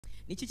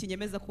Niki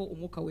kinyemeza ko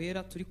umwuka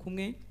wera turi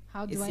kumwe?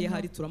 How do I Ese know?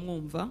 hari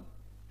turamwumva?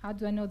 How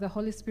do I know the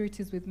Holy Spirit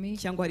is with me?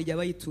 Cyangwa hari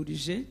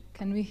yabayiturije?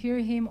 Can we hear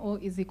him or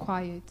is he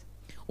quiet?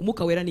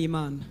 Umwuka wera ni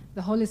Imana.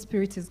 The Holy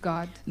Spirit is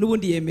God.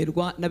 Nubundi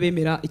yemerwa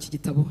n'abemera iki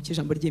gitabo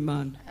cy'ijambo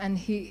ry'Imana. And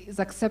he is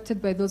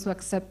accepted by those who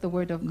accept the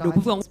word of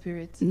Nukuvuga God. ngo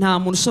Spirit. nta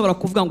muntu ushobora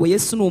kuvuga ngo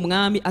Yesu ni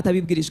umwami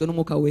atabibwirijwe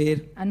n'umwuka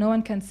wera. And no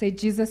one can say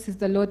Jesus is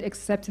the Lord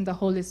except in the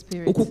Holy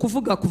Spirit. Uku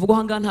kuvuga kuvugwa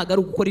hanga ntago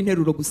ari gukora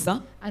interuro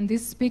gusa. And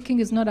this speaking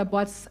is not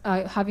about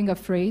having a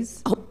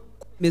phrase,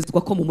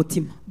 Mezwa ko mu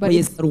mutima ko But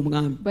Yesu ari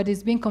umwami. but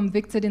it's being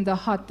convicted in the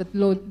heart that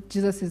Lord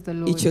Jesus is the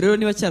Lord. Icyo rero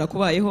niba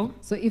cyarakubayeho,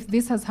 So if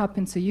this has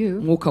happened to you,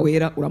 umwuka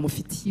wera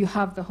uramufitiye. you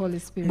have the Holy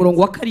Spirit.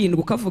 Umurongo wa 7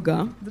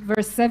 ukavuga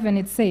Verse 7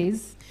 it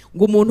says,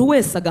 ngo umuntu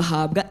wese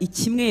agahabwa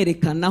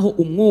ikimwerekanaho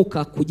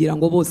umwuka kugira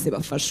ngo bose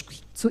bafashwe.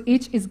 to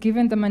each is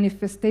given the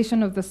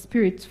manifestation of the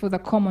Spirit for the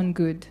common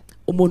good.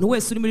 Umuntu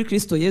wese uri muri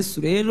Kristo Yesu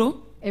rero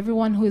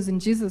Everyone who is in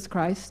Jesus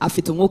Christ,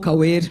 afite umwuka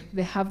wera.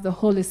 they have the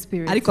Holy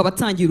Spirit. Ariko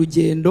abatangiye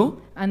urugendo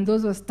And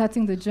those who are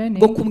starting the journey,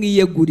 bwo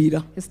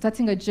kumwiyegurira is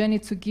starting a journey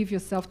to give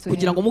yourself to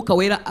kugira him, ngo umwuka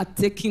wera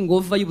ateke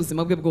ingova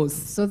y'ubuzima bwe bwose.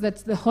 so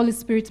that the Holy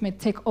Spirit may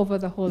take over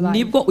the whole life.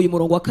 Nibwo uyu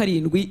murongo wa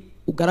 7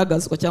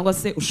 ugaragazwa cyangwa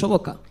se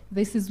ushoboka.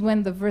 This is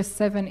when the verse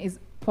 7 is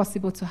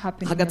possible to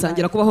happen in your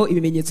Hagatangira life. kubaho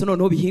ibimenyetso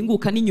noneho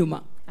bihinguka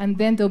n'inyuma. And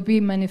then there'll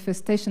be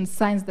manifestation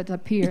signs that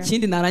appear.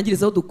 Ikindi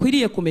narangirizaho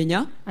dukwiriye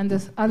kumenya And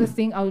the other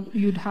thing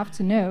you'd have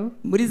to know,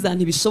 muri za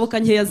ntibishoboka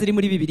nkeya ziri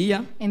muri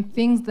Bibiliya, in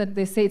things that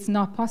they say it's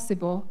not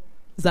possible,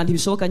 za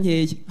ntibishoboka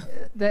nkeya.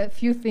 the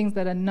few things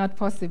that are not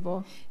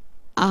possible,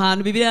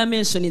 Ahantu Bibiliya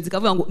mentioning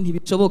ikavuga ngo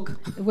ntibishoboka.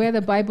 where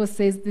the Bible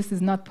says this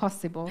is not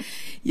possible,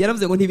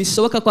 Yaravuze ngo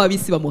ntibishoboka ko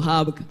abisi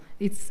bamuhabwa.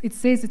 it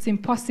says it's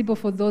impossible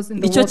for those in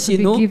the Nicyo world to be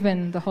kintu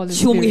given the Holy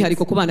Spirit.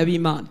 cy'umwihariko ku bana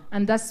b'Imana.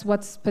 And that's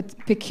what's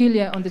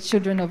peculiar on the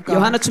children of God.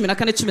 Yohana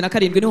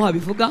 14:17 niho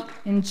habivuga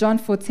In John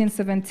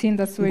 14:17,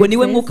 that's where ngo it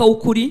niwe says, mwuka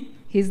w'ukuri,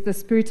 He's the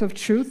Spirit of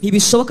truth.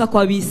 ntibishoboka ko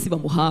abisi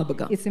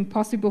bamuhabwa It's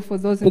impossible for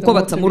those in the kuko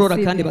world to batamurora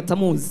receive kandi him,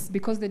 batamuzi.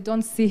 because they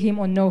don't see him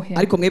or know him.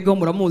 Ariko mwebweho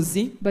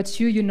muramuzi But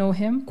you know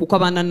him kuko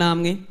abana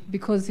namwe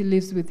because he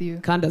lives with you,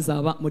 kandi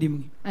azaba muri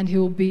mwe. and he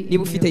will be in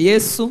Niba ufite you.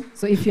 Yesu,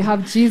 So if you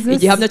have Jesus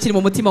igihamya kiri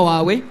mu mutima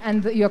wawe,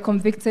 and you are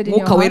convicted in your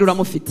mwuka wera heart,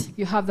 uramufite.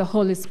 you have the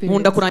Holy Spirit.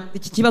 Nkunda kurangiza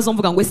iki kibazo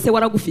mvuga ngo ese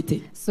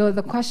waragufite? So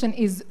the question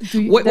is,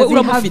 We does he have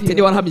uramufite ni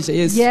you? warahamije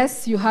Yesu.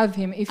 Yes, you have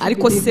him if you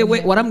Ariko believe se in we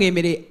him.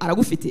 waramwemereye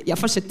aragufite,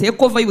 yafashe take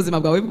over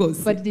y'ubuzima bwawe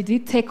bwose. But did he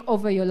take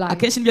over your life?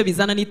 Akenshi nibyo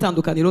bizana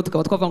n'itandukaniro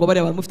tukaba twavuga ngo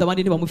bariya baramufite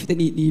abandi ntibamufite,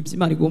 ni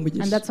iby'Imana igomba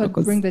umugisha. And that's what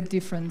brings the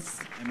difference.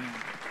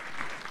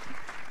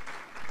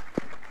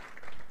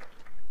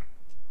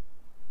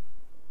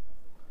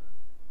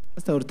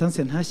 Pastor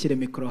Hortense ntashyire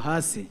mikoro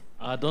hasi.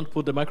 Don't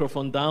put the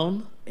microphone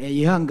down.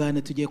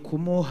 Yihangane tugiye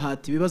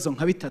kumuhata ibibazo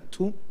nka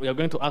bitatu. We are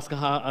going to ask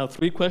her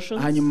 3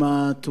 questions.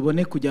 Hanyuma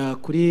tubone kujya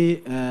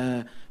kuri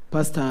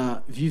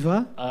Pastor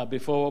Viva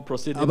Before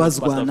proceeding with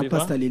abazwa Pastor na Viva,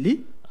 Pastor Lily.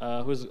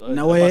 who's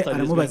Nawe Pastor Lily is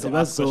aramubaza going to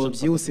ask ibibazo questions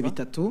for byihuse Viva.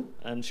 bitatu.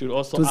 And she will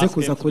also Tuze ask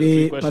kuza him for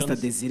kuri 3 Pastor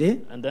questions. Desire.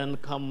 And then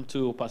come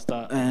to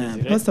Pastor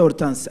Desire. Pastor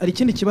Hortense, ari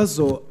ikindi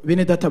kibazo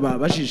bene data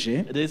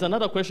babajije. There is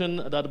another question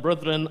that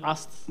brethren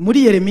asked.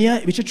 Muri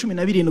Yeremiya ibice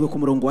 17 ku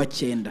murongo wa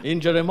 9. In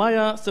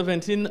Jeremiah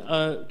 17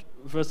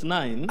 verse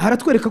 9,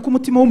 haratwereka ko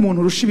umutima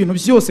w'umuntu urusha ibintu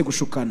byose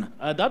gushukana.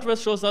 that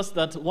verse shows us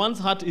that one's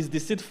heart is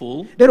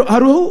deceitful. Rero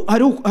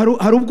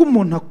hari ubwo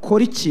umuntu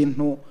akora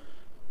ikintu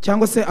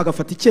cyangwa se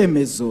agafata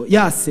icyemezo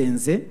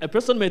yasenze, A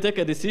person may take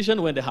a decision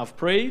when they have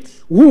prayed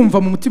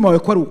wumva mu mutima wawe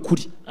ko ari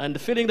ukuri, and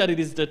feeling that it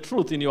is the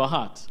truth in your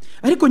heart.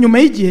 ariko nyuma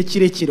y'igihe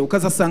kirekire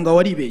ukazasanga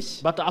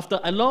waribeshye. But after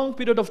a long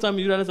period of time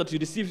you realize that you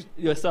deceive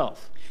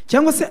yourself.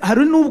 Cyangwa se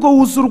hari n'ubwo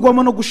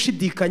wuzurwamo no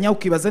gushidikanya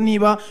ukibaza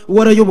niba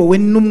warayobowe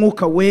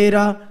n'umwuka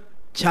wera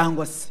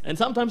cyangwa se. And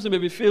sometimes you may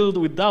be filled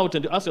with doubt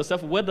and you ask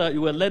yourself whether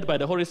you were led by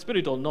the Holy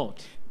Spirit or not.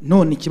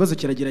 None ikibazo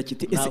kiragira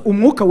kiti ese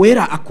umwuka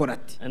wera akora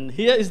ati? And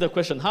here is the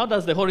question, how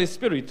does the Holy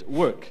Spirit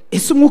work?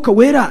 Ese umwuka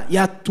wera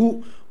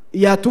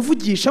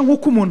yatuvugisha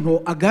nk'uko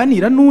umuntu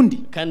aganira n'undi?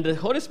 Can the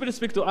Holy Spirit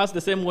speak to us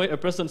the same way a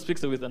person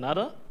speaks with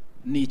another?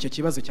 Ni icyo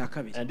kibazo cya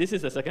kabiri. And this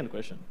is the second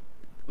question.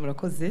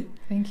 Murakoze.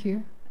 Thank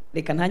you.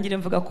 Reka ntangire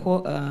mvuga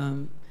ko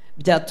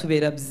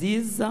byatubera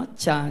byiza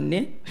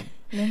cyane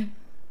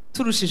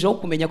turushijeho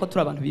kumenya ko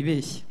turi abantu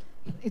bibeshye.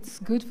 It's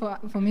good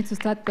for me to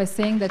start by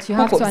saying that you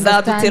have Kuko to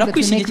understand bizadutera that you make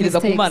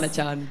kwishingikiriza ku Mana mistakes,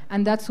 cyane.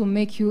 and that will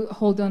make you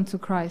hold on to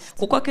Christ.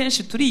 Kuko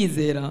akenshi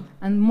turiyizera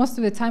And most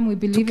of the time we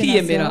believe in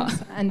tukiyemera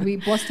ourselves and we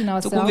boast in tukumva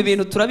ourselves,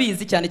 ibintu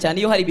turabizi cyane cyane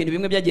iyo hari ibintu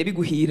bimwe byagiye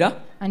biguhira.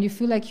 and you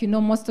feel like you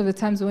know most of the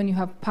times when you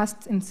have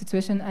passed in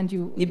situation and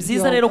you Ni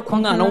byiza rero ku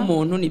mwana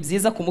w'umuntu, ni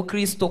byiza ku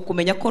mukristo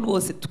kumenya ko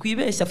rwose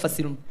twibeshya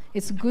facilement.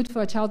 It's good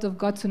for a child of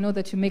God to know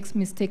that you make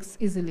mistakes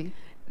easily.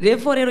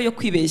 Level rero yo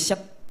kwibeshya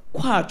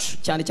kwacu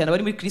cyane cyane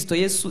abari muri Kristo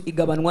Yesu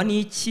igabanwa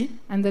n'iki?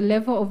 And the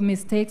level of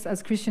mistakes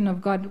as Christian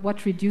of God,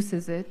 what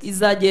reduces it?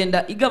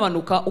 Izagenda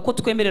igabanuka uko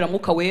twemerera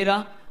mwuka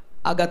wera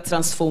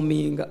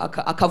agatransforminga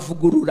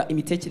akavugurura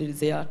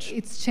imitekerereze yacu.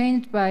 It's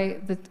changed by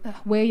the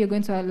way you're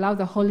going to allow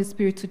the Holy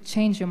Spirit to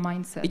change your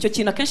mindset. Icyo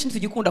kintu akenshi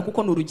ntitugikunda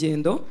kuko ni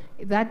urugendo.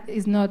 That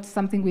is not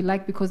something we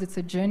like because it's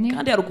a journey.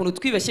 Kandi hari ukuntu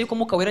twibeshye ko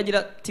Mwuka Wera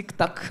agira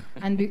tic-tac.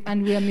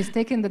 And we are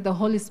mistaken that the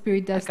Holy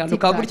Spirit does akantu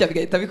kagurya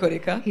bigahita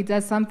bikoreka. He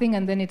does something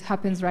and then it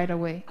happens right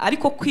away.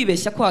 Ariko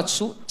kwibeshya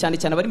kwacu cyane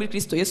cyane abari muri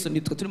Kristo Yesu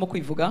nitwe turimo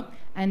kwivuga.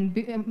 And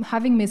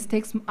having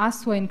mistakes,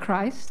 us who are in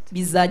Christ,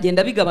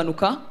 bizagenda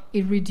bigabanuka.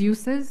 It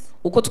reduces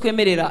uko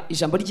twemerera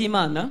ijambo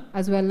ry'Imana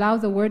as we allow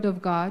the word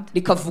of God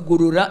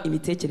rikavugurura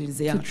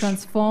imitekerereze yacu. To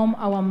transform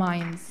our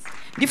minds.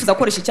 Ndifuza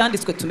gukoresha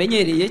icyanditswe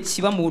tumenyereye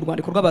kiba mu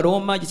rwandiko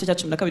rw'Abaroma igice cya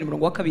 12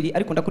 umurongo wa 2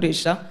 ariko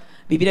ndakoresha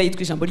Bibiliya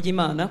yitwa ijambo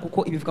ry'Imana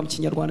kuko ibivuga mu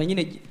Kinyarwanda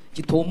nyine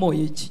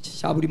gitomoye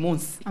cya buri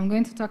munsi. I'm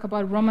going to talk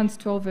about Romans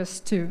 12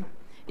 verse 2.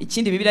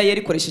 Ikindi Bibiliya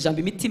yeri koresha ijambo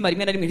imitima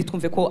rimwe na rimwe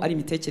ntitwumve ko ari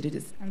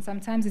imitekerereze. And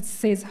sometimes it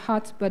says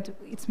heart but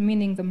it's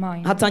meaning the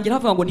mind. Hatangira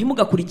havuga ngo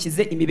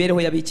ntimugakurikize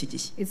imibereho y'abiki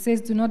gihe. It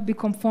says do not be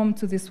conformed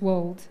to this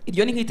world.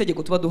 Iryo ni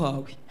nk'itegeko tuba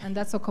duhawe. And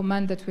that's a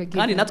command that we're given.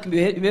 Kandi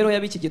natwe imibereho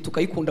y'abiki gihe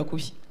tukayikunda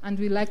kubi. And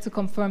we like to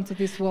conform to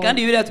this world.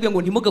 Kandi Bibiliya yatubwiye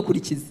ngo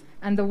ntimugakurikize.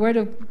 And the word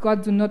of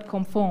God do not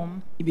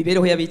conform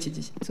imibereho y'abiki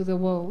gihe. To the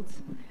world.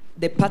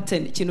 The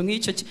pattern ikintu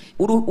nk'icyo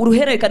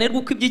uruhererekane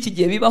rw'uko iby'iki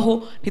gihe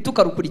bibaho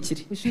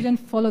ntitukarukurikire. We shouldn't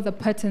follow the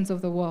patterns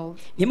of the world.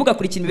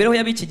 Ntimugakurikire imibereho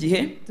y'abiki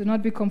gihe. Do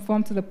not be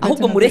conformed to the pattern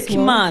ahubwo of this mureke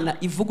world. Imana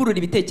ivugurura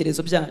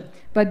ibitekerezo byanyu.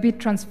 But be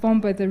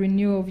transformed by the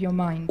renewal of your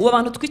mind. Ubu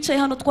abantu twicaye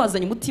hano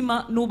twazanye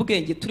umutima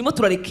n'ubwenge turimo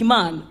turareka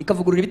Imana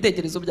ikavugurura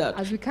ibitekerezo byacu.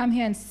 As we come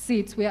here and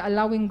sit, we are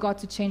allowing God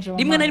to change our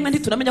minds. Rimwe na rimwe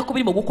ntituramenya ko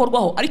birimo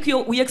gukorwaho ariko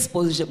iyo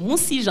uyexpose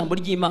munsi y'ijambo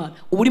ry'Imana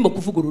uba urimo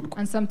kuvugururwa.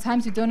 And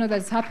sometimes you don't know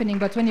that it's happening,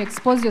 but when you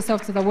expose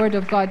yourself to the word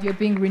of God, you're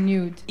being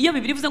renewed. Iyo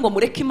Bibiliya ivuze ngo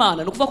mureke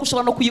Imana no kuvuga ko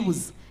ushobora no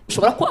kuyibuza.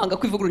 Ushobora kwanga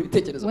kwivugurura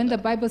ibitekerezo. When the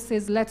Bible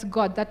says let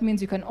God, that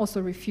means you can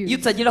also refuse. Iyo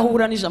utagira aho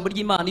uhura n'ijambo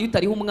ry'Imana, iyo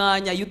utariho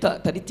umwanya, iyo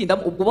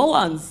utaritindamo ubwo ba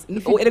wanze.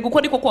 Erega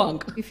uko niko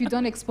kwanga. If you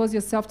don't expose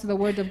yourself to the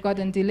word of God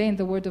and delay in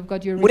the word of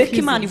God, you're mureke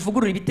refusing. Imana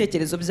ivugurura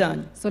ibitekerezo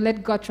byanyu. So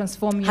let God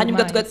transform your hanyuma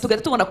minds.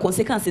 tugahita tubona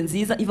consequence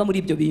nziza iva muri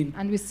ibyo bintu.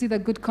 And we see the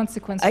good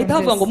consequence from ahita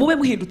havuga ngo this. mube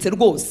muhindutse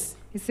rwose.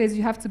 He says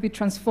you have to be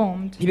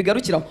transformed.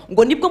 Ntibigarukiraho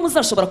ngo nibwo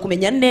muzashobora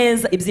kumenya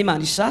neza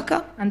iby'Imana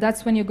ishaka. And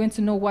that's when you're going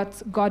to know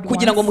what God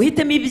kugira ngo wants.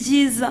 muhitemo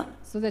ibyiza.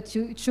 So that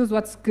you choose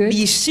what's good.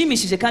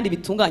 bishimishije kandi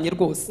bitunganye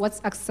rwose.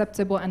 What's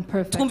acceptable and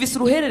perfect. Twumvise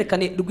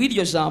uruhererekane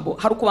rw'iryo jambo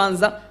hari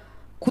ukubanza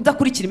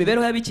kudakurikira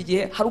imibereho y'abiki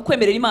gihe, hari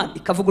ukwemerera Imana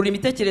ikavugurura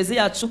imitekerereze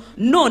yacu,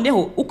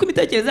 noneho uko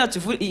imitekerereze yacu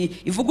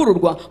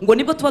ivugururwa ngo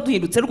nibwo tuba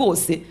duhindutse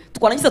rwose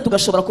twarangiza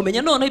tugashobora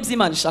kumenya noneho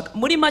iby'Imana ishaka.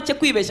 Muri make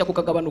kwibeshya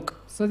kukagabanuka.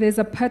 So there's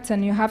a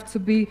pattern. You have to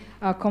be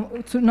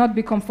to not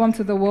be conformed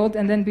to the world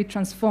and then be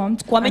transformed.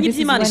 twamenya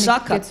iby'Imana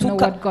ishaka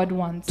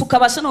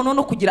tukabasha noneho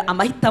no kugira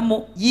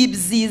amahitamo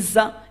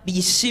y'ibyiza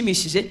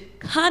biyishimishije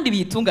kandi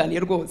biyitunganiye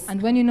rwose.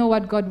 And when you know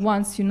what God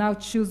wants, you now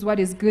choose what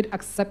is good,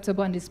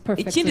 acceptable and is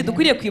perfect. Ikindi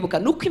dukwiriye kwibuka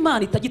nuko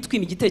Imana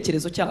itagitwima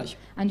igitekerezo cyayo.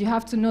 And you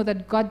have to know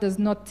that God does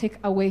not take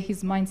away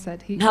his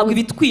mindset. Ntabwo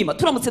ibitwima.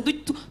 Turamutse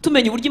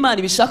tumenya uburyo Imana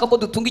ibishaka ko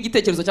dutunga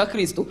igitekerezo cya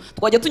Kristo,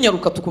 twajya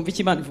tunyaruka tukumva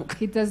icyo Imana ivuga.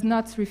 He does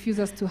not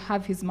refuse us to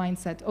have his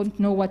mindset or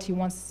know what he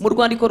wants. Mu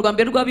rwandiko rwa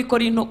mbere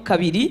rw'Abikorinto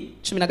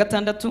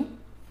 2:16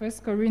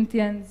 1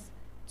 Corinthians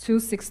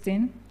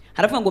 2:16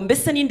 haravuga ngo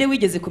mbese ninde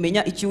wigeze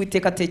kumenya icyo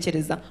Uwiteka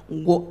atekereza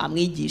ngo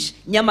amwigishe,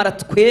 nyamara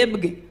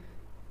twebwe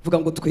vuga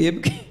ngo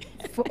twebwe.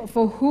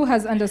 For who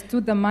has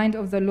understood the mind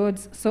of the Lord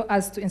so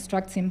as to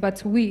instruct him?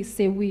 But we,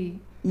 say we.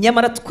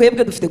 Nyamara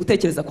twebwe dufite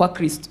gutekereza kwa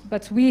Kristo.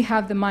 But we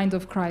have the mind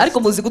of Christ. Ariko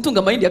muzi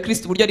gutunga mind ya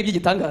Kristo buryo ari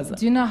by'igitangaza.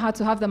 Do you know how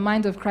to have the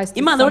mind of Christ?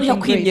 Imana rero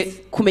yakwimye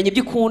kumenya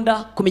ibyo ikunda,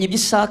 kumenya ibyo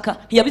ishaka,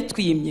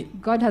 ntiyabitwimye.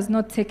 God has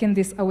not taken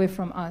this away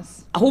from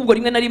us. Ahubwo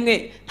rimwe na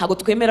rimwe ntago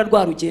twemera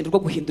rwa rugendo rwo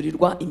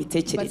guhindurirwa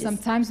imitekerereze. But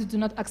sometimes we do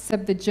not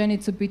accept the journey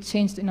to be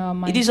changed in our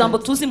mind. Iri jambo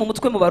tuzi mu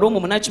mutwe mu Baroma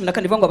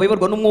 8:14 ivuga ngo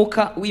abayoborwa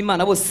n'umwuka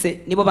w'Imana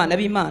bose nibo bana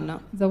b'Imana.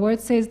 The word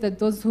says that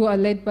those who are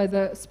led by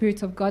the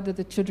Spirit of God are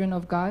the children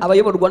of God.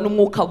 Abayoborwa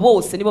n'umwuka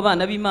bose nibo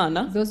bana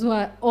b'Imana. Those who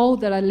are all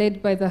that are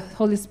led by the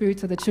Holy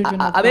Spirit are the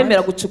children of God.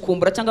 Abemera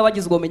gucukumbura cyangwa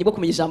bagize ubumenyi bwo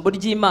kumenya ijambo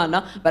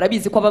ry'Imana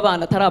barabizi ko aba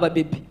bana atari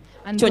ababebe.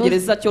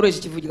 Cyongereza cyoroheje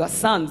kivuga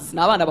sons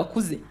na abana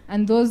bakuze.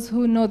 And those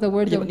who know the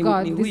word of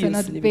God, these are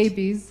not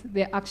babies,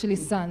 they're actually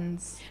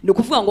sons. Ni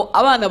ukuvuga ngo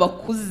abana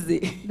bakuze.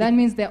 That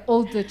means they're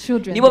older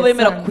children. Nibo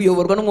bemera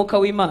kuyoborwa n'umwuka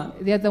w'Imana.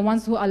 They are the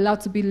ones who are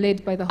allowed to be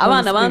led by the Holy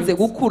Spirit. Abana banze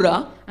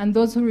gukura. And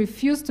those who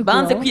refuse to grow.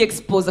 Banze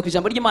kwiexpose ku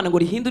ijambo ry'Imana ngo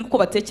rihindure uko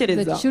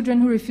batekereza. The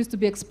children who refuse to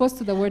be exposed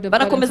to the word of God.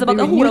 Barakomeza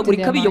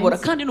bagahuragurika biyobora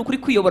kandi n'ukuri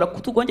kwiyobora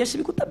kutugongesha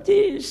ibikuta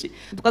byinshi.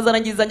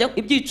 Tukazarangiza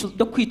ibyicuzo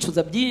byo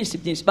kwicuza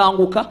byinshi.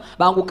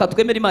 Banguka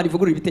twemera Imana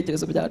ivugurura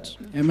ibitekerezo byacu.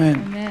 Amen.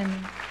 Amen.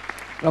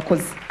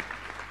 Rakoze.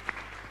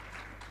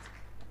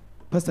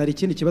 Pastor, hari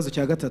ikindi kibazo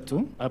cya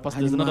gatatu.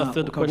 There's another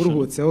third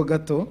question.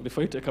 Gato.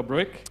 Before you take a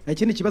break. Hari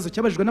ikindi kibazo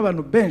cyabajijwe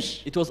n'abantu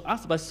benshi. It was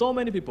asked by so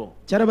many people.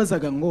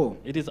 Cyarabazaga ngo.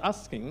 It is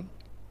asking.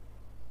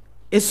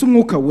 Ese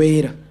umwuka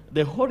wera.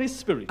 The Holy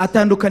Spirit.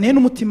 Atandukaniye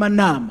n'umutima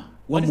nama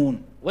wa muntu.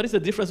 What is the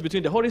difference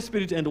between the Holy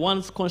Spirit and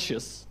one's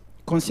conscience?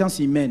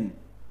 conscience humaine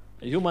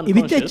Human conscious.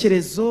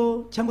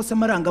 ibitekerezo cyangwa se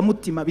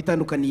amarangamutima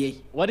bitandukaniye.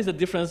 What is the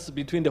difference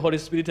between the Holy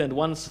Spirit and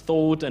one's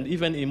thought and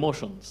even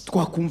emotions?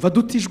 Twakumva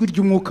dute ijwi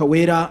ry'umwuka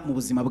wera mu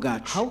buzima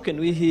bwacu? How can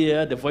we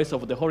hear the voice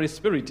of the Holy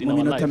Spirit in Mu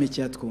our minota life?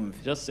 mike twumve.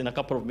 Just in a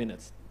couple of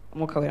minutes.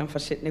 umwuka wera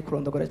mfashe ne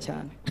kurondogora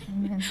cyane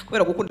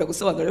kubera gukunda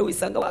gusobanura rero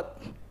wisanga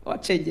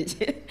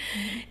wacengeye.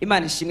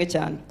 Imana ishimwe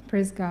cyane.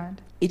 Praise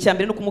God.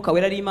 Icyambere no kumwuka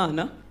wera ari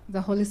Imana. The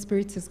Holy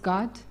Spirit is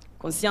God.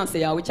 Conscience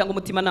yawe cyangwa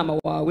umutima nama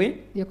wawe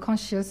Your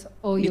conscious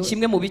or ni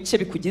kimwe mu bice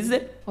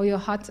bikugize your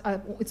heart,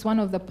 it's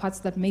one of the parts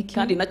that make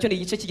kandi you. nacyo ni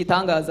igice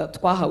cy'igitangaza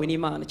twahawe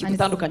n'Imana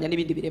kidutandukanya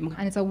n'ibindi biremwa.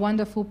 And it's a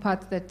wonderful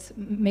part that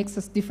makes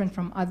us different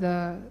from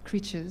other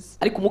creatures.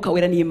 Ariko umwuka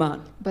wera ni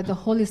Imana. But the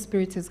Holy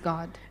Spirit is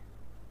God.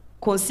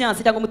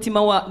 Conscience cyangwa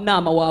umutima wa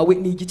nama wawe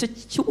ni igice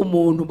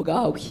cy'umuntu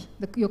bwawe.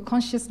 Your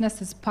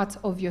consciousness is part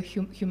of your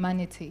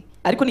humanity.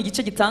 Ariko ni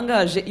igice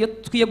gitangaje iyo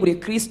twiyeguriye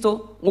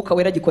Kristo umwuka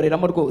wera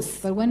gikoreramo rwose.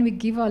 But when we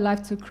give our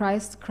life to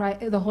Christ,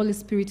 the Holy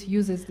Spirit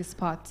uses this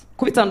part.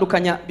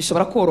 Kubitandukanya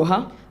bishobora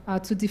koroha.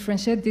 To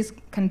differentiate this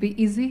can be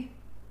easy.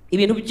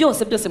 Ibintu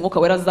byose umwuka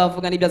wera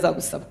azavuga n'ibyo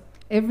azagusaba.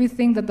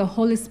 Everything that the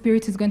Holy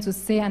Spirit is going to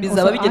say and also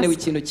bizaba bigenewe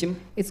ask, ikintu kimwe.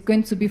 it's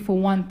going to be for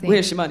one thing.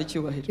 Guhesha Imana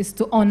icyubahiro. Is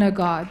to honor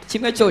God.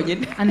 Kimwe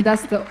cyonyine. And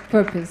that's the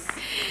purpose.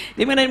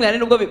 Rimwe na rimwe hari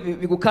nubwo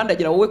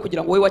bigukandagira wowe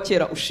kugira ngo wowe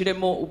wakera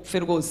ushiremo upfe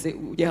rwose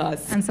ujye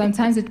hasi. And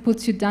sometimes it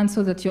puts you down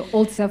so that your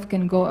old self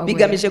can go away.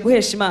 Bigamije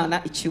guhesha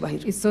Imana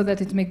icyubahiro. It's so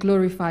that it may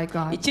glorify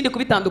God. Ikindi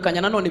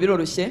kubitandukanya nanone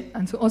biroroshye.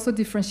 And to also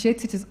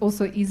differentiate it is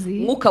also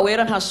easy. Umwuka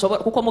wera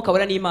ntashobora kuko umwuka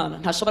wera ni Imana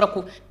ntashobora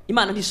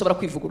Imana ntishobora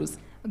kwivuguruza.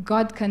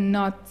 God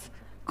cannot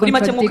Kuri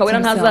make umwuka wera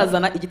himself.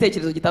 ntazazana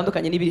igitekerezo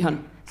gitandukanye n'ibiri hano.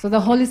 So the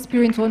Holy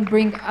Spirit won't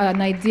bring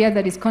an idea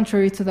that is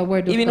contrary to the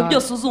word of Ibintu God.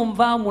 byose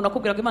uzumva umuntu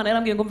akubwira ngo Imana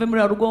yarambwiye ngo mve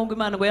muri rugongo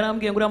Imana ngo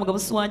yarambwiye ngo uriya mugabo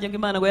si wanjye ngo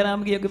Imana ngo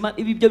yarambwiye ngo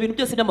ibyo bintu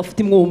byose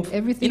n'amafuti mwumva.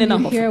 Everything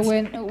you hear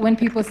when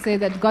people say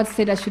that God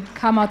said I should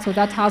come out of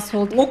that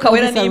household. Umwuka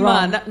wera ni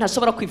Imana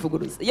ntashobora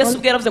kwivuguruza. Yesu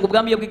ubwe yaravuze ngo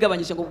ubwami iyo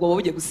bwigabanyije ngo ubwo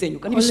bugiye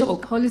gusenyuka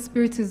ntibishoboka. Holy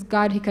Spirit is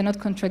God, he cannot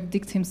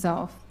contradict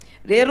himself.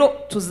 Rero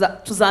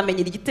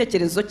tuzamenyera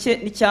igitekerezo cye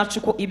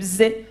n'icyacu ko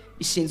ibye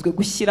ishinzwe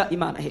gushyira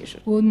Imana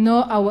hejuru. We'll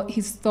know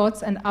his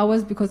thoughts and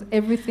ours because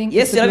everything is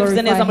Yesu to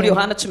yarabivuze neza muri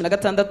glorify Yohana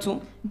 16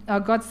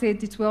 him. God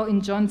said it well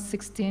in John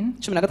 16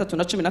 13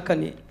 na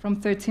 14 from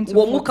 13 to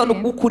uwo mwuka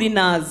 14. w'ukuri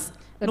naza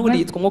n'ubundi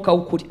yitwa umwuka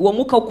w'ukuri. Uwo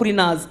mwuka w'ukuri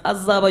naza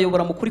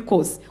azabayobora mu kuri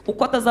kose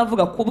kuko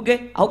atazavuga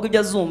kubwe ahubwo ibyo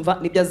azumva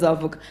nibyo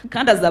azavuga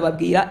kandi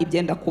azababwira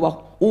ibyenda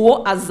kubaho.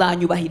 Uwo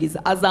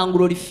azanyubahiriza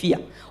azangurorifiya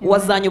uwo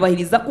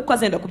azanyubahiriza kuko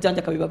azenda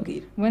kubyanjye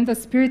akabibabwira. When the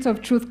Spirit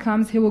of truth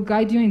comes, he will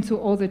guide you into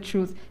all the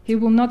truth. He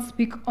will not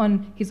speak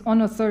on his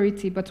own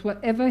authority, but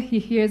whatever he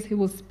hears he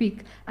will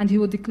speak, and he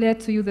will declare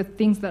to you the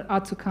things that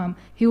are to come.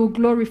 He will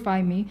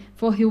glorify me,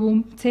 for he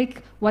will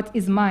take what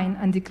is mine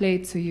and declare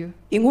it to you.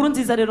 Inkuru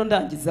nziza rero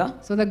ndangiza.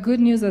 So the good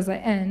news as I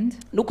end,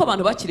 nuko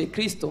abantu bakiriye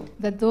Kristo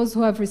that those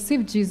who have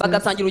received Jesus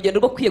bagatangira urugendo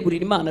rwo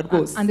kwiyegurira Imana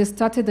rwose and they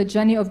started the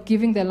journey of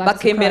giving their life to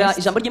bakemera Christ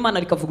ijambo ry'Imana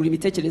rikavugura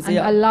imitekerereze and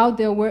yabo. allow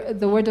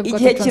the word of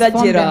God Igihe to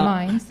transform their kiragera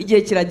minds.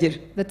 igihe kiragera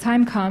The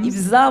time comes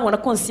ibizabona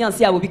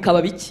conscience yabo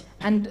bikaba bike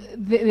and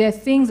their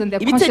things and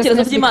their ibitekerezo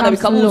consciousness by'Imana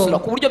becomes bikabuzura low.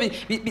 ku buryo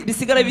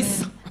bisigara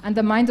bisa. And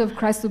the mind of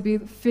Christ will be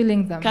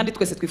filling them. Kandi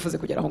twese twifuze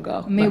kugera aho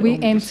ngaho. May we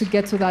aim to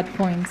get to that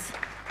point.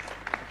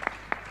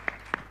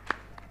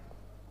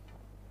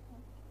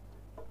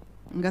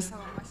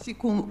 Ngasaba amashyi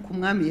ku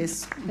mwami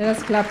Yesu. Let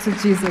us clap to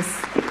Jesus.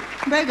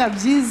 Mbega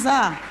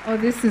byiza. Oh,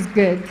 this is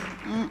good.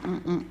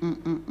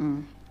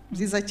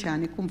 Byiza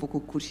cyane kumva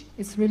ukuri.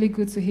 It's really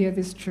good to hear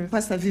this truth.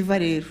 Pastor Viva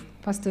rero.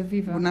 Pastor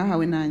Viva.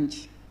 Unahawe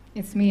nanjye.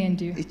 It's me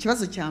and you.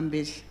 Ikibazo cya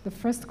mbere. The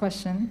first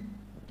question.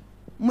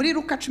 Muri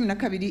Luka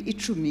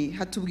 12:10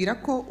 hatubwira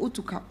ko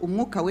utuka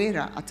umwuka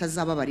wera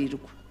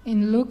atazababarirwa.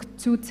 In Luke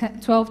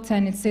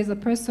 12:10 it says a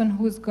person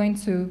who is going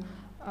to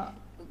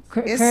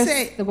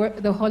curse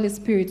the Holy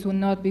Spirit will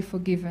not be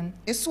forgiven.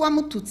 Ese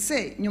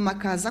wamututse nyuma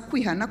kaza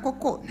kwihana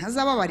koko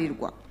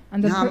ntazababarirwa.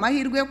 Nta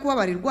mahirwe yo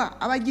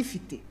kubabarirwa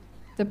abagifite.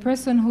 The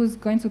person who is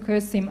going to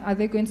curse him, are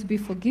they going to be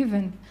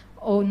forgiven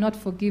or not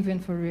forgiven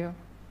for real?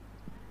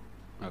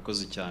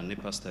 Murakoze cyane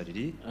Pastor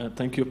Lili.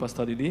 Thank you,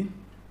 Pastor Lili.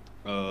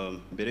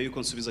 Mbere yuko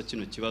nsubiza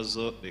kino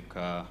kibazo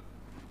reka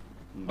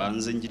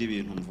mbanze ngira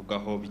ibintu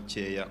mvugaho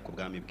bikeya ku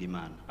bwami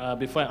bw'Imana.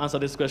 Before I answer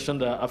this question,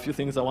 there are a few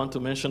things I want to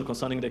mention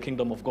concerning the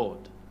kingdom of God.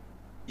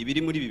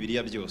 Ibiri muri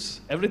Bibiliya byose.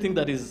 Everything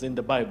that is in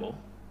the Bible,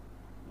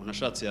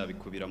 unashatse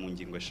yabikubira mu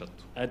ngingo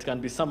eshatu. It can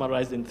be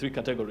summarized in 3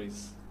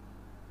 categories.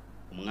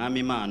 Umwami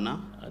Imana,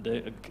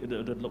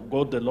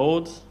 God the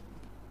Lord,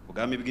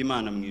 ubwami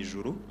bw'Imana mu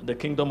ijuru, the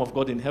kingdom of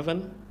God in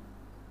heaven,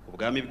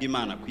 ubwami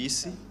bw'Imana ku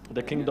isi,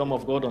 the kingdom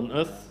of God on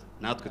earth,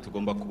 natwe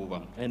tugomba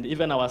kububamo. and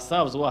even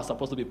ourselves who are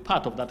supposed to be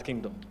part of that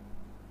kingdom.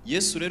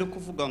 Yesu rero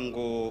kuvuga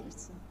ngo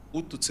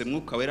ututse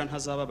mwuka wera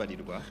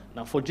ntazababarirwa.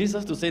 Now for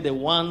Jesus to say the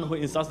one who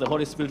insults the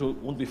Holy Spirit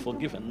won't be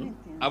forgiven,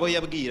 abo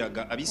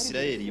yabwiraga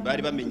abisirayeli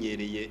bari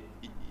bamenyereye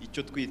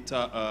icyo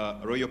twita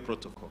royal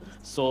protocol.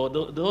 So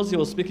those he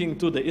was speaking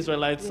to, the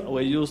Israelites,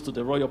 were used to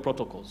the royal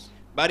protocols.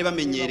 Bari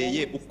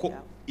bamenyereye uko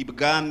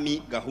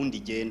ibwami gahunda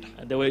igenda.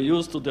 They were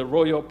used to the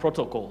royal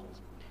protocol.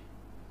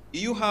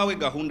 Iyo uhawe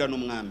gahunda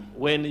n'umwami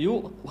When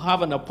you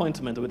have an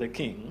appointment with a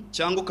king,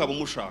 cyangwa ukaba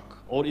umushaka,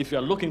 or if you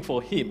are looking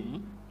for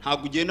him,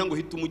 ntabwo ugenda ngo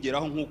uhite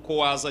umugeraho nk'uko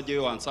waza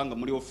ajyayo wansanga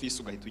muri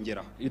office ugahita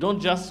ungeraho. you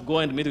don't just go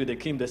and meet with the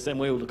king the same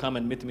way you will come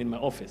and meet me in my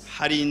office.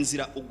 Hari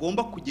inzira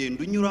ugomba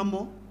kugenda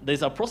unyuramo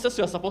There's a process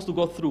you are supposed to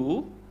go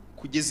through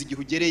kugeza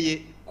igihe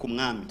ugereye ku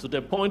mwami. to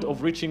the point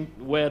of reaching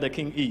where the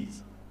king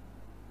is.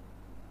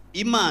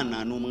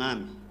 Imana ni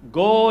umwami.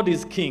 God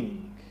is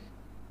king,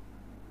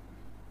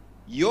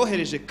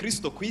 Yohereje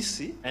Kristo ku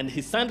isi and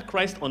he sent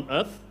Christ on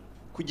earth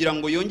kugira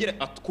ngo yongere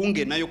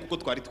atwunge nayo kuko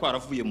twari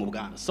twaravuye mu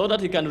bwami. so that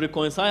he can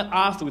reconcile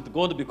us with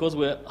God because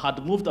we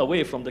had moved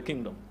away from the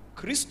kingdom.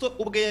 Kristo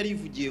ubwe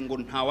yarivugiye ngo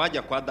nta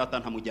wajya kwa data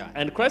ntamujyanye.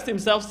 And Christ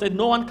himself said,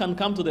 no one can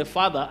come to the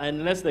Father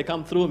unless they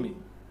come through me.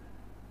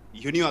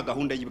 Iyo niyo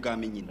gahunda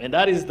y'ibwami nyine. And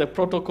that is the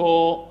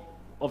protocol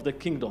of the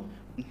kingdom.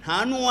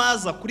 Nta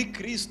n'uwaza kuri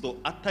Kristo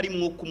atari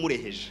mwuka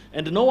umureheje.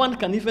 And no one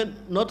can even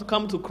not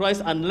come to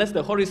Christ unless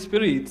the Holy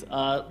Spirit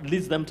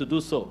leads them to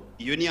do so.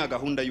 Iyo niyo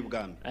gahunda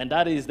y'ubwami. And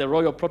that is the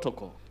royal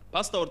protocol.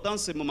 Pastor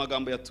Hortense mu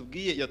magambo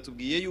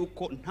yatubwiye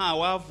yuko nta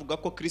wavuga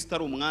ko Kristo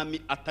ari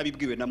umwami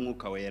atabibwiwe na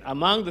mwuka wera.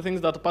 Among the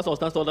things that Pastor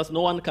Hortense told us,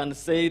 no one can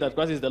say that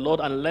Christ is the Lord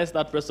unless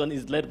that person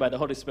is led by the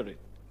Holy Spirit.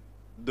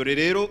 Dore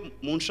rero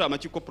mu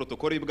nshamake uko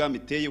protocol y'ubwami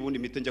iteye ubundi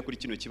mpite njya kuri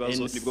kino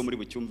kibazo nibwo muri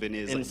bucyumve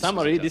neza. In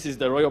summary, this is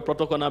the royal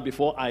protocol now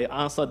before I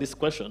answer this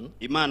question.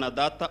 Imana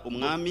data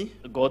umwami,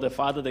 God the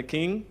Father, the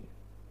King,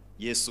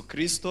 Yesu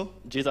Kristo,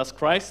 Jesus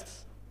Christ,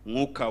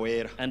 mwuka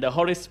wera. and the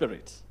Holy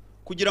Spirit.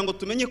 Kugira ngo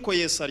tumenye ko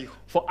Yesu ariho,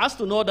 For us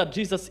to know that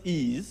Jesus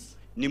is,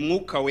 ni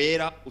mwuka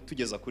wera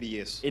utugeza kuri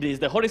Yesu. it is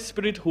the Holy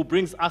Spirit who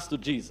brings us to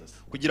Jesus.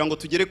 Kugira ngo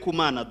tugere ku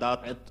Mana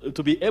data,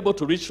 To be able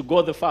to reach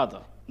God the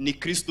Father, ni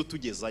Kristo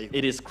tugezayo.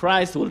 it is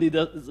Christ who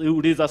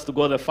leads us to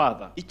God the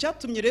Father.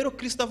 Icyatumye rero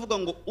Kristo avuga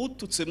ngo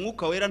ututse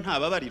mwuka wera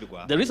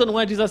ntababarirwa, The reason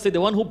why Jesus said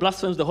the one who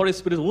blasphemes the Holy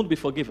Spirit won't be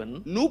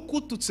forgiven nuko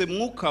ututse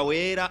mwuka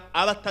wera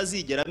aba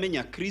atazigera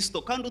amenya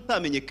Kristo, kandi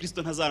utamenye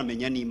Kristo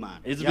ntazamenya n'Imana.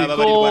 is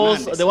Yababarirwa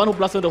because nande? the one who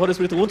blasphemes the Holy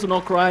Spirit won't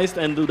know Christ,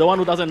 and the one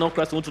who doesn't know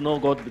Christ won't know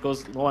God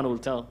because no one will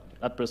tell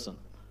that person.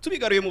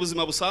 Tubigaruye mu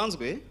buzima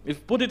busanzwe, If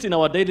we put it in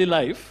our daily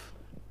life,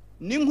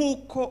 ni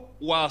nk'uko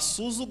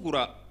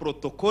wasuzugura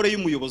protokole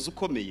y'umuyobozi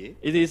ukomeye,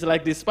 it is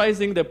like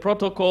despising the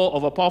protocol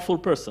of a powerful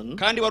person.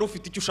 kandi wari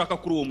ufite icyo ushaka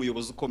kuri uwo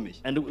muyobozi ukomeye.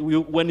 And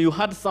when you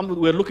had something,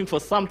 we were looking for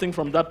something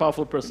from that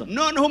powerful person.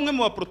 Noneho umwe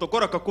mu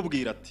baprotokole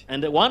akakubwira ati,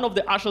 And one of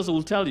the ushers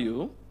will tell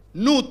you,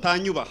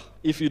 nutanyubaha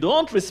if you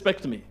don't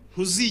respect me,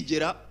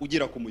 ntuzigera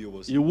ugera ku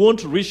muyobozi. you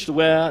won't reach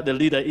where the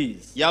leader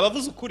is. Yaba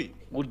avuze ukuri?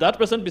 Would that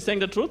person be saying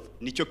the truth?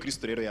 Nicyo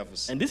Kristo rero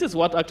yavuze. And this is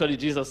what actually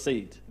Jesus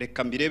said.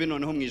 Reka mbirebe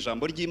noneho mu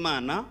ijambo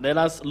ry'Imana, Let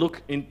us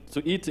look into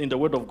it in the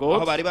Word of aho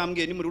God. bari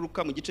bambwiye ni muri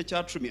Luka mu gice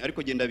cya 10,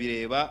 ariko genda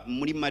bireba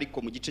muri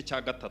Mariko mu gice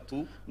cya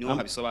 3 niho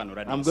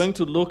habisobanura I'm neza. going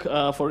to look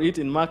for it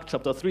in Mark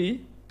chapter 3,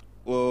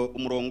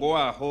 umurongo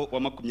waho wa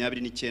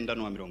 29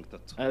 n'uwa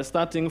 30.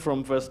 starting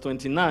from verse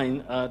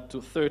 29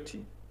 to 30.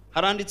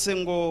 Haranditse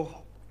ngo,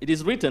 It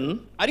is written,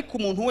 ariko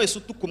umuntu wese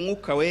utuka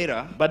umwuka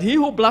wera but he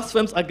who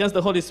blasphemes against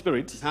the Holy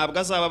Spirit ntabwo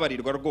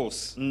azababarirwa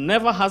rwose,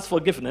 never has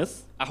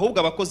forgiveness, ahubwo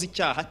abakoze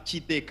icyaha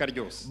cy'iteka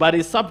ryose. but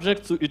is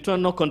subject to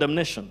eternal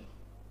condemnation.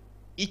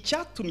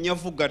 Icyatumye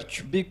avuga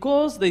atyo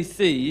Because they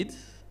said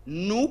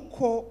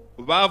nuko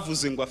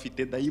bavuze ngo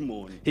afite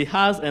dayimoni. he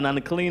has an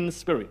unclean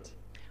spirit.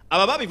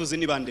 Aba babivuze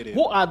ni bande rero?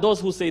 Who are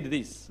those who said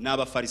this? Ni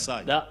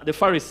abafarisayo. The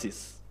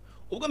Pharisees.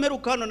 Ubwo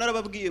mperuka hano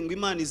narababwiye ngo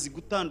Imana izi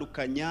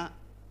gutandukanya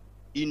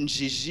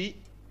injiji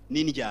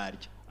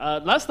n'indyarya.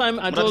 Last time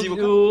I told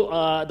you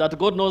that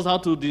God knows how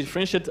to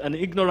differentiate an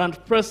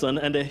ignorant person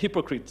and a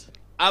hypocrite.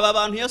 Aba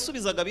bantu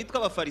yasubizaga bitwa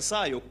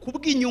abafarisayo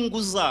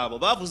kubw'inyungu zabo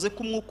bavuze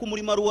ko umwuka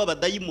umurimo ari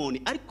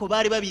uw'abadayimoni, ariko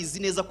bari babizi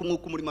neza ko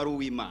umwuka umurimo ari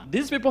uw'Imana.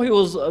 These people he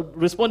was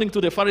responding to,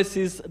 the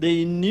Pharisees,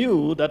 they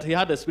knew that he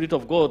had the Spirit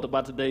of God,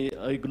 but they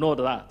ignored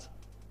that.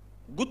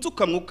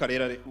 Gutuka mwuka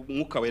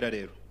wera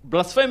rero,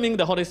 Blaspheming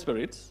the Holy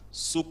Spirit,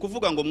 si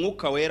ukuvuga ngo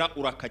mwuka wera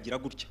urakagira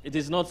gutya. it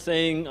is not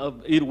saying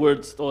ill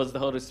words towards the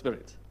Holy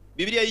Spirit.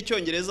 Bibiliya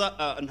y'icyongereza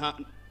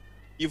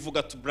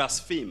ivuga to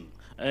blaspheme.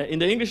 In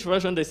the English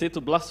version, they say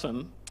to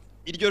blaspheme.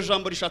 Iryo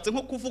jambo rishatse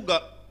nko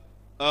kuvuga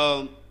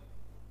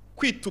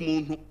kwita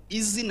umuntu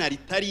izina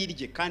ritari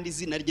irye kandi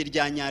izina rye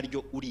rya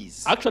nyaryo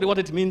urizi. Actually, what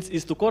it means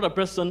is to call a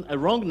person a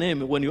wrong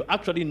name when you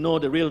actually know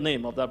the real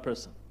name of that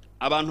person.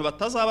 Abantu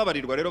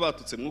batazababarirwa rero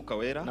batutse mwuka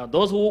wera, Now,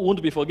 those who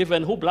won't be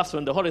forgiven, who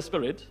blaspheme the Holy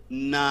Spirit,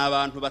 ni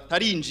abantu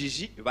batari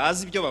injiji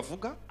bazi ibyo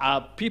bavuga,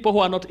 are people who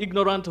are not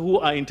ignorant, who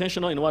are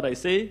intentional in what I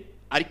say,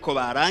 ariko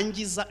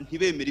barangiza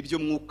ntibemere ibyo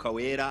mwuka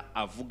wera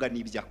avuga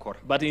n'ibyo akora.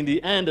 but in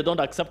the end, they don't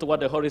accept what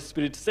the Holy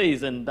Spirit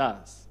says and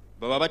does.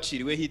 Baba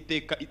baciriweho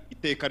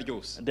iteka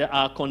ryose. They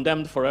are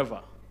condemned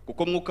forever.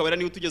 kuko mwuka wera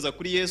niwe utugeza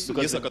kuri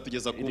Yesu, Yesu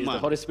akatugeza ku it is the Mana.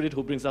 Holy Spirit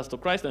who brings us to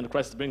Christ, and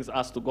Christ brings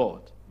us to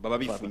God. Baba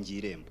bifungiye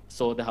irembo.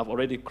 So they have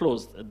already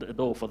closed the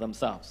door for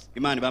themselves.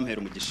 Imana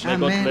ibamhera umugisha. May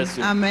God amen bless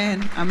you.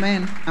 amen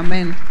amen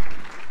amen.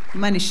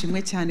 Imana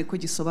ishimwe cyane ko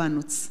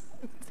gisobanutse.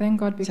 Thank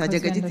God because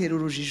Cyajyaga we gitera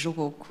understand. urujijo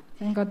koko.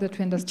 Thank God that we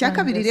Icya understand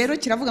kabiri this. rero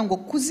kiravuga ngo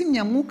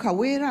kuzimya mwuka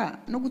wera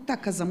no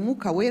gutakaza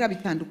mwuka wera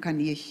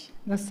bitandukaniye he?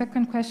 The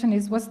second question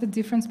is, what's the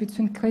difference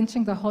between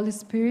quenching the Holy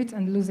Spirit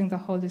and losing the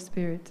Holy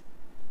Spirit?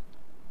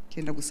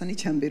 Kenda gusa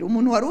n'icya mbere,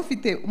 umuntu wari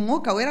ufite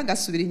umwuka wera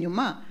agasubira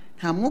inyuma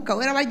nta mwuka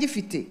wera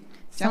bagifite,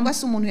 cyangwa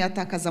se umuntu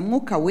yatakaza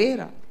mwuka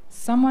wera?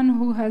 Someone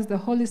who has the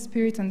Holy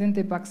Spirit and then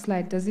they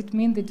backslide, does it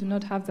mean they do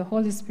not have the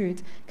Holy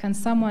Spirit? Can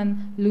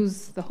someone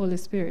lose the Holy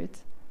Spirit?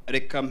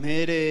 Reka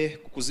mpere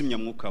kuzimya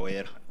mwuka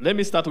wera. Let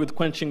me start with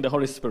quenching the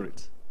Holy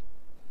Spirit.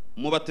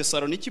 Mu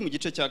Batesaloniki mu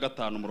gice cya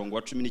 5 umurongo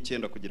wa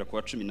 19 kugera ku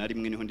wa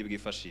 11 niho ndi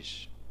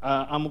bwifashishe.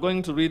 I'm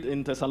going to read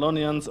in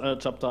Thessalonians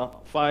chapter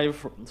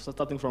 5,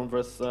 starting from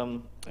verse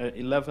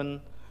 11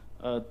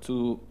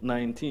 to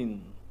 19.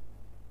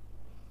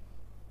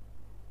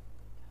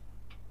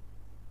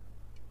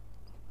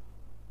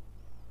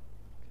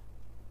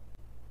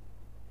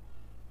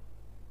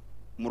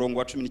 Umurongo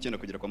wa 19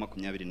 kugera ku wa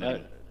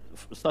 21.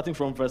 Starting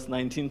from verse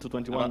 19 to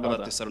 21. rather.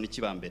 Abatesaloniki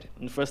ba mbere.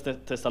 In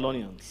 1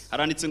 Thessalonians.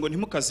 Haranditse ngo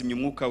ntimukazimye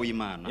umwuka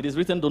w'Imana. It is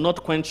written, do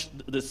not quench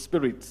the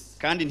spirits.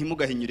 Kandi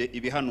ntimugahinyure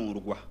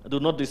ibihanurwa. Do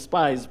not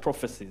despise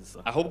prophecies.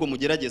 Ahubwo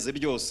mugerageze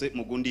byose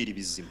mugundire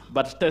ibizima.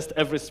 But test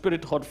every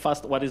spirit, hold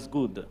fast what is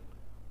good.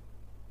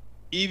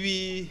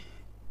 Ibi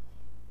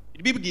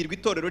bibwirwa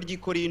itorero ry'i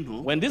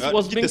Korinto. When this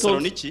was being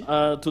told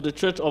to the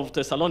church of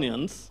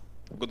Thessalonians,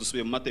 ubwo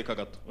dusubiye mu mateka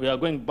gato. we are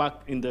going back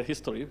in the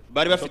history.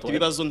 Bari bafite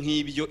ibibazo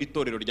nk'ibyo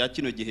itorero rya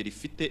kino gihe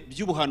rifite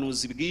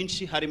by'ubuhanuzi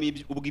bwinshi harimo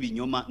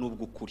ubw'ibinyoma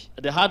n'ubw'ukuri.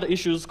 They had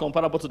issues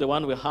comparable to the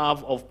one we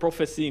have of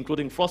prophecy,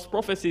 including false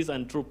prophecies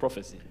and true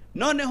prophecy.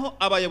 Noneho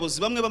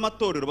abayobozi bamwe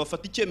b'amatorero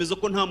bafata icyemezo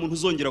ko nta muntu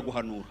uzongera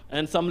guhanura.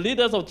 And some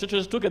leaders of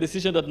churches took a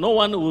decision that no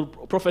one will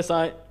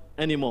prophesy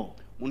anymore.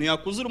 Umuntu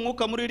yakuzura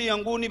umwuka muri iriya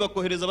nguni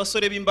bakohereza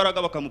abasore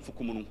b'imbaraga bakamupfuka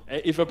umunwa.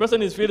 If a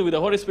person is filled with the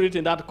Holy Spirit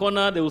in that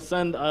corner, they will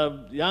send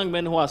young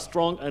men who are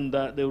strong, and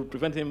they will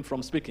prevent him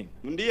from speaking.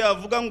 Undi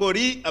yavuga ngo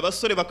ri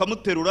abasore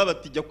bakamuterura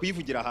batijya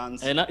kuyivugira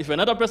hanze. And if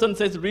another person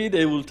says read,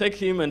 they will take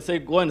him and say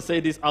go and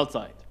say this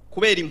outside.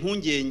 Kubera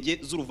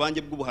impungenge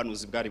z'uruvange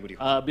bw'ubuhanuzi bwari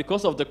buriho.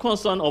 Because of the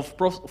concern of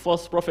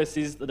false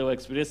prophecies that they were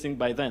experiencing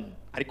by then.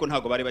 Ariko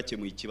ntago bari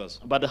bakemuye ikibazo.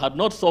 But they had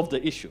not solved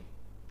the issue.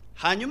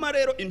 Hanyuma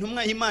rero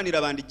intumwa y'Imana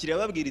irabandikira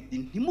babwira iti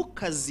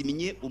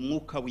ntimukazimye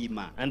umwuka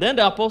w'Imana. And then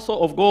the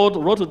apostle of God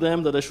wrote to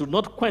them that they should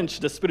not quench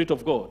the Spirit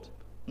of God.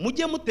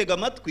 Mujye mutega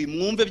amatwi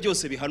mwumve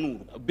byose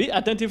bihanurwa. Be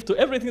attentive to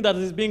everything that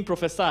is being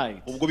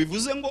prophesied. Ubwo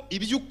bivuze ngo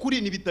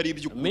iby'ukuri n'ibitari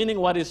iby'ukuri. Meaning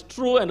what is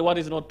true and what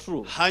is not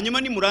true.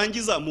 Hanyuma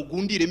nimurangiza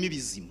mugundiremo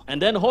ibizima.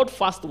 And then hold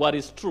fast what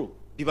is true.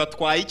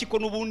 Bibatwaye iki ko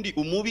n'ubundi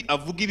umubi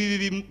avuga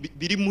ibibi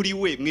biri muri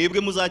we mwebwe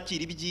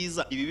muzakira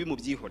ibyiza ibibi mu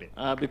byihore.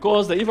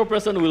 Because the evil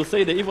person will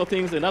say the evil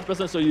things in that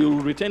person, so you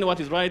retain what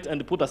is right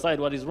and put aside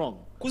what is wrong.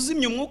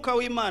 Kuzimya umwuka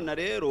w'Imana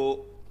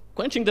rero,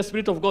 quenching the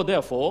Spirit of God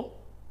therefore,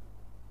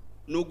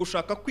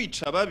 nugushaka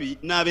kwica ababi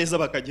n'abeza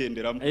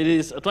bakagenderamo. It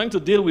is trying to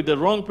deal with the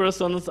wrong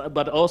persons,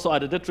 but also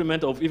at the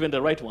detriment of even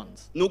the right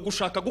ones.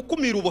 Nugushaka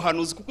gukumira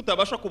ubuhanuzi kuko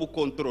utabasha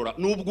kubukontorora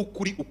n'ubwo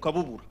ukuri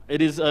ukabubura.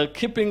 It is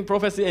keeping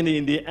prophecy, and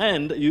in the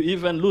end you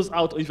even lose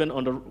out even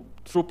on the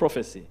true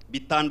prophecy.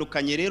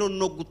 Bitandukanye rero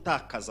no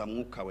gutakaza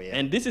mwuka wera.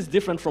 And this is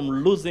different from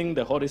losing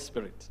the Holy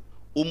Spirit.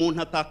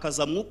 Umuntu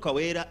atakaza mwuka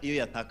wera iyo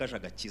yatakaje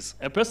agakiza.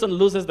 A person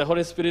loses the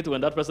Holy Spirit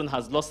when that person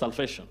has lost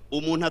salvation.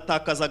 Umuntu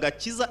atakaza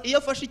agakiza iyo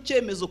afashe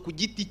icyemezo ku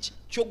giti cye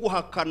cyo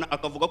guhakana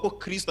akavuga ko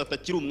Kristo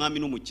atakiri umwami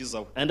n'umukiza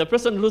we. And the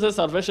person loses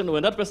salvation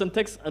when that person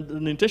takes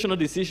an intentional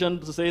decision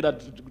to say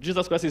that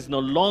Jesus Christ is no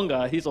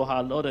longer his or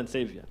her Lord and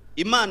Savior.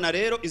 Imana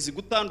rero izi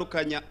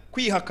gutandukanya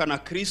kwihakana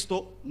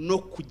Kristo no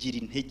kugira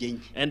intege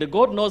nke. And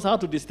God knows how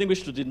to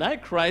distinguish to deny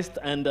Christ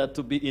and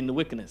to be in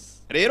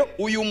weakness. Rero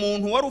uyu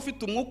muntu wari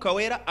ufite umwuka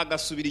wera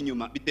agasubira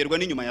inyuma biterwa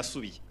n'inyuma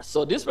yasubiye.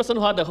 So this person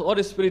who had the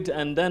Holy Spirit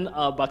and then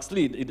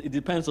backslid, it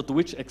depends on to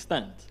which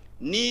extent.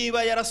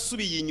 Niba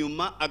yarasubiye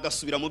inyuma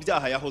agasubira mu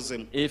byaha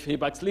yahozemo. If he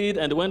backslid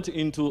and went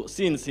into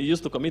sins he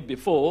used to commit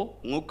before,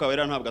 umwuka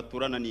wera ntabwo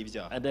aturana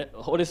n'ibyaha. And the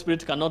Holy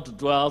Spirit cannot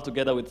dwell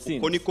together with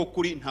sins. Uko niko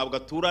kuri ntabwo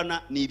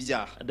aturana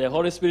n'ibyaha. The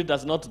Holy Spirit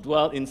does not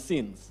dwell in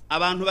sins.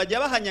 Abantu bajya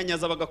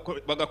bahanyanyaza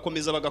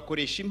bagakomeza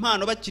bagakoresha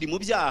impano bakiri mu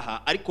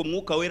byaha ariko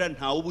umwuka wera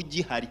ntawo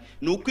ubugihari.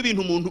 Nuko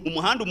ibintu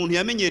umuhanda umuntu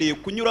yamenyereye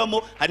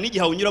kunyuramo hari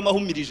n'igihe unyuramo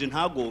ahumirije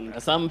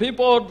ntagonga. Some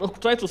people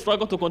try to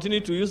struggle to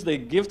continue to use the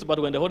gift, but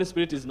when the Holy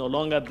Spirit is no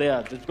longer there,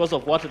 it's because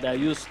of what they are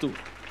used to.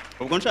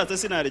 Ubwo nshatse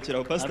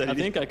sinarekeraho pastor. I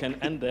think I can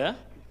end there.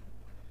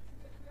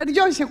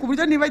 ryoshye ku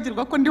buryo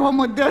nibagirwa ko ndiho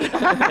model.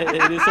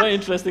 It is so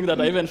interesting that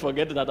I even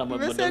forget that I'm a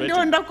Mbese moderator.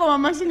 ndiho ndakoma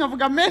amashyi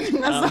nkavuga amen I'm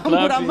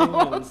nkazamura clapping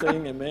amaboko. and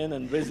saying amen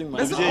and raising my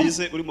hand. umubyeyi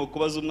se urimo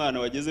kubaza umwana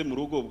wageze mu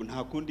rugo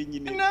nta kundi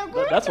nyine.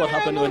 That's what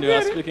happened when you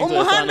are speaking to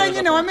a umuhanda son.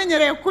 nyine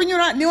wamenyereye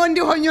kunyura niwo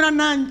ndiho nyura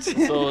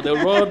nanjye. So the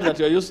road that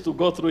you're used to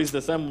go through is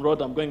the same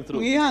road I'm going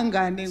through.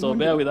 mwihangane So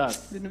bear with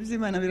us. ibintu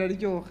by'Imana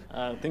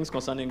biraryoha. Things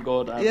concerning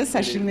God are Yesu really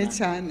ashimwe nice.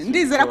 cyane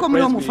ndizera ko So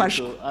muri praise be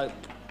mufashwa. to-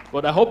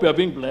 But I hope you are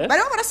being blessed.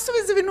 bariho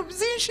barasubiza ibintu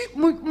byinshi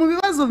mu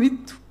bibazo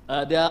bito.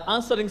 They are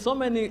answering so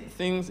many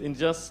things in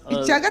just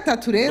icya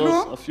gatatu rero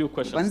those a few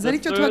questions. banza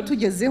aricyo tuba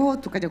tugezeho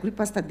tukajya kuri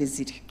Pastor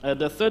Desire.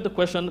 The third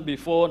question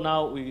before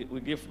now we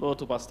give floor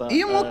to Pastor.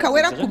 iyo umwuka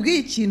wera Desire. kubwiye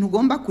ikintu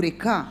ugomba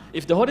kureka,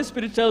 If the Holy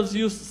Spirit tells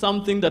you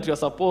something that you are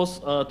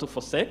supposed to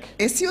forsake,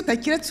 ese iyo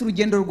utakiretse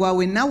urugendo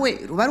rwawe nawe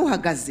ruba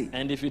ruhagaze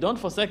and if you don't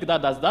forsake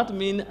that, does that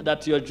mean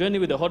that your journey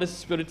with the Holy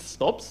Spirit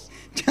stops?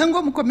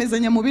 cyangwa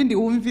mukomezanya mu bindi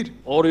wumvira?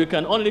 Or you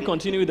can only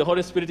continue with the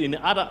Holy Spirit in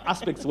other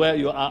aspects where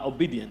you are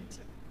obedient?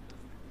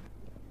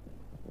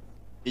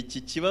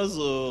 Iki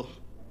kibazo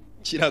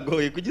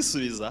kiragoye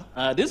kugisubiza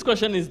This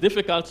question is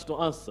difficult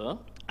to answer,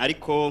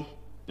 ariko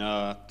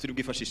turi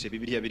bwifashishe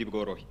Bibiliya biri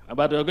bworohe.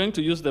 but we are going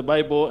to use the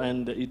Bible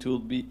and it will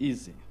be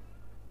easy.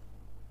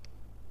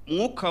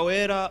 Mwuka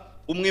wera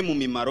umwe mu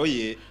mimaro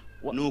ye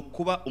ni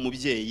ukuba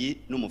umubyeyi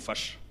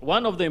n'umufasha.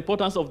 One of the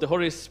importance of the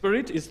Holy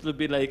Spirit is to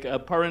be like a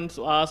parent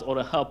to us or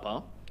a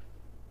helper.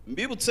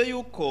 Mbibutse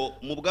yuko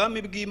mu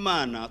bwami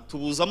bw'Imana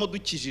tubuzamo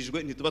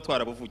dukijijwe ntituba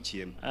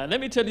twarabuvukiyemo. Let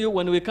me tell you,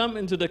 when we come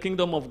into the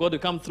kingdom of God, we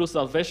come through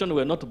salvation,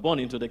 we are not born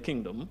into the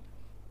kingdom.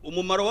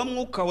 Umumaro wa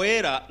Mwuka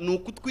wera ni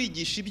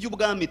ukutwigisha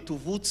iby'ubwami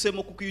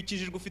tuvutsemo, kuko iyo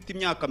ukijijwe ufite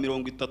imyaka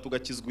 30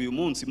 ugakizwa uyu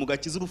munsi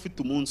mugakiza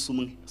ufite umunsi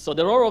umwe. So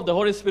the role of the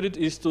Holy Spirit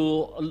is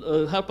to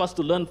help us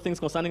to learn things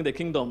concerning the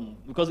kingdom,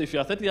 because if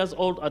you are 30 years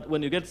old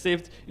when you get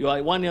saved, you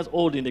are 1 year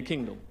old in the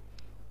kingdom.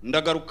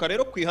 Ndagaruka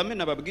rero ku ihame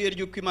nababwiye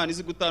ry'uko Imana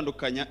izi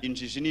gutandukanya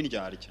injiji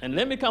n'indyarya. And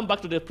let me come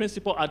back to the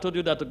principle I told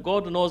you, that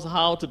God knows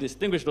how to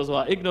distinguish those who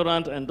are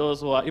ignorant and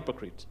those who are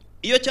hypocrite.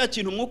 Iyo cya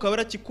kintu Umwuka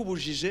wera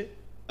kikubujije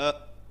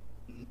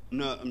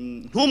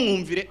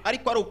ntumwumvire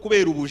ariko ari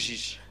ukubera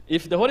ubujiji.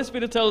 If the Holy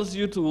Spirit tells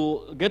you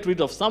to get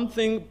rid of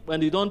something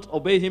and you don't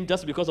obey him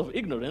just because of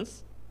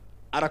ignorance,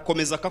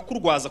 arakomeza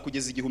akakurwaza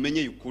kugeza igihe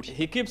umenyeye ukuri.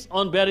 he keeps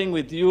on bearing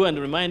with you and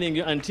reminding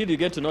you until you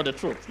get to know the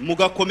truth.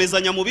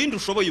 Mugakomezanya mu bindi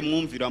ushoboye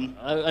umwumviramo.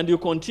 And you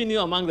continue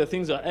among the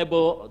things you are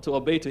able to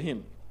obey to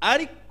him.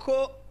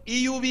 Ariko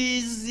iyo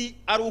ubizi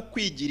ari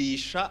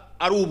ukwigirisha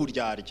ari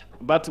uburyarya.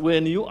 But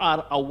when you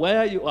are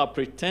aware, you are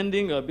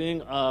pretending you are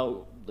being a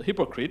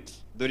hypocrite.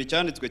 Dore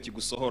icyanditswe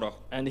kigusohoraho.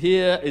 And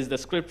here is the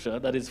scripture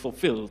that is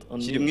fulfilled on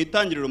Kiri mu you.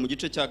 itangiriro mu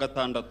gice cya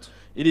 6.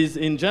 It is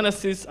in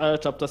Genesis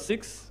chapter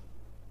 6.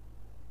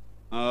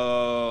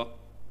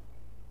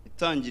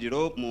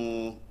 Itangiriro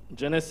mu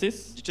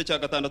Genesis gice cya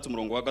 6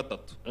 umurongo wa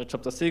 3.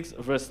 chapter 6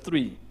 verse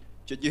 3.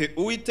 Icyo gihe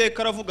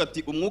Uwiteka aravuga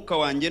ati umwuka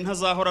wanjye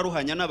ntazahora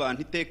aruhanya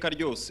n'abantu iteka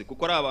ryose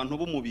kuko ari abantu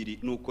b'umubiri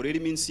nuko rero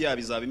iminsi yabo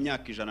izaba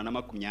imyaka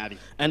 120.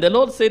 And the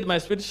Lord said, my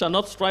spirit shall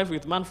not strive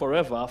with man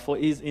forever, for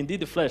he is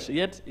indeed flesh,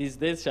 yet his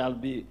days shall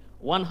be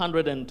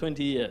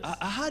 120 years.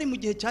 Ahari mu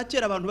gihe cya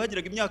kera abantu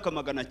bagiraga imyaka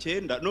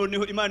 900,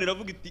 noneho Imana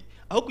iravuga iti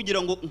aho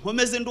kugira ngo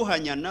nkomeze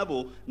nduhanya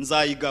nabo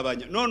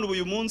nzayigabanya. None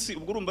uyu munsi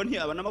ubwo urumva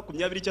ntiyaba na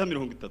 20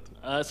 cyangwa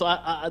 30. So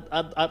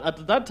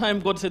at that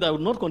time, God said, I will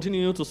not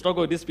continue to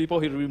struggle with these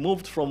people. He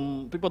removed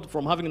from people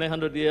from having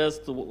 900 years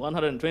to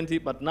 120,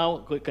 but now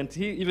can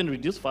he even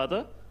reduce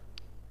further?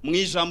 Mu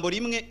ijambo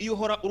rimwe iyo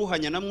uhora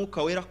uruhanya na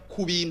Mwuka wera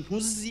ku bintu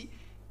uzi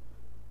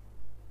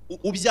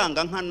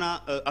ubyanga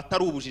nkana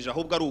atari ubujiji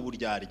ahubwo ari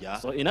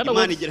uburyarya,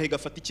 Imana igera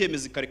igafata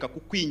icyemezo ikareka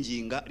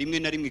kukwinginga, rimwe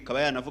na rimwe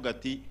ikaba yanavuga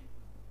ati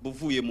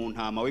buvuye mu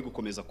ntama we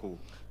gukomeza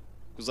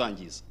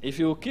kuzangiza. If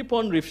you keep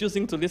on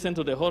refusing to listen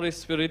to the Holy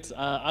Spirit,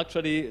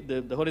 actually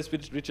the Holy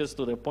Spirit reaches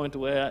to the point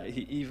where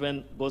he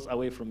even goes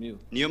away from you.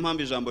 Niyo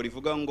mpamvu ijambo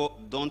rivuga ngo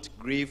don't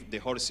grieve the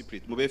Holy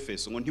Spirit mu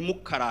Befeso, ngo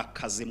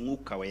ntimukarakaze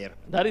Mwuka wera.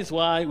 That is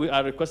why we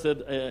are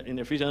requested in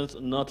Ephesians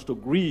not to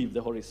grieve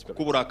the Holy Spirit.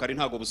 Kuburakari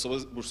ntago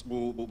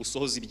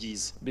busohoza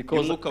ibyiza.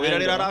 Because Mwuka wera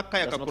rero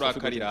arakaya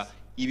akakurakarira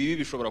ibibi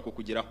bishobora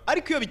kukugeraho,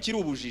 ariko iyo bikiri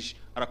ubujiji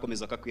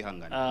arakomeza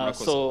akakwihanganira.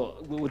 So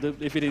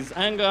if it is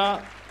anger,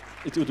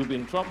 it would be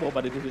in trouble,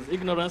 but if it is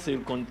ignorance, he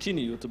will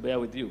continue to bear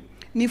with you.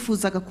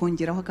 nifuzaga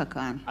kongeraho aka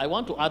kantu. I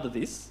want to add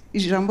this.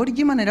 Ijambo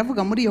ry'Imana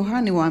riravuga muri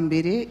Yohani wa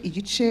mbere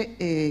igice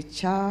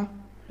cya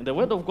The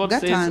word of God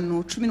says,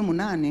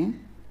 5:18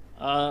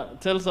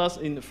 tells us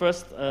in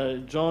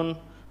 1 John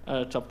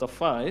chapter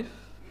 5,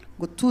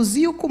 ngo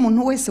tuzi yuko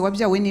umuntu wese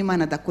wabyawe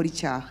n'Imana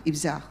adakora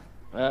ibyaha.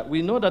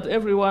 we know that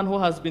everyone who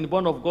has been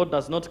born of God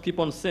does not keep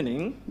on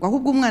sinning. Ngo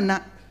ahubwo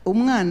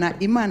umwana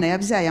Imana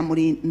yabyaye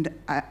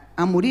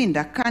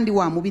amurinda kandi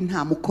wa mubi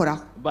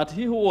ntamukoraho. But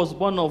he who was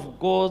born of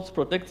God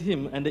protects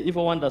him, and the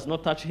evil one does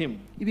not touch him.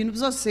 Ibintu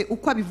byose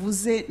uko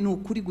abivuze ni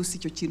ukuri gusa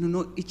icyo kintu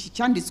no iki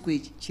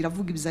cyanditswe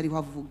kiravuga ibyo ariho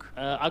avuga.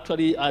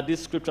 Actually,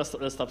 this scripture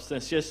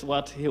substantiates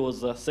what he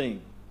was saying.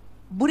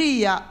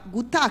 buriya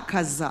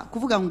gutakaza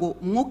kuvuga ngo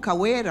umwuka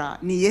wera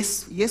ni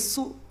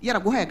Yesu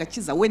yaraguhaye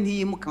agakiza we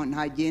ntiyimuka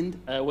ntagenda.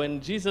 When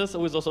Jesus,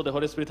 who is also the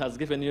Holy Spirit, has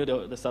given you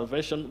the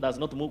salvation, does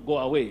not go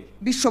away.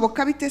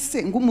 Bishoboka bite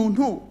se ngo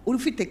umuntu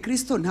ufite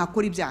Kristo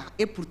ntakora ibyaha?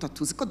 Pourtant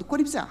tuzi ko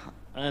dukora ibyaha.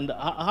 And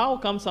how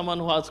come someone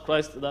who has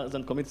Christ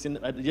doesn't commit sin,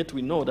 yet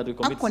we know that we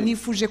commit Ako sin?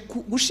 nifuje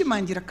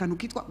gushimangira akantu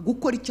kitwa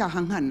gukora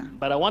icyaha nkana.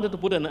 But I wanted to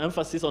put an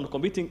emphasis on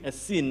committing a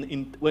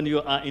sin when you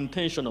are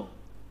intentional.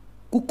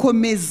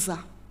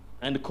 Gukomeza.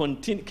 And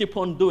keep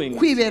on doing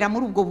kwibera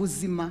muri ubwo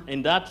buzima.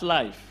 In that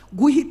life.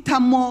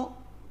 Guhitamo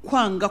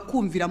kwanga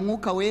kumvira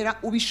mwuka wera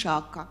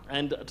ubishaka.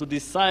 And to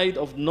decide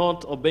of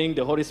not obeying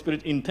the Holy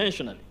Spirit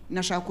intentionally.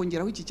 Nashaka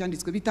kongeraho iki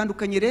cyanditswe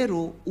bitandukanye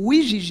rero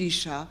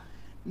uwijijisha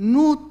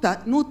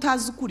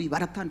nutazi ukuri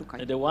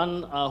baratandukanye. The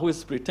one who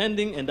is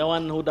pretending and the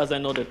one who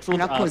doesn't know the truth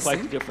are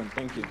quite different.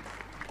 Thank you.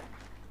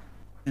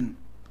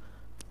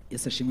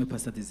 Yes, ashimwe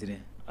Pastor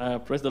Desire.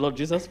 Praise the Lord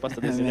Jesus,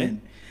 Pastor Desire.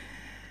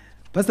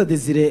 Pastor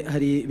Desire,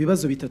 hari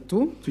ibibazo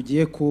bitatu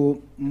tugiye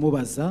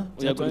kumubaza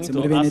cyaturutse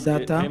muri bene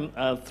data.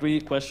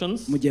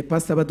 Mu gihe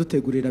Pastor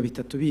abadutegurira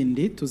bitatu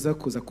bindi tuza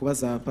kuza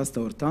kubaza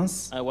Pastor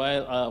Hortense.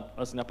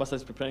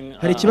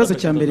 Hari ikibazo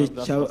cya mbere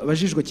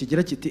cyabajijwe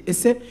kigira kiti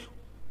ese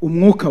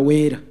umwuka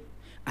wera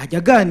ajya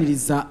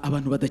aganiriza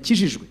abantu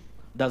badakijijwe?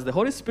 Does the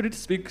Holy Spirit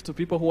speak to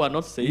people who are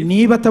not saved?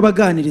 Niba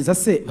atabaganiriza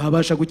se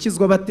babasha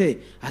gukizwa bate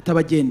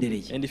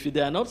atabagendereye? And if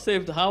they are not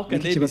saved, how can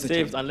they be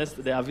saved unless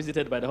they are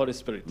visited by the Holy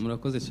Spirit?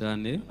 Murakoze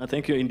cyane.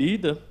 Thank you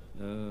indeed.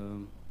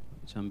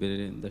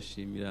 Cyambere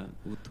ndashimira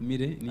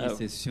ubutumire ni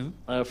session.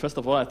 First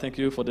of all, I thank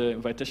you for the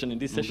invitation in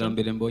this session.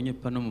 Mbere mbonye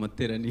pano mu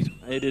materaniro.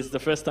 It is the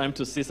first time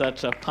to see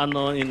such a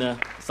panel in a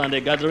Sunday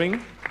gathering.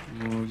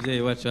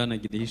 Umubyeyi wacu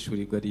hanagira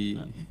hishurirwa ari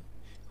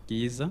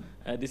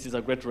this is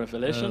a great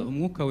revelation.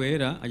 Umwuka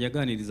wera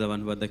ayaganiriza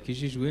abantu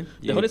badakijijwe.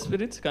 The Holy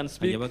Spirit can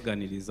speak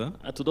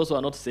to those who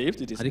are not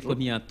saved. It is ariko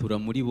ntiyatura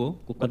muri bo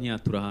kuko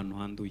ntiyatura ahantu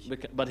handuye.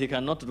 But he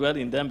cannot dwell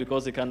in them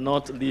because he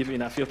cannot live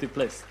in a filthy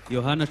place.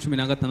 Yohana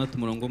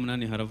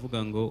 16:8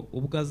 haravuga ngo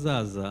ubwo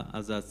azaza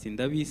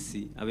azatsinda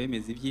ab'isi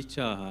abemeza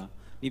iby'icyaha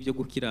n'ibyo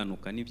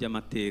gukiranuka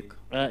n'iby'amateka.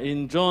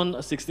 In John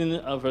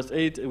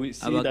 16:8 we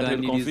see that he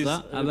will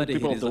convince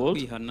people of the world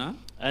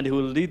and he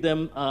will lead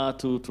them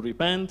to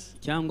repent.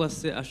 Cyangwa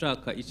se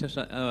ashaka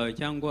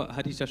cyangwa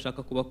hari icyo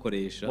ashaka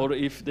kubakoresha. Or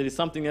if there is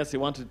something else he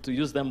wanted to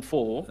use them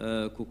for.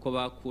 Kuko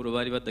bakuru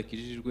bari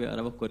badakijijwe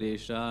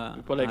arabakoresha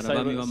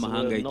abami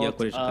b'amahanga yagiye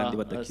akoresha kandi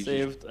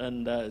badakijijwe.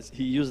 And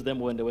he used them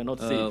when they were not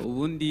saved.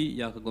 Ubundi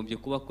yakagombye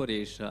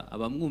kubakoresha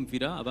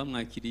abamwumvira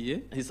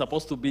abamwakiriye. He's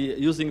supposed to be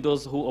using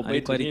those who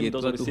obey to him,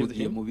 those who received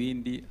him. Mu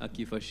bindi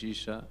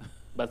akifashisha.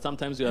 But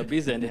sometimes you are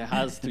busy and he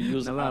has to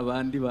use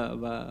abandi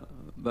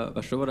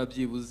bashobora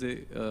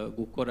byibuze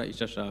gukora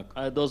icyo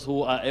ashaka. Those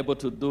who are able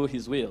to do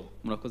his will.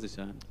 Murakoze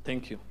cyane.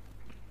 Thank you.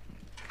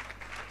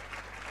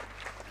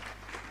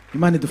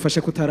 Imana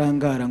idufashe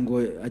kutarangara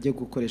ngo ajye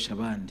gukoresha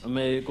abandi.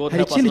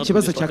 Hari ikindi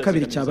kibazo cya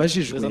kabiri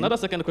cyabajijwe. There's another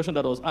second question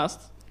that was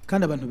asked.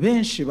 Kandi abantu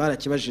benshi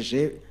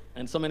barakibajije.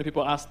 And so many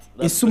people asked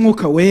that. Ese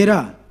umwuka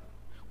wera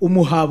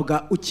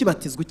umuhabwa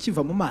ukibatizwa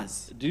ukiva mu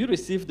mazi? Do you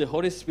receive the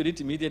Holy Spirit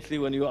immediately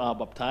when you are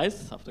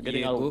baptized after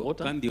getting out of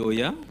water? Kandi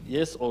oya.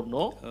 Yes or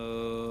no?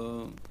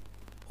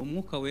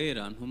 Umwuka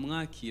wera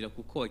ntumwakira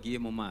kuko wagiye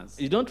mu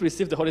mazi. You don't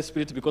receive the Holy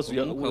Spirit because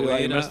you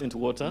are immersed into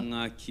water.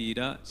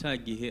 Mwakira cya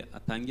gihe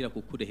atangira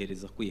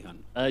kukurehereza kwihana.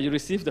 You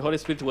receive the Holy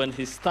Spirit when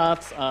he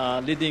starts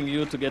leading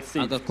you to get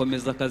saved.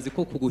 Agakomeza akazi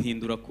ko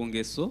kuguhindura ku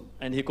ngeso.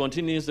 And he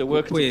continues the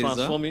work to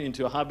transform you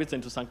into your habits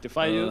and to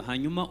sanctify you.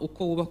 Hanyuma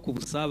uko wubaka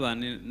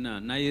ubusabane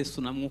na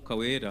Yesu na Mwuka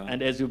wera.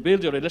 And as you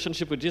build your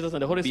relationship with Jesus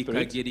and the Holy Spirit,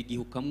 bikagera igihe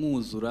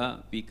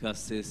ukamwuzura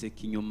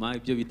bikaseseka inyuma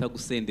ibyo bita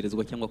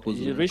gusenderezwa cyangwa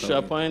kuzura. You reach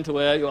a point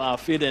where you are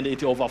filled and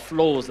it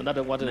overflows, and that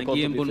is what is called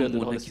to be filled with the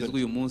Holy Spirit.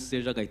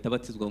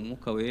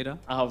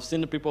 I have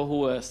seen people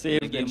who were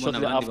saved and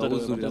shortly after the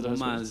Holy Spirit,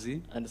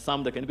 and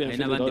some that can be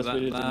filled with the Holy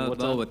Spirit in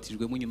water.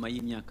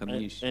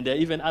 And there are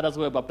even others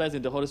who were baptized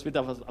in the Holy Spirit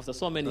after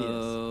so many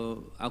years.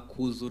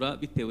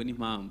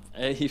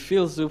 He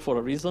fills you for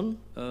a reason.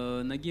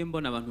 Nagiye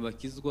mbona abantu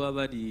bakizwa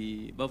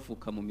bari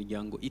bavuka mu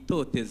miryango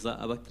itoteza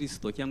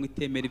abakristo cyangwa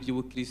itemera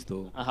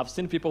iby'ubukristo. I have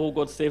seen people who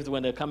got saved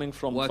when they're coming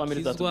from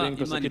families that are being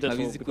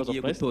persecuted because of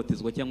Christ.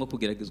 And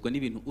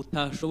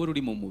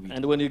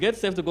when you get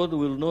saved, God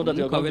will know that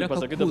you are going to be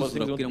persecuted for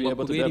things you won't be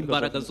able to bear.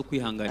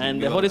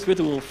 And the Holy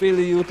Spirit will fill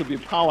you to be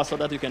power so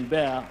that you can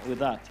bear with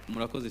that.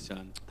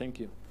 Thank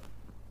you.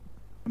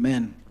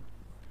 Amen.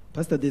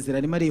 Pastor Desire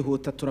arimo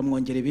arihuta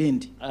turamwongera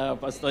ibindi.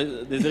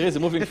 Pastor Desire is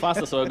moving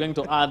faster, so we're going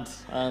to add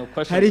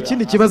questions. Hari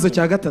ikindi kibazo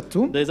cya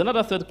gatatu. There is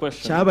another third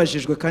question.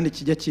 Cyabajijwe kandi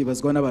kijya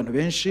kibazwa n'abantu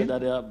benshi.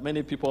 That there are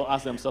many people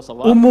ask themselves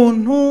about.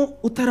 Umuntu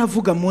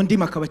utaravuga mu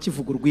ndimi akaba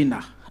akivuga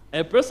urw'inaha.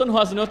 A person who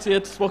has not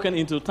yet spoken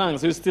into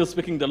tongues, who is still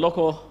speaking the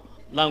local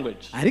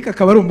language. Ariko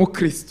akaba ari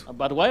umukristo.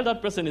 But while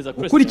that person is a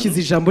Christian, ukurikiza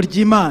ijambo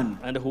ry'Imana,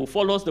 and who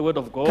follows the word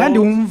of God, kandi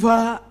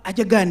wumva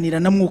ajya aganira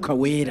na Mwuka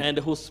Wera, and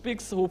who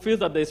feels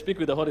that they speak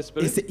with the Holy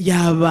Spirit,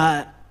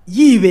 yaba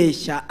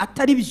yibeshya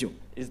atari byo.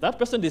 Is that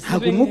person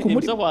deceiving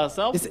himself or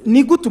herself?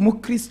 Ni gute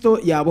umukristo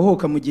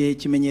yabohoka mu gihe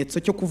ikimenyetso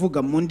cyo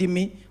kuvuga mu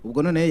ndimi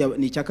ubwo none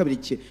ni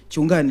icyakabiri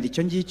cyunganira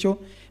icyo ngicyo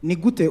ni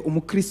gute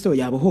umukristo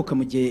yabohoka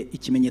mu gihe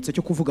ikimenyetso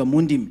cyo kuvuga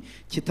mu ndimi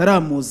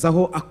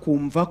kitaramuzaho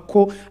akumva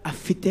ko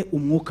afite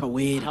umwuka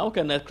wera? How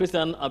can a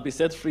Christian be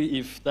set free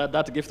if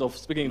that gift of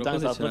speaking in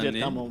tongues has not yet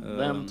come on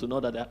them to know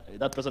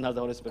that person has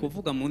the Holy Spirit?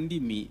 Kuvuga mu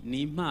ndimi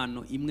ni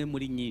impano imwe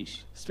muri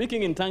nyinshi.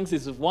 Speaking in tongues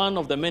is one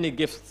of the many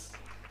gifts.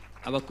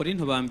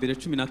 Abakorinto ba mbere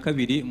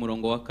 12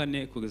 umurongo wa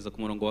 4 kugeza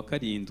ku murongo wa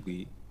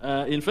 7.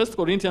 In 1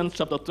 Corinthians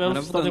chapter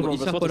 12 starting from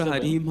verse 47.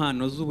 Hari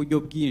impano z'uburyo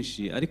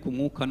bwinshi ariko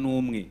umwuka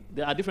n'umwe.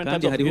 There are different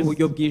types of gifts. Hari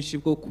uburyo bwinshi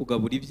bwo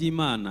kugabura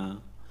iby'Imana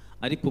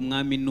ariko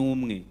umwami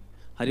n'umwe.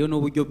 Hariho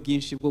n'uburyo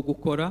bwinshi bwo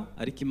gukora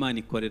ariko Imana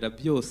ikorera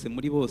byose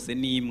muri bose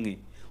n'imwe.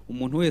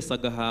 Umuntu wese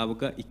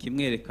agahabwa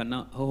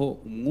ikimwerekana aho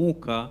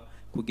umwuka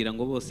kugira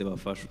ngo bose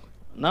bafashwe.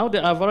 Now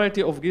there are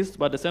variety of gifts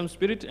by the same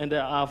Spirit, and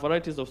there are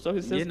varieties of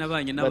services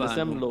by the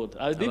same Lord.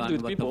 I lived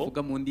with people who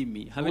don't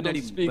speak,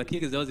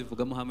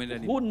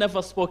 who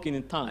never spoke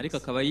in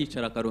tongues.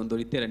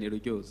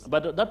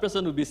 But that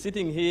person will be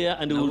sitting here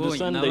and will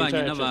discern the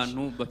entire church. I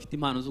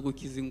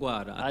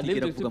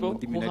lived with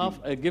people who have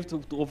a gift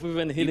of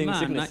even healing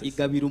sicknesses.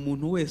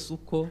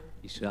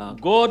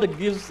 God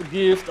gives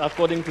gift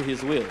according to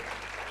His will.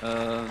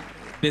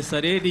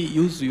 Besareli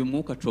yuzuye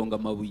umwuka aconga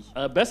amabuye.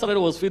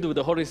 Besareli was filled with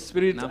the Holy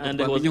Spirit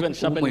and he was even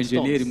sharpening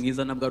stones.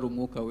 Mwiza nabwo ari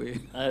umwuka we.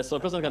 So a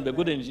person can be a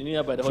good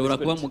engineer by the Holy Spirit.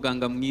 Kuba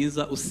muganga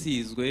mwiza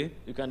usizwe.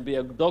 You can be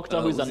a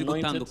doctor who is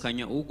anointed.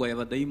 Gutandukanya ugwaye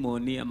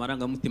abadayimoni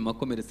amarangamutima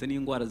akomeretse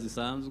n'indwara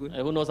zisanzwe.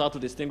 Who knows how to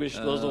distinguish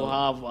those who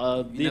have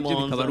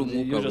demons and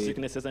usual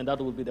sicknesses, and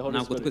that will be the Holy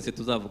Spirit. Ntabwo twese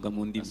tuzavuga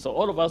mu ndimi. So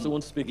all of us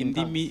won't speak in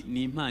tongues. Indimi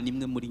ni impano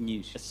imwe muri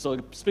nyinshi. So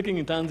speaking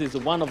in tongues is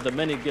one of the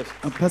many gifts.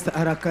 Pastor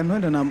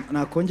arakantu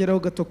nakongeraho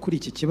gato kuri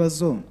iki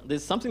kibazo.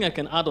 There's something I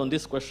can add on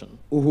this question.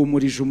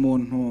 Uhumurije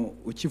umuntu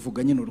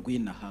ukivuga nyine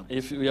urw'inaha.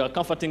 If you are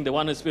comforting the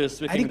one who is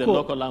speaking the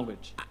local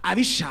language.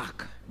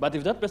 Abishaka. But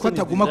if that person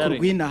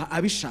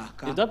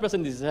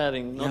is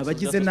desiring not to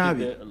speak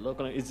the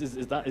local language,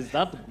 is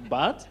that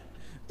bad?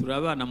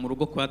 Turabana mu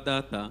rugo kwa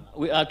data.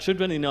 We are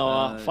children in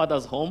our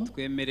father's home.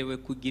 Twemerewe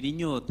kugira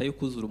inyota yo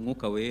kuzura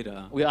umwuka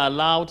wera. We are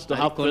allowed to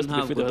have thirst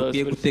to feed the Holy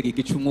Spirit. Gutega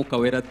igice umwuka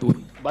wera tu.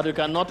 But we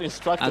cannot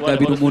instruct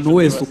agabira umuntu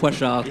wese uko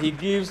ashaka. He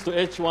gives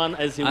to each one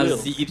as he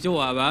wills. Azi ibyo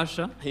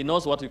wabasha. He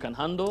knows what you can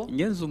handle.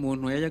 Ngenza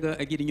umuntu yajaga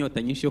agira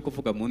inyota nyinshi yo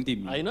kuvuga mu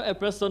ndimi. I know a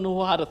person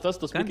who had a thirst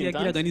to speak in tongues.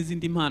 Kandi yagiraga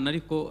n'izindi mpano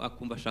ariko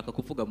akumva ashaka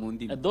kuvuga mu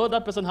ndimi. Though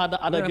that person had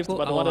other gifts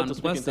but wanted to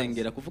speak in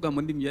tongues. Kuvuga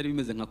mu ndimi yari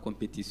bimeze nka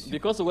competition.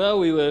 Because where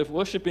we were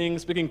worshiping,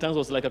 speaking tongues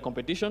was like a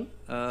competition.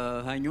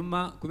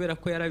 Hanyuma kubera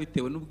ko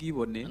yarabitewe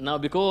n'ubwibone. Now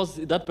because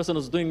that person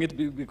was doing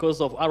it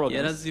because of arrogance.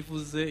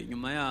 Yarazivuze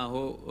nyuma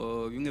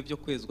yaho bimwe byo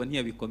kwezwa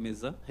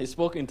ntiyabikomeza. He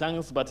spoke in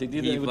tongues but he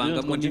didn't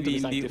continue to be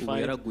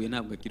sanctified. Yaraguye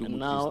ntabwo akiri umukristo.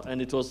 Now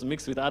and it was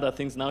mixed with other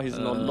things. Now he's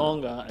no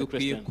longer a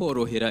Christian.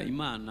 Korohera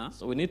Imana.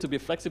 So we need to be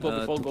flexible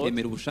before God.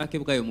 Tukemera ubushake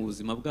bwayo mu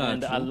buzima bwacu.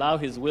 And allow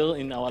His will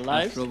in our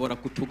lives. Ashobora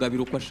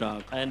kutugabira uko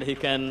ashaka. And He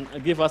can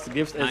give us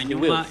gifts as He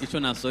wills. Hanyuma icyo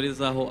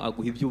nasorezaho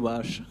aguha ibyo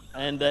ubasha.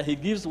 And He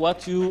gives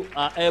what you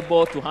are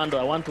able to handle.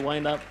 I want to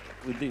wind up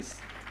with this.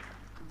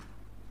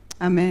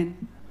 Amen.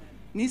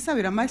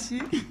 Nisabira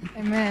amashi.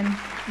 Amen.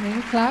 May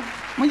you clap?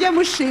 Mujye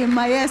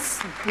mushima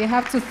Yesu. We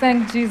have to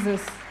thank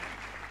Jesus.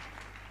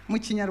 Mu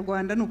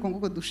Kinyarwanda nuko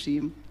nguko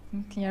dushima.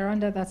 In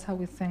Kinyarwanda, that's how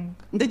we thank.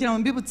 Ndagira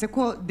mbibutse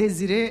ko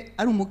Desire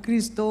ari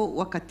umukristo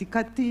wa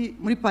katikati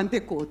muri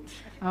Pentecote.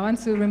 I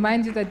want to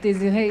remind you that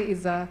Desire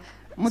is a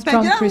strong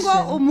Christian.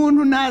 Mutagira ngo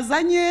umuntu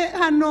nazanye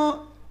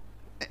hano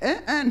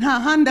nta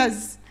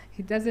handazi.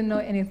 He doesn't know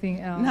anything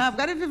else.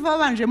 Ntabwo ari viva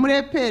banje muri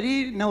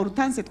eperi na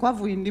Hortense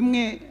twavuye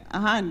indimwe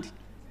ahandi.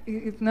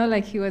 It's not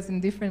like he was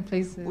in different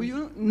places.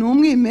 Uyu ni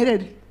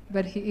umwimerere.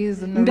 But he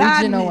is an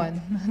original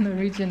one. An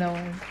original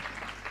one.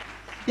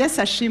 Yes,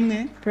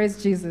 ashimwe.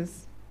 Praise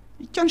Jesus.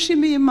 Icyo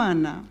nshimiye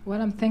Imana.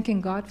 What I'm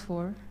thanking God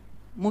for.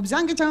 Mu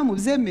byange cyangwa mu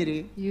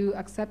byemere. You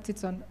accept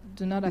it or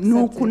do not accept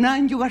Nuko it.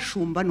 nanjye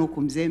ubashumba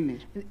nuko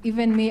mbyemere.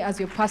 Even me as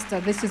your pastor,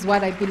 this is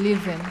what I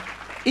believe in.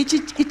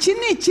 Iki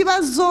ni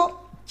ikibazo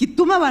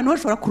gituma abantu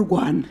bashobora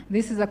kurwana.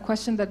 This is a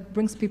question that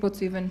brings people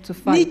to even to Ni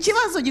fight.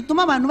 ikibazo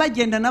gituma abantu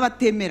bagenda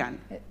n'abatemerana.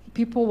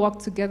 People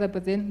walk together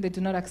but then they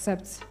do not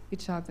accept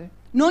each other.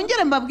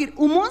 Nongere mbabwire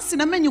umunsi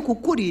namenye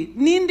ukukuri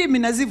n'indimi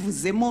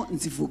nazivuzemo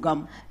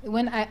nzivugamo.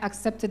 When I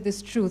accepted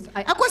this truth,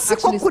 I Ako siko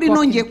actually kuri spoke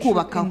nongeye in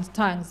kubakaho.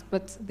 tongues,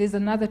 but there's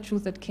another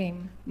truth that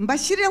came.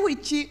 Mbashyireho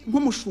iki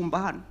nk'umushumba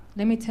hano.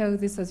 Let me tell you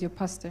this as your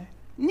pastor.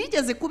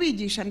 Nigeze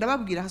kubigisha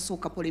ndababwira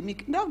hasohoka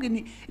polemique. Ndababwira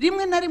nti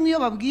rimwe na rimwe iyo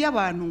babwiye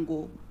abantu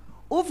ngo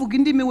uvuga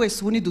indimi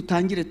wese ubu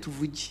nidutangire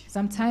tuvuge.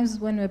 Sometimes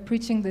when we're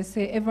preaching, they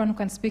say everyone who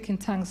can speak in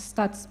tongues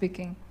start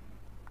speaking.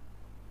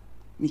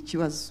 Ni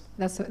kibazo.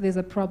 There's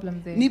a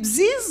problem there. Ni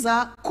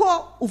byiza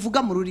ko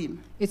uvuga mu rurimi.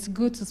 It's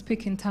good to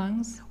speak in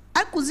tongues.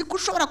 Ariko uzi ko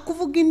ushobora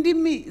kuvuga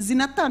indimi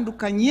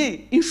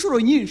zinatandukanye inshuro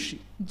nyinshi.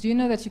 Do you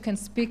know that you can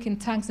speak in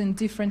tongues in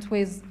different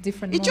ways,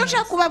 different Icyo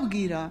nshaka moments?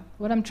 kubabwira.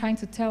 What I'm trying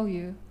to tell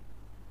you.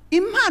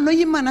 impano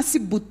y'Imana si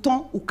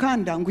button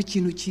ukanda ngo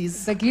ikintu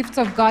kiza. The gift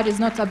of God is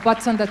not a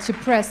button that you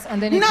press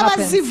and then it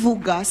happens.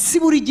 N'abazivuga si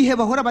buri gihe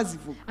bahora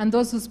bazivuga. And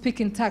those who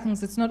speak in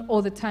tongues, it's not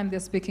all the time they're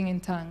speaking in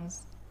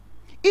tongues.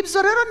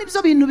 Ibyo rero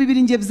nibyo bintu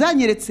bibiri ngiye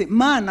byanyeretse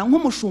mana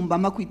nk'umushumba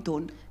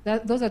makwitonda.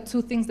 Those are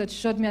two things that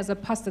showed me as a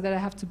pastor that I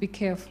have to be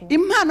careful.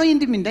 Impano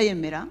y'indimi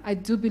ndayemera. I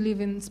do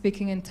believe in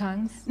speaking in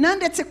tongues.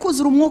 Nandetse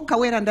kuzura umwuka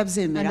wera And I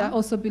ndabyemera.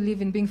 also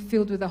believe in being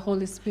filled with the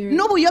Holy Spirit.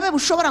 N'ubuyobe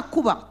bushobora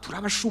kuba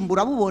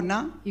turabashumbura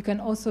bubona. You can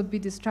also be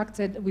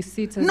distracted. We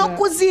see it as No a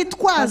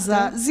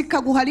kuzitwaza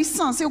zikaguha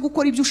lisansi yo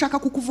gukora ibyo ushaka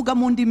kukuvuga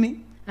mu ndimi.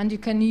 and you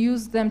can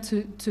use them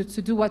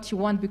to do what you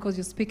want because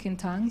you speak in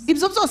tongues.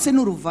 Ibyo byose ni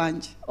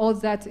uruvange. All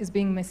that is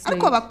being misled.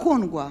 Ariko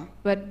abakundwa,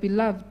 But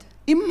beloved,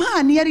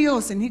 impano iyo ari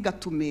yose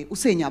ntigatume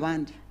usenya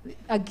abandi.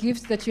 a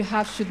gift that you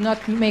have should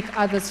not make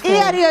others Iyo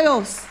ari fall. yo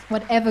yose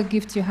Whatever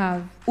gift you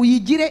have,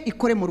 uyigire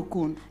ikore mu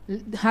rukundo.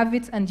 have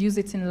it and use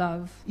it in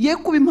love. Ye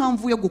kuba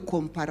impamvu yo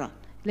gukompara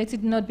Let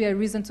it not be a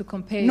reason to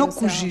compare no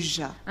yourself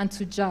kujija. and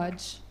to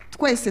judge.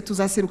 Twese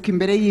tuzaseruka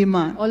imbere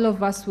y'Imana. All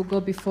of us will go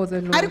before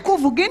the Lord. Ariko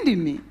uvuga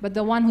indimi But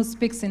the one who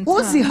speaks in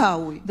tongues,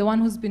 uzihawe the one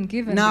who's been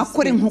given this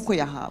nakore gift, nk'uko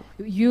yahawe.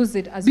 use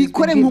it as you've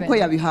Bikore been nk'uko given.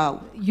 yabihawe.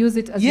 Use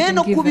it as Ye you've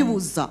no been given.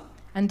 kubibuza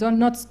And don't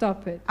not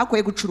stop it,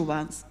 akoye guca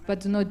urubanza. but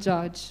do not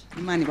judge.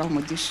 Imana ibaha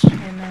umugisha.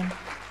 Amen.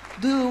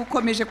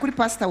 Dukomeje kuri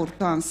Pastor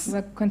Hortense.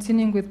 We're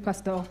continuing with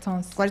Pastor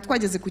Hortense. Twari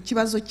twageze ku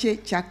kibazo cye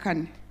cya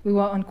kane. We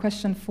were on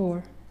question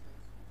 4.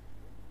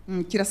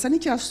 Kirasa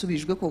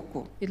n'icyasubijwe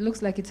koko. It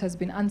looks like it has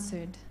been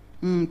answered.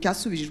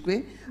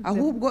 Cyasubijwe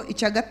ahubwo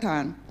icya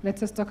gatanu.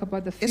 Let us talk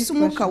about the fifth Ese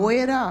umwuka question.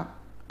 wera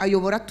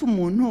ayobora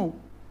umuntu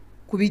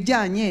ku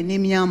bijyanye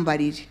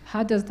n'imyambarire.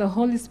 How does the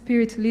Holy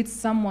Spirit lead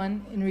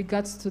someone in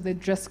regards to the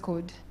dress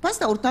code?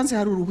 Pastor Hortense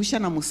hari uruhushya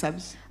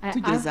namusabye.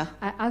 Tugeza.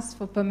 I asked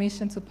for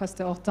permission to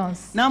Pastor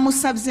Hortense.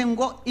 Namusabye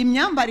ngo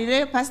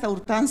imyambarire Pastor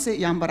Hortense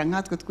yambara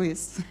nkatwe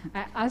twese.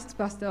 I asked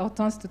Pastor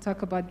Hortense to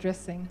talk about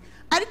dressing.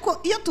 Ariko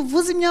iyo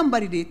tuvuze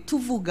imyambarire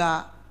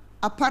tuvuga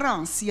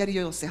apparence yari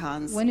yose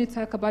hanze. When you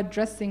talk about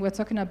dressing, we're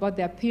talking about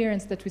the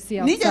appearance that we see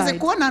Nigeze outside.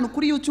 kubona ahantu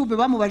kuri YouTube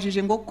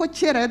bamubajije ngo ko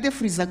kera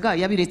yadefurizaga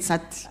yabiretse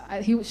ati.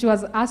 She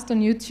was asked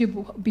on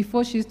YouTube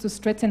before she used to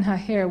straighten her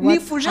hair. What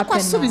Nifuje ko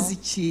happened asubiza now?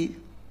 iki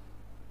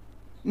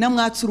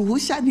namwatsa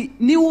uruhushya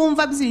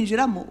niwumva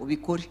byinjiramo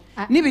ubikore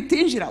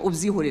nibitinjira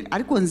ubyihorera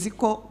ariko nzi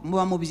ko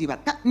muba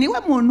mubyibata niwe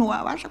muntu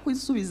wabasha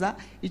kwisubiza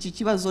iki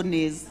kibazo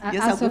neza. I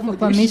asked her for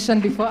permission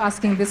before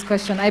asking this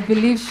question. I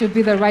believe she'll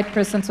be the right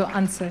person to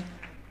answer.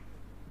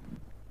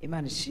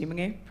 Imana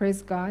ishimwe.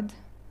 Praise God.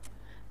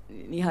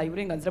 Nihaye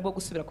uburenganzira bwo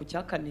gusubira ku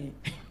cya kane.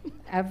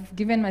 I've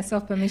given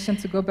myself permission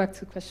to go back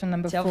to question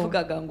number 4.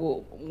 Cyavugaga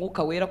ngo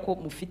umwuka wera ko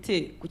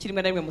mufite kuki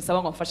rimwe na rimwe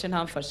musaba ngo mfashe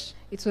ntamfashe.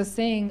 It was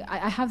saying,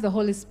 I have the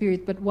Holy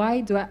Spirit, but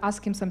why do I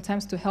ask him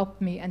sometimes to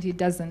help me and he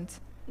doesn't?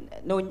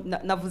 No,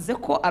 navuze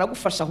ko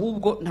aragufasha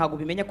ahubwo ntago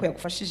bimenya ko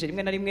yagufashije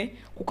rimwe na rimwe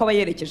kuko aba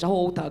yerekeje aho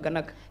wowe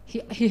utaganaga.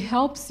 He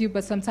helps you,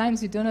 but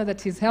sometimes you don't know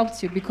that he's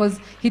helped you because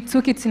he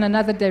took it in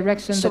another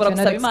direction that Ushobora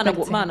you're not gusaba Imana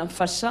ngo expecting. Mana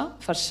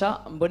mfasha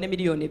mbone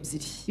miliyoni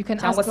 2 You can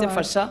cyangwa ask se God.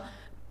 mfasha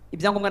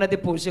ibyangombwa na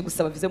depoje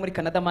gusaba vize muri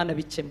Canada Mana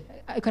bicemo.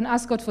 You can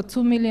ask God for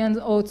 2 million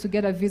or to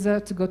get a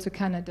visa to go to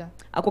Canada.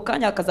 Ako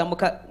kanya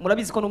akazamuka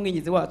murabizi ko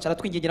n'umwingizi wacu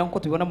aratwingingira nkuko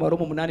tubibona mu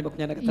Waroma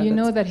 8:26. You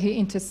know that he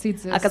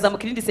intercedes us.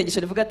 Akazamuka irindi sengesho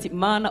rivuga ati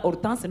Mana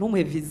Hortense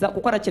ntumuhe visa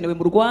kuko arakenewe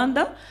mu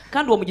Rwanda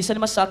kandi uwo mugisha ni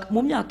mashaka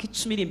mu myaka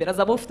 10 iri imbere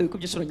azaba ufite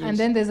wikubyishuro And nyinshi.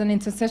 then there's an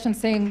intercession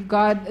saying,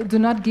 God, do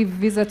not give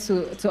visa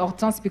to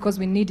Hortense because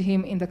we need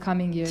him in the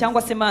coming years.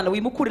 Cyangwa se Mana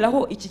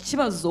wimukuriraho iki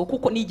kibazo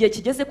kuko ni igihe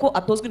kigeze ko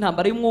atozwa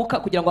intambara y'umwuka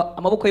kugira ngo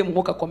amaboko ye mu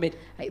mwuka akomere.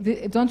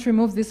 Don't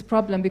remove this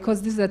problem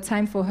because this is a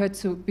time for her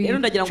to be Rero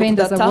ndagira ngo trained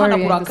as a tudatahana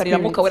warrior in the kurakarira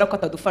mwuka wera spirit.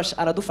 ko atadufasha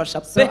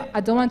aradufasha So pe.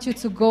 I don't want you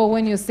to go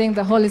when you're saying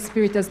the Holy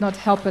Spirit does not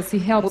help us. He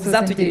helps us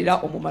indeed.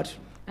 Muzatugirira umumaro.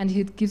 And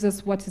he gives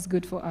us what is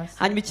good for us.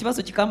 Hanyuma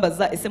ikibazo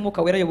kikambaza ese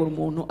mwuka wera ayobora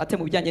umuntu ate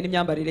mu bijyanye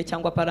n'imyambarire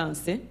cyangwa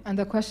apparence. And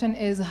the question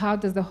is, how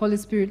does the Holy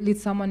Spirit lead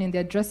someone in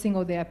their dressing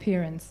or their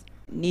appearance?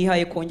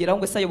 Nihaye kongeraho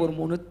ngo ese ayobora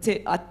umuntu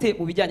ate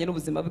mu bijyanye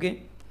n'ubuzima bwe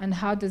And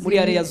how does muri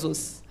area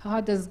zose.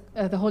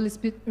 the Holy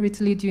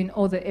Spirit lead you in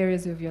all the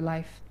areas of your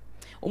life?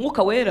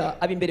 Umwuka wera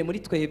aba imbere muri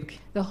twebwe.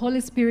 The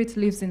Holy Spirit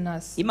lives in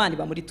us. Imana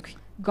iba muri twe.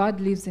 God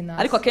lives in us.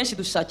 Ariko akenshi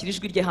dushakira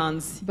ijwi rye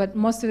hanze. But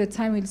most of the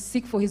time we'll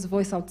seek for his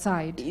voice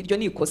outside. Iryo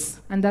ni ikosa.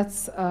 And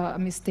that's a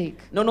mistake.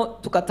 Nono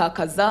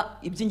tukatakaza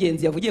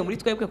iby'ingenzi yavugiye muri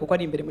twebwe kuko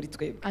ari imbere muri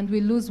twebwe. And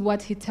we lose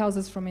what he tells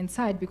us from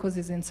inside because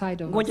he's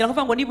inside of us. Ngongera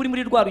kuvuga ngo niba uri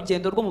muri rwa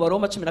rugendo rwo mu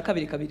Baroma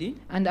 12:2.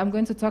 And I'm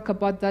going to talk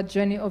about that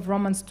journey of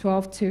Romans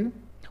 12:2.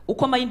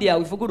 Uko mind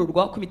yawe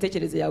ivugururwa ku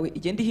mitekerereze yawe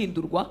igenda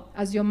ihindurwa.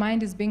 As your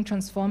mind is being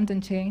transformed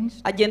and changed,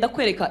 Agenda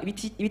kwereka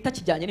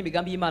ibitakijyanye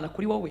n'imigambi y'Imana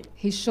kuri wowe.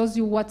 he shows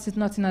you what is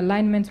not in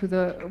alignment with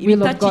the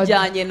will of God,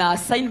 Ibitakijyanye na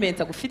assignment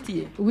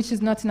agufitiye. which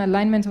is not in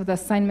alignment with the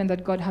assignment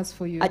that God has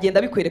for you.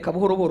 Agenda bikwereka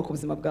buhoro buhoro ku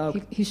buzima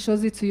bwawe. He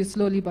shows it to you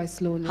slowly by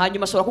slowly.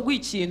 Hanyuma ashobora kuguha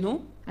ikintu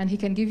And he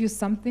can give you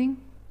something,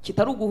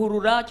 kitari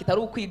uguhurura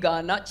kitari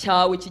ukwigana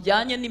cyawe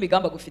kijyanye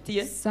n'imigambi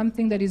agufitiye.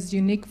 something that is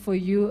unique for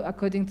you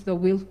according to the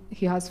will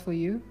he has for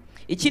you.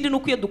 ikindi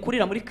nuko iyo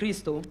dukurira muri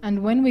Kristo And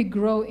when we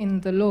grow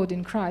in the Lord,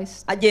 in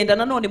Christ, agenda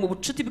nanone mu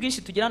bucuti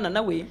bwinshi tugirana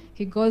nawe,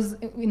 he goes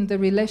in the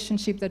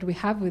relationship that we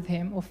have with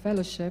him, or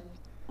fellowship.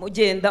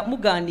 mugenda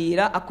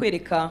muganira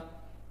akwereka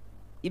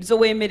ibyo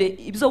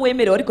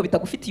wemerewe ariko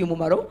bitagufitiye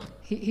umumaro.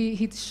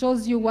 He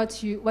shows you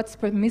what's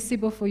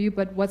permissible for you,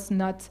 but what's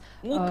not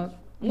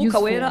Mwuka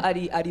wera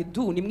useful. ari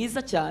ni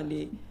mwiza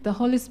cyane, The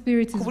Holy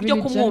Spirit is ku buryo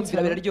really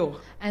kumwumvira gentle, biraryoha.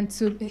 and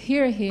to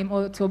hear him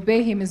or to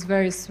obey him is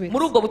very sweet.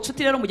 Muri ubwo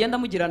bucuti rero mugenda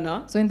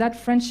mugirana, So in that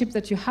friendship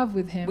that you have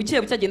with him,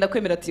 buke buke agenda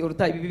kwemera ati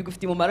uruta ibi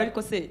bigufitiye umumaro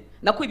ariko se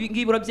nako ibi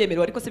ngibi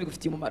urabyemerewe ariko se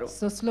bigufitiye umumaro.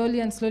 so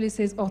slowly and slowly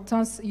says,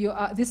 Hortense,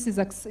 this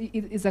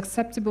is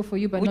acceptable for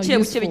you, but not Buke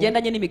buke useful.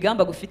 bigendanye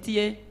n'imigambi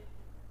agufitiye,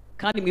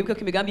 kandi mwibuke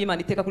ko imigambi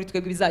y'Imana iteka kuri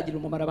twebwe bizagirira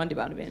umumaro abandi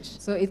bantu benshi.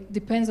 So it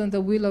depends on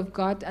the will of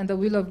God, and the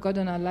will of God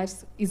on our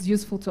lives is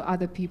useful to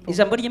other people.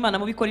 Ijambo ry'Imana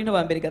mu Bikorinto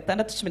ba mbere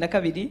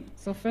 6:12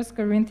 So 1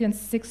 Corinthians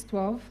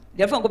 6:12,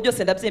 riravuga ngo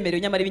byose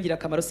ndabyemerewe nyamara ibingira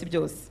akamaro si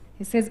byose.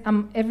 he says,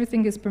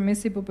 everything is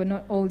permissible, but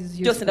not all is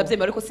Byose useful.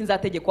 ndabyemerewe ariko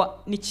sinzategekwa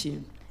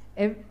n'ikintu.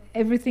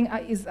 Everything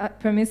is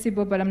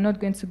permissible, but I'm not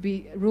going to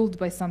be ruled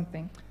by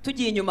something.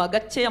 Tugiye inyuma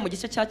gakeya mu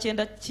gice cya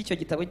 9 cy'icyo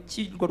gitabo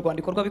cy'urwo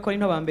rwandiko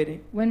rw'Abikorinto ba mbere,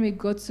 When we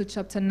go to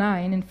chapter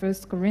 9 in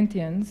 1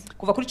 Corinthians,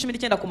 kuva kuri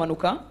 19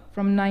 kumanuka,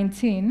 from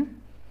 19,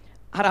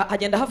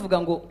 hagenda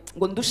havuga ngo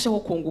ndusheho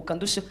kunguka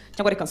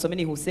cyangwa reka nsome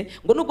nihuse,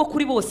 ngo nubwo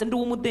kuri bose ndi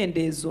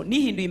uw'umudendezo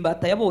nihinduye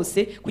imbata ya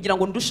bose kugira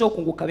ngo ndusheho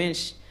kunguka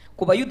benshi.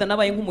 Ku bayuda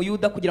nabaye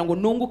nk'umuyuda kugira ngo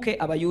nunguke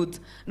abayuda,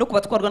 no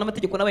kubatwarwa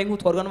n'amategeko nabaye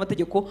nk'utwarwa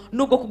n'amategeko,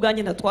 nubwo ku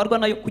bwanjye ntatwarwa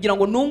nayo kugira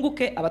ngo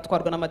nunguke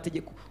abatwarwa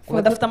n'amategeko. Ku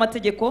badafite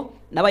amategeko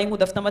nabaye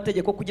nk'udafite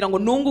amategeko kugira ngo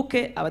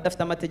nunguke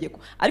abadafite amategeko,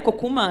 ariko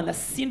ku Mana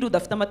sindi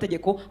udafite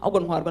amategeko ahubwo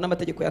ntwarwa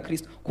n'amategeko ya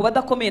Kristo. Ku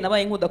badakomeye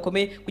nabaye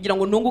nk'udakomeye kugira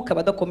ngo nunguke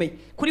abadakomeye.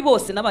 Kuri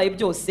bose nabaye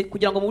byose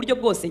kugira ngo mu buryo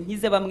bwose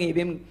nkize bamwe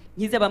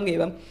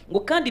ngo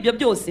kandi ibyo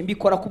byose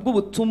mbikora ku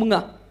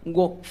bw'ubutumwa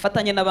ngo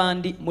fatanye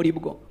n'abandi muri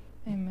bwo.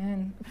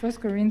 Amen. 1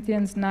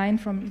 Corinthians 9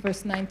 from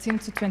verse 19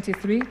 to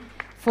 23.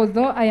 For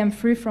though I am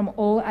free from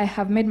all, I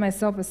have made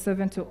myself a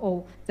servant to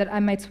all, that I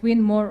might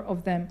win more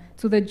of them.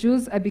 To the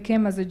Jews I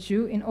became as a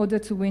Jew in order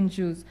to win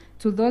Jews.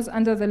 To those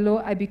under the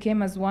law I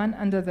became as one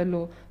under the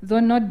law,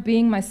 though not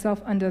being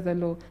myself under the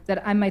law,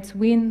 that I might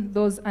win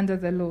those under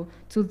the law.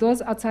 To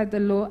those outside the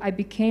law I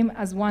became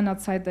as one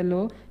outside the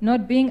law,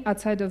 not being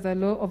outside of the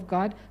law of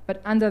God, but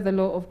under the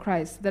law of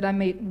Christ, that I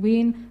may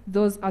win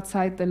those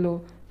outside the law.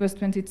 Verse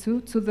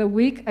 22, to the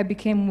weak I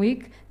became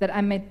weak, that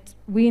I might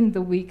win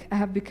the weak. I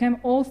have become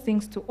all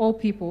things to all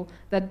people,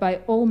 that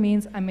by all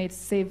means I may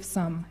save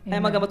some.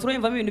 Aya magambo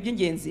turayumvamo ibintu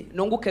by'ingenzi,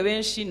 nunguke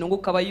benshi,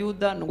 nunguka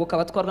abayuda, nunguka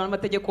abatwarwa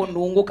n'amategeko,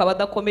 nunguka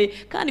abadakomeye,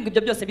 kandi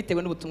ibyo byose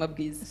bitewe n'ubutumwa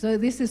bwiza. So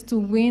this is to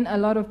win a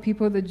lot of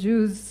people, the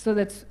Jews, so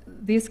that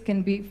this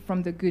can be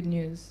from the good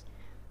news.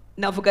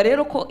 Navuga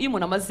rero ko iyo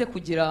umuntu amaze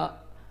kugira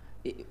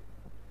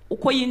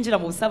uko yinjira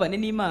mu busabane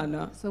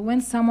n'Imana, so when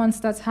someone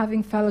starts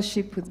having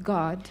fellowship with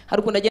God,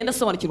 hari ukuntu agenda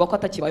asobanukirwa ko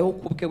atakibayeho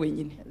kubwe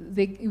wenyine.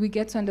 we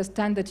get to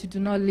understand that you do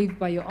not live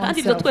by your own Kandi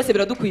ibyo self. twese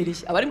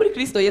biradukwiriye. Abari muri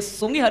Kristo Yesu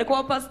si umwihariko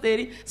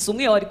w'abapasiteri, si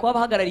umwihariko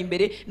w'abahagarara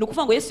imbere, ni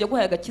ukuvuga ngo Yesu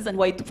yaguhaye agakiza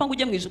ntiwahita upfa ngo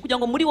ujye mu ijuru kugira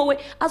ngo muri wowe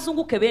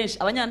azunguke benshi,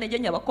 abanyantege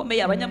nke,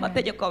 abakomeye,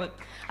 abanyamategeko,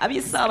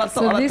 abisabato,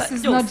 So this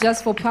is not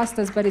just for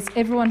pastors, but it's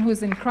everyone who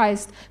is in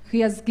Christ.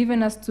 He has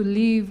given us to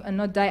live and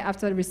not die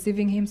after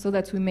receiving him, so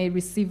that we may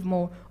receive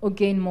more or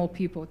gain more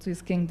people to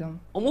his kingdom.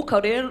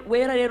 Umwuka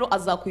wera rero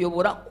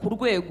azakuyobora ku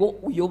rwego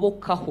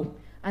uyobokaho.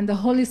 And the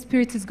Holy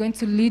Spirit is going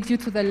to lead you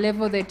to the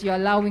level that you're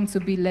allowing to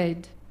be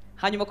led.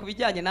 Hanyuma ku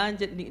bijyanye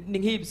nanjye ni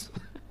nk'ibyo.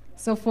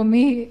 So for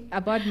me,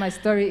 about my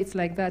story, it's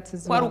like that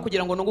as Kwari well.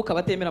 ukugira ngo nunguke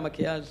abatemera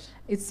makiyaje.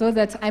 It's so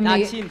that I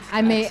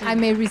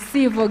may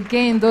receive or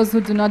gain those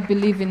who do not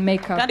believe in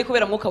makeup. Kandi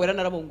kubera Mwuka wera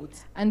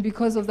narabungutse. And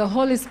because of the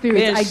Holy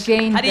Spirit, I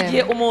gained hari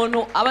igihe them.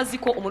 umuntu aba azi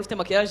ko umuntu ufite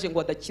makiyaje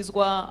ngo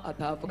adakizwa,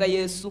 atavuga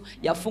Yesu,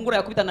 yafungura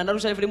yakubitana na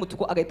rujari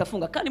y'umutuku agahita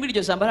afunga, kandi muri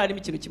iryo jambo harimo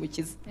ikintu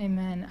kimukiza.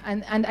 Amen.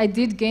 And I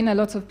did gain a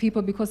lot of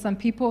people, because some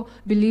people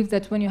believe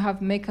that when you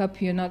have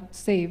makeup, you're not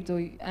saved.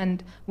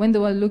 And when they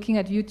were looking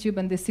at YouTube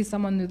and they see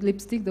someone with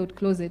lipstick, they would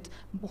close it,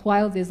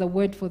 while there's a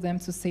word for them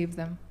to save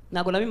them.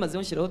 Ntabwo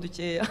nabimazeho nshyiraho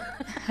dukeya.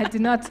 I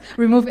did not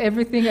remove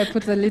everything, I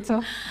put a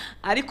little.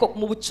 Ariko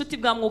mu bucuti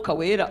bwa Mwuka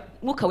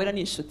wera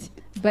ni inshuti.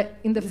 But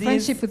in the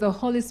friendship with the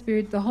Holy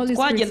Spirit is a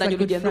Twagendanye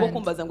good urugendo rwo friend.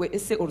 kumbaza ngo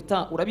ese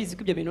uruta urabizi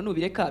ko ibyo bintu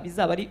nubireka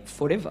bizaba ari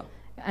forever.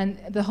 And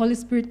the Holy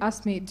Spirit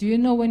asked me, do you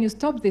know when you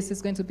stop this,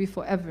 it's going to be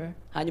forever?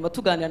 Hanyuma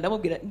tuganira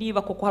ndamubwira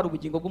niba koko hari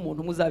ubugingo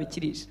bw'umuntu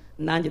muzabikirisha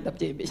nanjye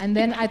ndabyemeye. And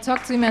then I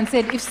talked to him and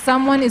said, if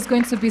someone is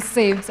going to be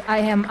saved, I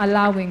am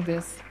allowing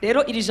this.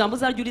 Rero iri jambo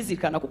uzarya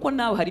urizirikana kuko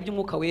nawe hari ibyo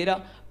Umwuka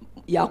wera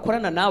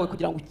yakorana nawe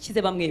kugira ngo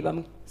ukize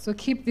bamwe. So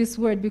keep this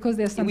word, because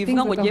there are some things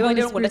Wivuga ngo that the ngewe Holy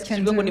rero ngo Spirit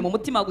can ndakijwe ngo ni do. mu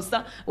mutima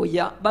gusa,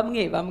 oya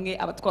bamwe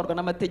abatwarwa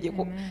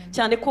n'amategeko,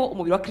 cyane ko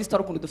umubiri wa Kristo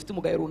ari ukuntu dufite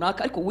umugayo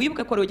runaka, ariko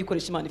wibuke ko ariwe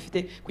gikoresha Imana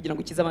ifite kugira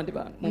ngo ukize abandi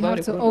bantu. You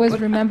have to always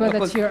remember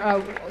that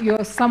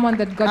you're someone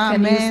that God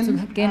can use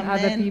to gain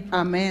other people.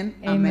 Amen.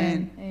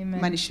 Amen.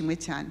 Imana ishimwe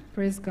cyane.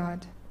 Praise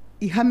God.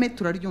 ihame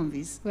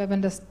turaryumvise. We have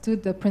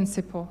understood the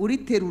principle.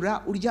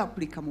 Uriterura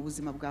uryapurika mu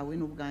buzima bwawe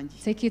n'ubwanjye.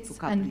 Take it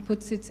and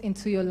put it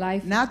into your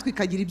life. Natwe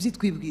ikagira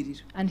ibyitwibwirira.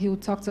 And he will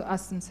talk to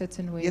us in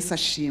certain ways. Yes,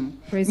 ashimwe.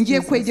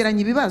 Ngiye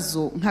kwegeranya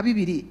ibibazo nka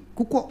bibiri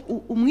kuko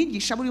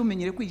umwigisha buri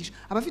umenyere kwigisha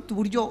abafite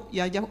uburyo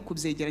yajya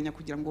kubyegeranya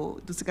kugira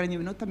ngo dusigaranye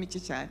iminota mike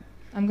cyane.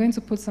 I'm going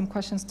to put some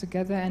questions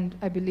together and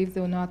I believe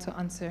they will know how to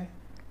answer.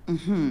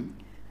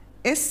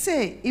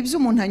 Ese ibyo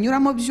umuntu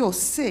anyuramo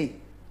byose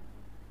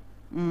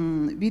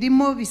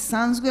birimo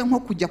bisanzwe nko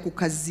kujya ku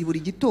kazi buri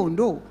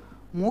gitondo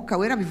Mwuka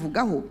Wera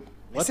bivugaho?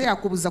 Ese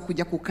yakubuza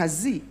kujya ku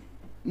kazi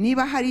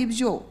niba hari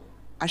ibyo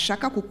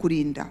ashaka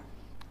kukurinda?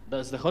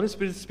 Does the Holy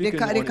Spirit speak in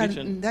your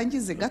religion?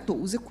 Ndangize gato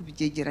uze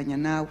kubyegeranya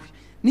nawe.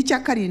 N'icya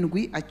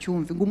karindwi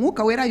acyumve ngo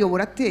Mwuka Wera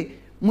ayobora te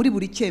muri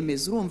buri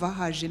cyemezo. Urumva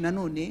haje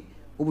nanone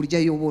uburyo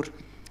ayobora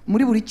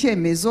muri buri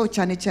cyemezo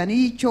cyane cyane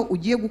y'icyo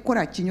ugiye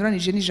gukora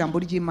kinyuranije n'ijambo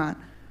ry'Imana.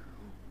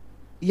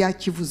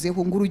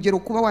 Yakivuzeho ngo urugero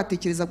kuba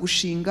watekereza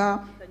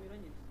gushinga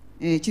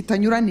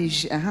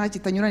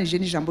kitanyuranije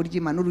n'ijambo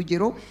ry'Imana.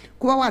 Urugero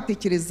kuba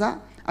watekereza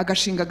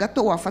agashinga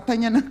gato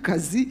wafatanya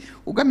n'akazi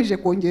ugamije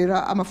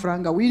kongera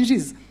amafaranga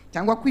winjiza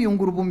cyangwa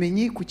kwiyungura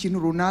ubumenyi ku kintu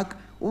runaka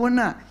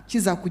ubona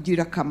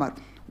kizakugirira akamaro.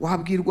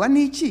 Wabwirwa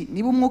n'iki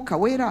niba Umwuka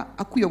Wera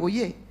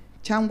akuyoboye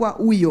cyangwa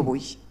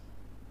wiyoboye?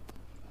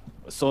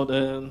 So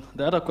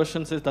the other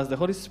question says, does the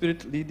Holy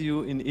Spirit lead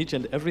you in each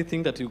and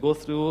everything that you go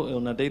through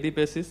on a daily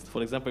basis?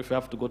 For example, if you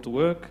have to go to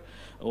work,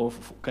 or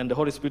can the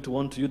Holy Spirit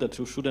warn you that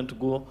you shouldn't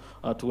go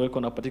to work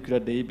on a particular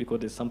day because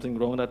there's something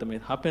wrong that may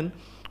happen?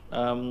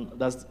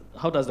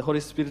 How does the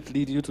Holy Spirit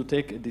lead you to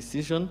take a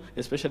decision,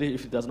 especially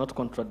if it does not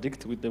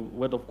contradict with the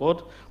Word of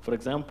God? For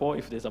example,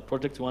 if there's a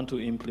project you want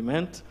to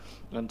implement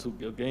and to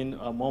gain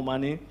more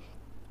money,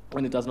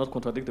 when it does not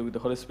contradict with the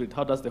Holy Spirit,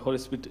 how does the Holy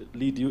Spirit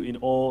lead you in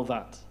all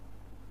that?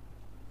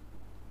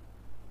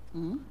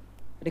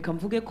 Reka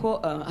mvuge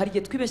ko hari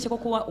igihe twibeshye ko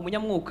kuba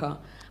umunyamwuka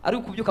ari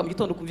ukubyuka mu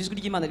gitondo kumva ijwi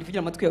ry'Imana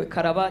rivugira mu matwi yawe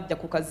karaba jya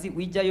ku kazi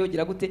wijyayo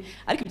gira gute,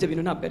 ariko ibyo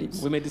bintu ntabwo ari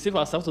byo. We may deceive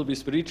ourselves to be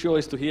spiritual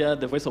is to hear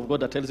the voice of God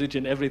that tells you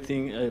in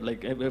everything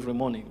like every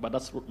morning, but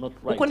that's not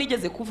right. Uko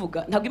nigeze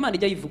kuvuga ntabwo Imana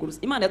ijya yivuguruza.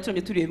 Imana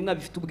yaturemye turi bimwe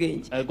bifite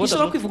ubwenge.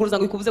 Ishobora kwivuguruza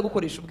ngo ikubuze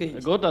gukoresha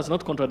ubwenge. God does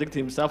not contradict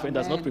himself and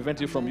does not prevent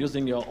you from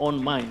using your own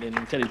mind and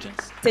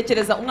intelligence.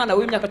 Tekereza umwana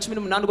w'imyaka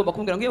 18 ugomba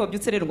kumbwira ngo iyo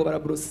babyutse rero ngo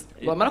barabrosa.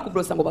 Bamara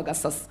kubrosa ngo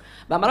bagasasa.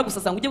 Bamara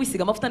gusasa ngo ujye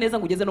wisiga amavuta neza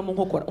ngo ugeze no mu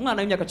nkokora.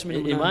 Umwana w'imyaka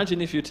 18.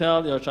 Imagine if you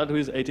tell your child who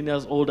is 18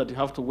 years old that you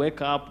have to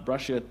wake up,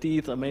 brush your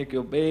teeth, and make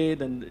your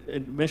bed, and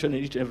mention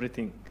each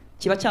everything.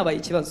 Kiba cyabaye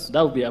ikibazo.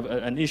 That would be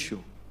an issue.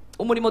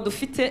 Umurimo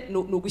dufite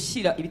no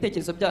gushyira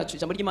ibitekerezo byacu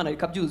ijambo ry'Imana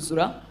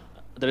rikabyuzura.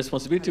 The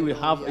responsibility we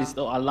have is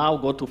to allow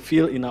God to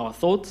fill in our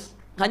thoughts.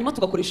 Hanyuma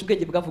tugakoresha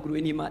ubwenge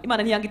bwavuguruwe n'Imana.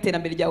 Imana ntiyanga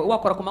iterambere ryawe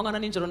wakora ku manywa na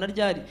nijoro na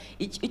ryari.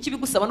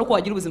 Ikibigusaba no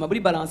kwagira ubuzima buri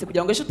balance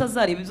kugira ngo ejo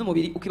utazareba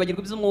iby'umubiri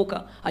ukibagirwa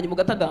iby'umwuka hanyuma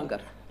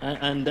ugatagangara.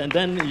 And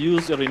then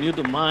use your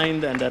renewed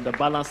mind and the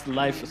balanced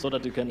life so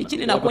that you can.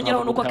 Ikindi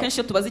nakongeraho nuko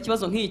akenshi tubaza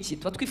ikibazo nk'iki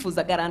tuba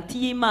twifuza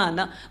garanti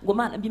y'Imana ngo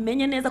Mana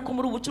bimenye neza ko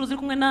muri ubucuruzi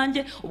kumwe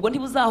nanjye ubwo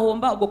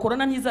ntibuzahomba ubwo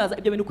corona ntizaza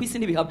ibyo bintu ku isi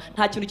ntibihaba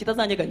nta kintu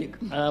kitazanyeganyega.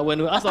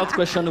 When we ask that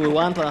question we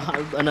want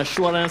an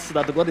assurance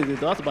that God is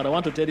with us, but I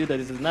want to tell you that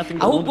there is nothing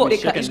that won't be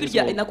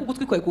shaken.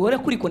 Nakugutwi kwawe guhora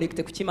kuri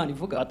connecte ku cy'Imana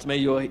ivuga. But may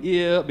your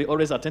ear be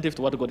always attentive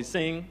to what God is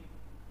saying.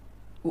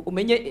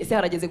 Umenye ese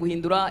harageze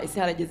guhindura ese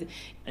harageze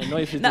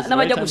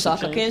n'abajya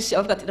gushaka kenshi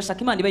avuga ati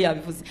ndashaka Imana ibe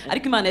yabivuze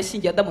ariko Imana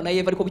yashingiye Adamu na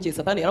Eva ariko bukeye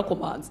Satani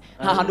yarakomanze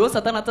nta hantu hose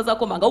Satani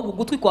atazakomanga ahubwo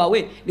ugutwi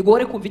kwawe ni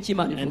guhore kumva icyo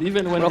Imana ivuga. And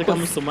even when it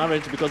comes to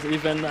marriage, because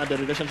even the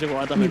relationship of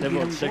Adam and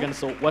Eva was shaken,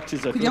 so what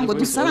is the kugira ngo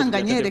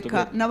dusaranganye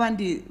reka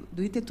n'abandi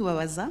duhite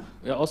tubabaza.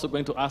 We are also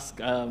going to ask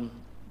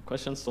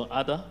questions to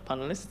other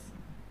panelists.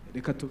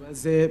 Reka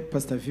tubaze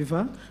Pastor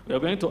Viva. We are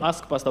going to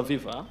ask Pastor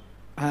Viva.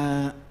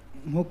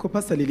 Nkuko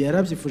Pastor Lili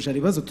yarabyifuje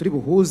ibibazo turi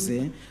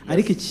buhuze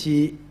ariko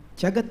iki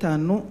cya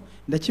gatanu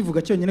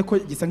ndakivuga cyonyine ko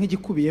gisa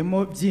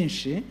nk'igikubiyemo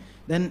byinshi,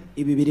 then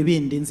ibibiri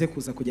bindi nze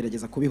kuza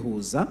kugerageza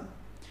kubihuza.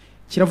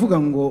 Kiravuga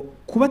ngo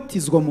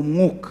kubatizwa mu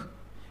mwuka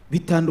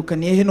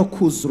bitandukaniye he no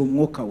kuzura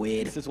Umwuka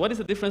Wera? What is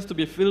the difference to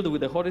be filled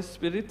with the Holy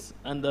Spirit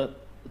and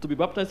to be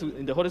baptized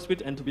in the Holy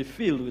Spirit and to be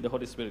filled with the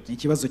Holy Spirit? Ni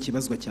ikibazo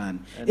kibazwa cyane.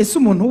 Ese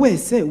umuntu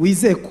wese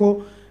wizeye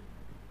ko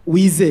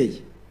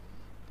wizeye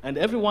and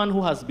everyone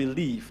who has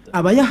believed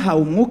aba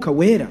yahawe Umwuka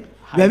Wera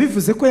biba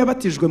bivuze ko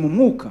yabatijwe mu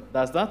mwuka?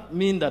 Does that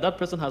mean that that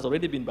person has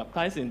already been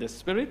baptized in the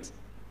Spirit?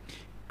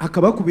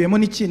 Hakaba kubiyemo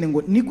n'ikindi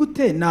ngo ni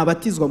gute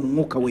nabatizwa mu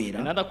Mwuka Wera?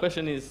 Another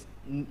question is,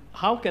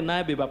 how can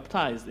I be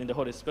baptized in the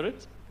Holy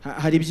Spirit?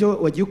 Hari ibyo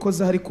wagiye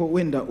ukoza ariko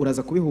wenda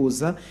uraza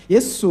kubihuza.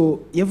 Yesu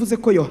yavuze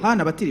ko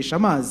Yohana abatirisha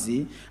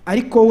amazi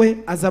ariko we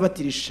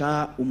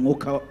azabatirisha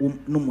umwuka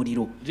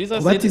n'umuriro.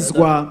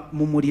 Kubatizwa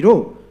mu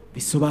muriro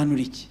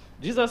bisobanura iki?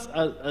 Jesus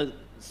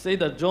said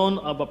that John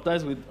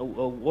baptized with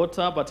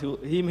water, but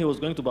he was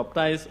going to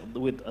baptize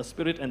with a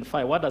spirit and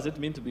fire. What does it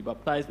mean to be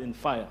baptized in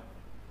fire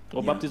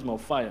or baptism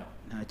of fire?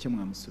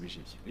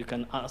 You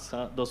can ask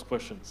her those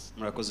questions.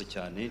 Murakoze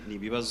cyane, ni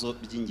ibibazo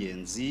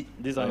by'ingenzi.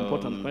 These are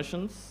important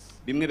questions.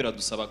 Bimwe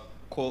biradusaba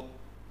ko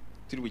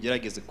turi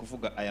bugerageze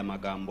kuvuga aya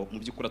magambo mu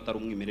by'ukuri atari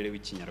umwimerere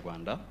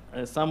w'ikinyarwanda.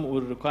 Some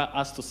will require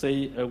us to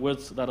say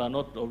words that are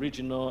not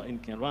original in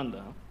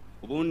Kinyarwanda.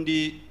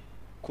 Ubundi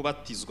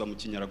kubatizwa mu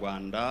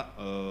kinyarwanda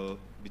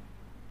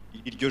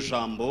iryo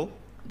jambo,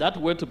 that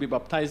word to be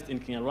baptized in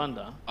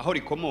Kinyarwanda, aho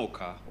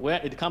rikomoka, where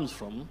it comes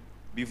from,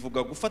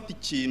 bivuga gufata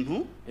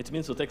ikintu, it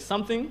means to take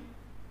something,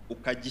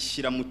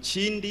 ukagishyira mu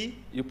kindi,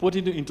 you put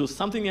it into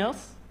something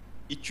else,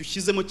 icyo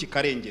ushyizemo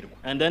kikarengerwa,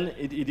 and then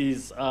it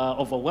is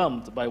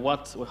overwhelmed by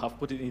what we have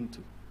put it into.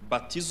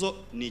 Baptizo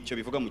ni icyo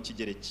bivuga mu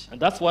Kigereki. And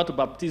that's what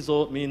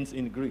baptizo means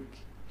in Greek.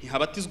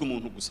 Ntihabatizwa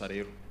umuntu gusa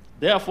rero.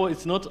 Therefore,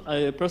 it's not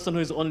a person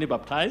who is only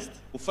baptized.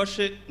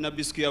 Ufashe na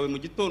biscuit yawe mu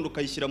gitondo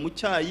ukayishyira mu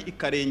cyayi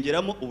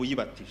ikarengeramo ubu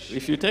yibatije.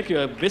 If you take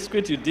your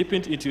biscuit, you dip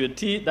it into your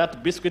tea,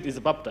 that biscuit is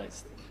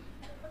baptized.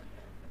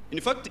 In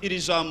fact, iri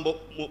jambo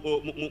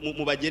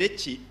mu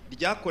Bagereki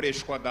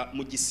ryakoreshwaga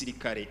mu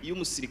gisirikare. Iyo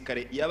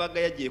umusirikare yabaga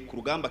yagiye ku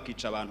rugamba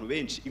akica abantu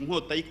benshi,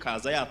 inkota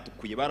y'ikaza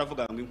yatukuye,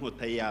 baravuga ngo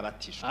inkota ye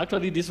yabatije.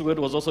 Actually, this word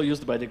was also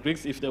used by the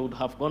Greeks if they would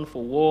have gone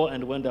for war,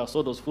 and when their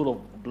sword was full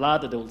of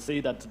blood, they would say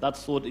that that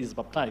sword is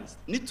baptized.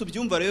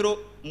 Nitubyumva rero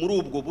muri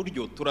ubwo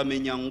buryo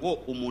turamenya ngo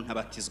umuntu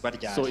abatizwa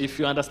ryari. So if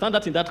you understand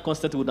that in that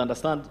context, you would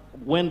understand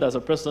when does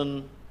a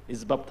person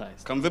is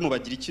baptized. Kamve mu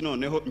Bagiriki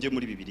noneho nje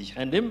muri Bibiliya.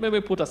 And then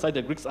maybe put aside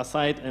the Greeks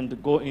aside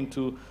and go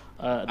into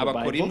the Bible.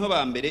 Abakorinto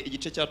ba mbere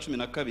igice cya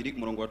 12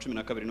 umurongo wa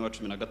 12 n'uwa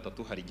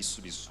 13 hari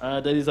igisubizo.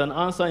 There is an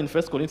answer in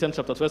 1 Corinthians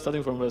chapter 12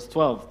 starting from verse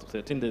 12 to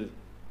 13.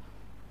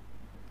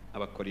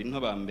 Abakorinto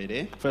ba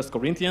mbere 1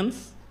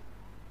 Corinthians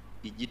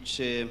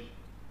igice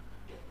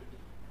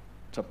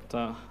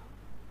chapter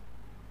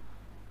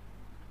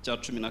cya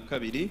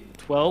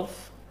 12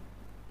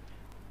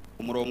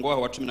 umurongo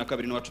wa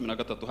 12 n'uwa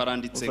 13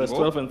 haranditse ngo verse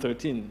 12 and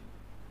 13.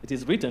 It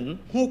is written,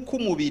 nk'uko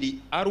umubiri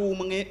ari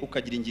umwe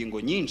ukagira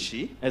ingingo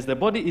nyinshi, as the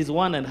body is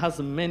one and has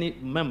many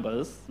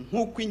members,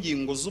 nk'uko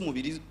ingingo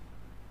z'umubiri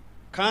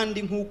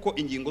kandi nk'uko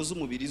ingingo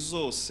z'umubiri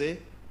zose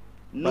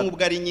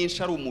nubwo ari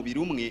nyinshi ari umubiri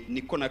umwe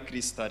niko na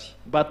Kristo ari.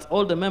 But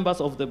all the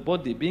members of the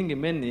body being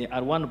many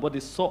are one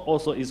body, so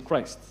also is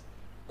Christ.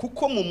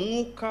 Kuko mu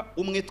mwuka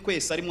umwe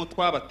twese arimo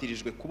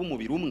twabatirijwe kuba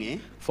umubiri umwe,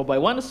 for by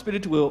one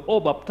spirit we were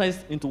all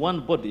baptized into one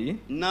body,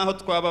 naho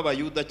twaba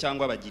abayuda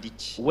cyangwa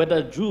abagiriki,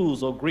 whether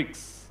Jews or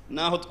Greeks,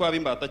 naho twaba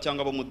imbata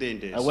cyangwa abo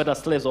mudendezo, whether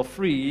slaves or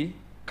free,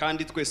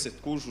 kandi twese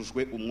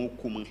twujujwe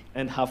umwuka umwe,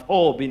 and have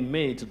all been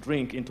made to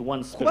drink into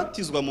one spirit.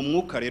 Kubatizwa mu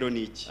mwuka rero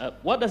ni iki?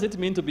 What does it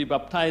mean to be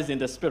baptized in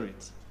the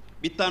spirit?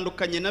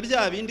 Bitandukanye na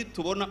bya bindi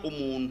tubona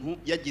umuntu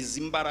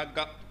yagize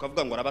imbaraga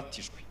tukavuga ngo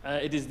arabatijwe.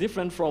 It is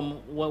different from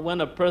when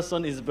a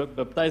person is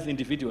baptized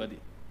individually.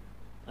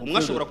 Umwe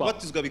ashobora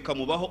kubatizwa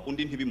bikamubaho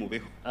undi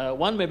ntibimubeho.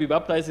 One may be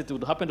baptized, it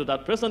would happen to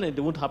that person and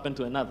it won't happen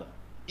to another.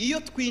 Iyo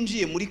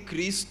twinjiye muri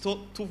Kristo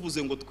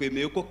tuvuze ngo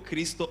twemeye ko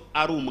Kristo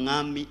ari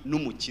umwami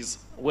n'umukiza,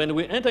 when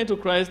we enter into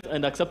Christ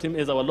and accept him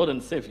as our Lord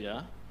and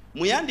Savior,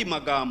 mu yandi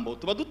magambo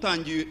tuba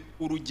dutangiye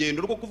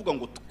urugendo rwo kuvuga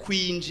ngo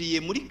twinjiye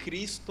muri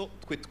Kristo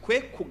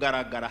twe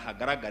kugaragara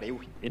hagaragare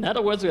we. In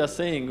other words, we are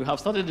saying we have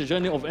started the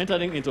journey of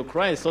entering into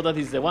Christ so that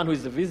he's the one who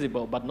is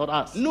visible but not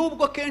us.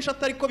 Nubwo kenshi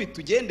atari ko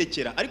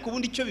bitugendekera, ariko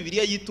ubundi icyo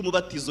Bibiliya yita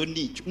umubatizo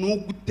nicyo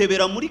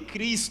n'ugutebera muri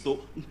Kristo,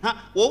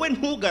 wowe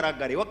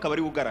ntugaragare wakaba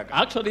ari ugaragara.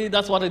 Actually,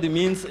 that's what it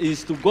means,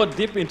 is to go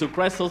deep into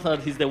Christ so that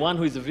he's the one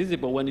who is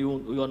visible when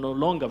you are no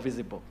longer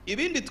visible.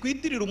 Ibindi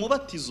twitirira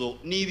umubatizo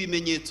ni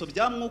ibimenyetso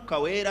bya Mwuka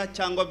Wera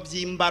cyangwa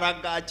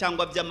by'imbaraga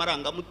cyangwa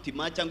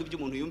by'amarangamutima cyangwa ibyo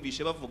umuntu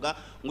yumvishe bavuga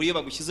ngo iyo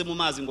bagushyize mu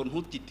mazi ngo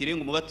ntutitire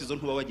ngo umubatizo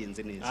ntuba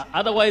wagenze neza.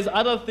 Otherwise,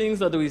 other things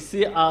that we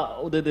see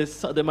are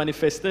the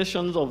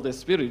manifestations of the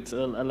Spirit,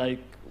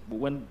 like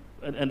when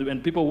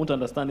and people won't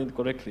understand it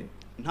correctly.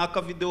 Nta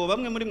ka video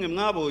bamwe muri mwe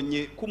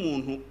mwabonye ko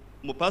umuntu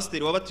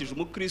umupasiteri wabatije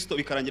umukristo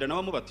bikarangira nawe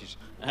amubatije?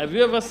 Have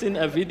you ever seen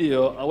a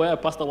video where a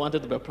pastor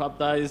wanted to be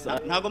baptized?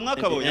 Ntago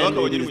mwakabonye,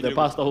 wakabonye it is the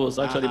pastor who was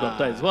actually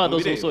baptized. Who are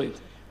those who saw it?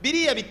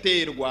 Biriya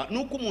biterwa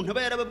nuko umuntu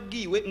aba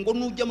yarababwiwe ngo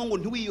nujyamo ngo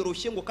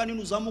ntiwiyoroshye ngo kandi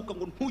nuzamuka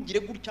ngo ntugire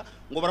gutya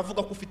ngo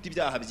baravuga ko ufite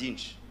ibyaha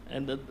byinshi.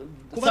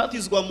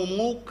 Kubatizwa mu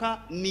mwuka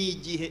ni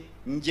igihe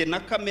nge na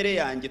kamere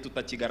yanjye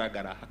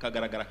tutakigaragara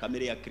hakagaragara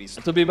kamere ya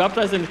Kristo. To be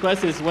baptized in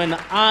Christ is when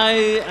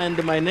I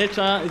and my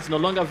nature is no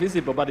longer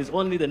visible, but it's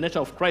only the nature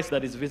of Christ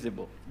that is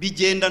visible.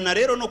 Bigendana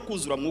rero no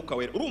kuzura Mwuka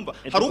Wera. Urumva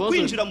hari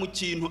ukwinjira mu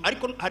kintu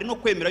ariko hari no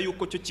kwemera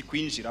yuko cyo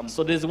kikwinjiramo.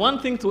 So there's one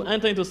thing to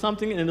enter into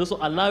something and also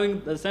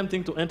allowing the same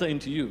thing to enter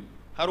into you.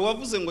 Hari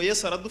uwavuze ngo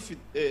Yesu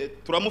aradufite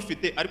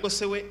turamufite ariko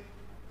se we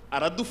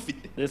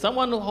aradufite. There's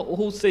someone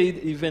who said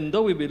even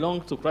though we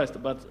belong to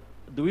Christ, but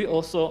do we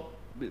also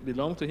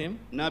belong to him?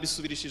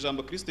 Nabisubirisha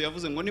ijambo Kristo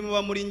yavuze ngo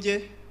nimuba muri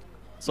nge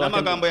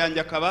n'amagambo yanjye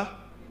akaba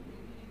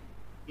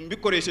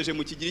mbikoresheje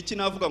mu Kigiriki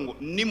navuga ngo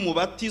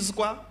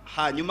nimubatizwa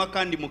hanyuma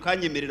kandi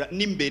mukanyemerera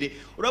n'imbere.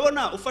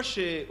 Urabona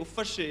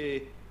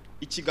ufashe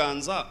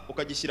ikiganza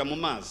ukagishyira mu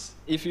mazi.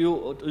 If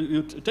you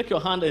take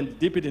your hand and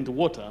dip it into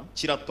water,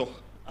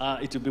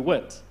 kiratoha. It will be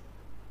wet.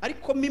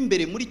 Ariko mo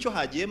imbere muri cyo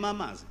hagiyemo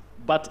amazi.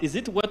 But is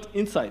it wet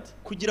inside?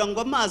 Kugira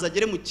ngo amazi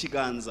agere mu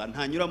kiganza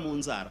ntanyura mu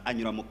nzara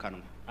anyura mu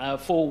kanwa.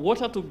 For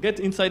water to get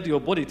inside your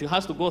body, it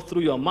has to go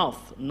through your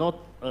mouth, not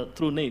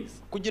through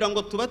nails. kugira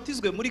ngo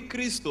tubatizwe muri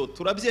Kristo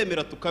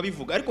turabyemera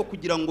tukabivuga ariko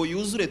kugira ngo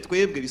yuzure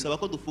twebwe bisaba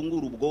ko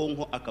dufungura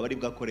ubwonko akaba ari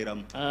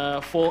bwakoreramo.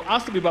 For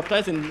us to be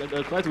baptized in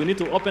Christ, we need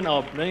to open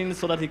our brains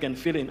so that He can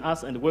fill in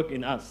us and work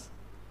in us.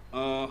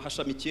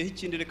 Hashamikiyeho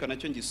ikindi reka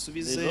nacyo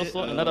ngisubize. There's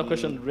also another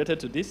question related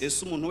to this.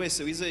 Ese umuntu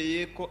wese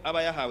wizeye ko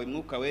aba yahawe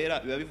mwuka wera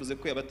biba bivuze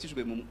ko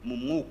yabatijwe mu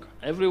mwuka?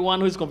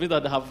 Everyone who is convinced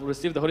that they have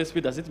received the Holy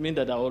Spirit, does it mean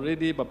that they are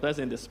already baptized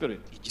in the Spirit?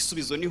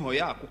 Igisubizo ni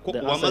hoya kuko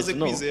uwamaze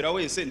kwizera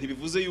wese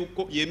ntibivuze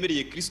yuko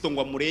yemereye Kristo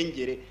ngo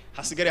amurengere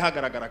hasigare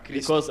hagaragara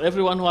Kristo. Because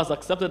everyone who has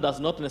accepted does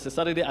not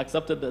necessarily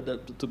accepted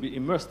to be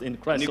immersed in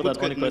Christ, so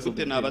that only Christ will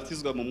be revealed.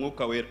 Nabatizwa mu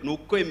mwuka wera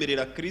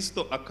nukwemerera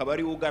Kristo akaba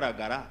ari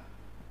ugaragara.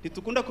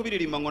 Ntitukunda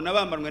kubiririmba ngo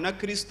nabambanwe na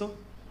Kristo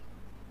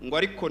ngo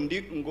ariko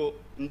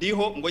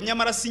ndiho ngo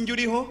nyamara sinjye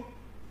uriho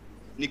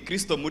ni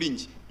Kristo muri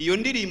nje. Iyo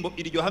ndirimbo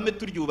iryo hame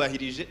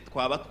turyubahirije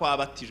twaba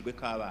twabatijwe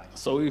kabaye.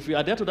 So if we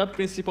adhere to that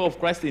principle of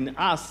Christ in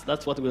us,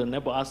 that's what will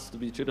enable us to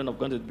be children of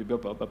God, to be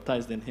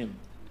baptized in Him.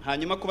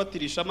 Hanyuma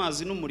kubatirisha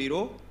amazi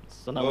n'umuriro.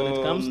 So now when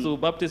it comes to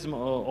baptism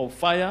of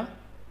fire,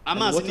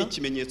 amazi ni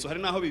ikimenyetso.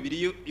 Hari naho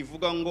Bibiliya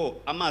ivuga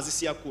ngo amazi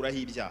si yakuraho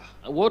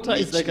ibyaha. Water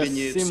is like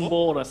a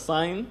symbol or a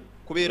sign.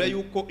 Kubera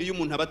yuko iyo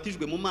umuntu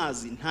abatijwe mu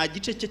mazi nta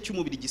gice cye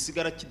cy'umubiri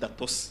gisigara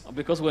kidatose.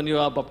 Because when you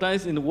are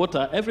baptized in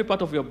water, every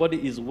part of your body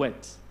is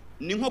wet.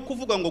 Ni nko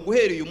kuvuga ngo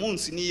guhera uyu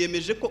munsi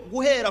niyemeje ko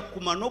guhera ku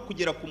mano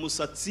kugera ku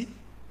musatsi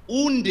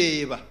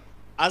undeba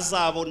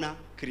azabona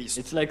Kristo.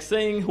 It's like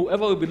saying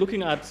whoever will be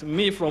looking at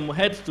me from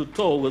head to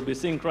toe will be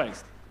seeing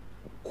Christ.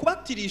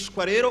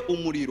 Kubatirishwa rero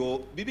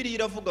umuriro Bibiliya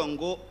iravuga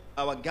ngo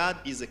our God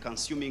is a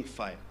consuming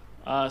fire.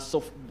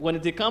 So when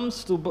it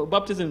comes to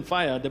baptism in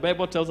fire, the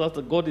Bible tells us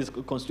that God is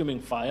consuming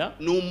fire.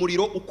 Ni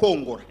umuriro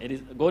ukongora.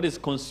 God is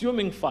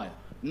consuming fire.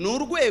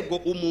 N'urwego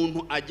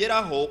umuntu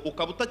ageraho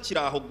ukaba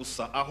utakiraho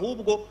gusa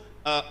ahubwo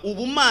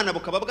ubumana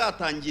bukaba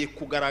bwatangiye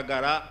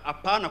kugaragara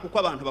apana kuko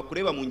abantu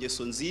bakureba mu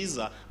ngeso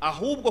nziza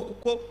ahubwo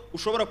kuko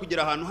ushobora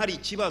kugera ahantu hari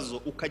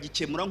ikibazo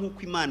ukagikemura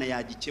nk'uko Imana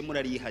yagikemura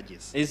ari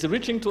ihageze. Is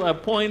reaching to a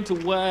point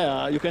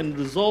where you can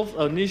resolve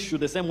an issue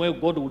the same way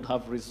God would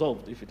have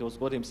resolved if it was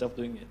God Himself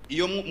doing it.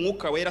 Iyo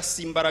mwuka wera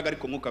si imbaraga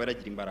ariko mwuka wera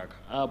agira imbaraga.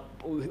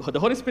 The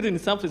Holy Spirit in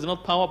itself is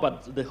not power,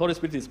 but the Holy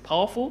Spirit is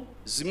powerful.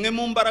 Zimwe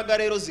mu mbaraga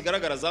rero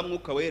zigaragara za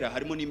mwuka wera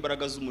harimo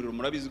n'imbaraga z'umuriro.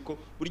 Murabizi ko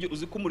buryo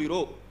uzi ko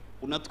umuriro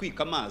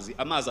unatwika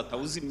amazi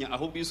atawuzimya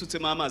ahubwo iyo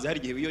usutsemo amazi hari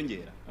igihe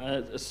wiyongera.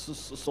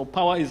 So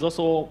power is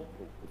also,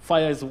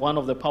 fire is one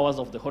of the powers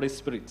of the Holy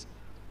Spirit.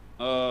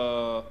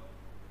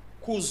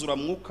 Kuzura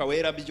mwuka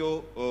wera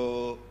byo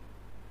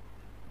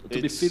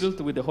to be filled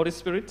with the Holy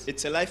Spirit,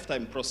 it's a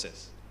lifetime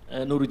process.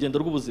 Ni urugendo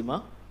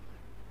rw'ubuzima.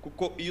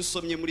 Kuko iyo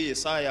usomye muri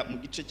Yesaya mu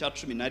gice cya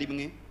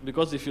 11,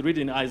 because if you read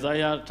in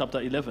Isaiah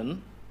chapter 11,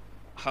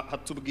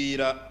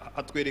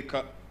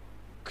 hatwereka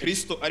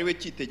Kristo ariwe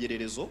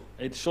cyitegererezo.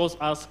 It shows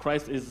us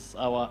Christ is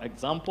our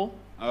example.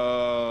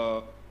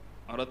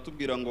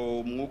 Aratubwira ngo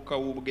umwuka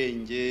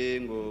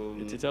w'ubwenge ngo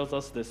it tells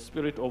us the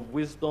spirit of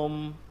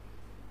wisdom.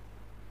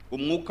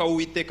 Umwuka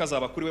w'Uwiteka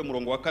azaba kuri we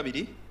murongo wa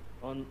 2.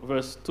 On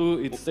verse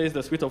 2 it says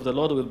the spirit of the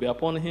Lord will be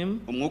upon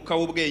him. Umwuka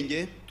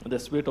w'ubwenge, the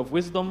spirit of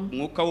wisdom,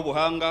 umwuka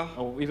w'ubuhanga,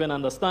 of even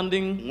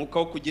understanding, umwuka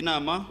wo kujya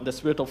inama, the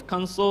spirit of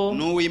counsel,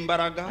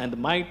 n'uw'imbaraga, and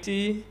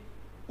mighty,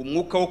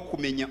 umwuka wo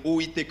kumenya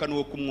Uwiteka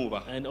n'uwo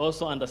kumwubaha, and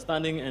also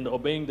understanding and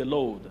obeying the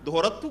Lord.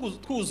 Duhora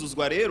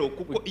twuzuzwa rero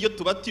kuko iyo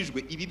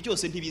tubatijwe ibi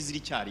byose ntibizira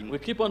icyarimwe. We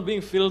keep on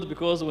being filled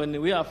because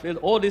when we are filled,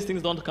 all these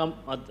things don't come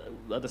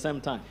at the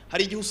same time.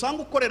 Hari igihe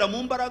usanga ukorera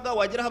mu mbaraga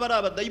wagera habari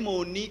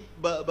abadayimoni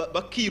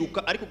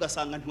bakiruka ariko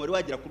ugasanga ntiwari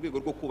wagera ku rwego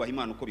rwo kubaha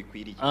Imana uko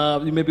bikwiriye.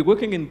 You may be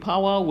working in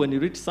power, when you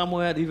reach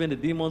somewhere even the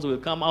demons will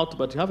come out,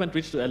 but you haven't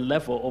reached to a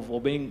level of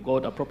obeying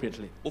God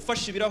appropriately.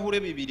 Ufashe ibirahure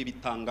bibiri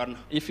bitangana.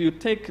 If you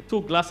take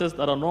two glasses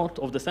that are not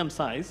of the same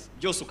size,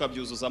 byose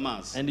ukabyuzuza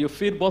amazi, and you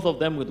fill both of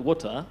them with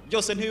water,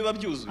 byose ntibiba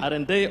byuzuye,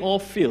 aren't they all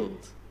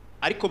filled?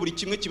 Ariko buri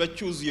kimwe kiba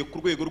cyuzuye ku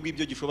rwego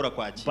rw'ibyo gishobora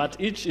kwakira. But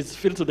each is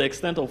filled to the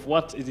extent of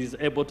what it is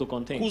able to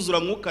contain. Kuzura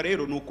mwuka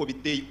rero nuko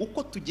biteye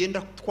uko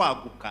tugenda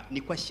twaguka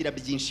niko ashyira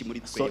byinshi muri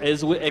twe. So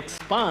as we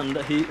expand,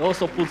 he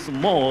also puts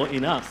more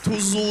in us.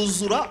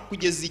 Tuzuzura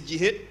kugeza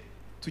igihe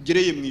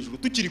tugereye mu ijuru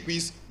tukiri ku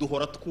isi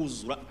duhora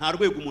twuzura nta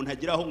rwego umuntu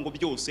ageraho ngo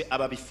byose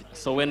aba bifite.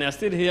 So when we are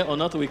still here or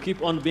not, we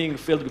keep on being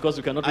filled because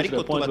we cannot reach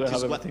the point where we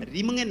have everything.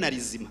 Rimwe na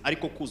rizima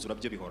ariko kuzura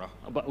byo bihoraho.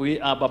 But we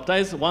are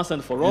baptized once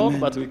and for all. Amen.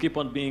 But we keep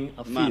on being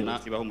filled. Mana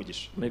ibaho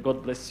umugisha. May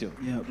God bless you.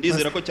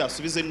 Ndizera ko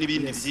cyasubize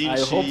n'ibindi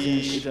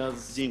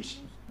byinshi.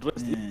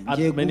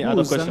 Add many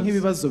other questions.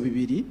 Nk'ibibazo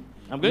bibiri.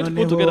 I'm going to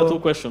put together two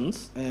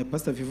questions.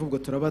 Pastor Vivu ubwo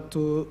turaba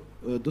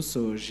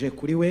dusoje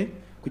kuri we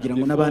kugira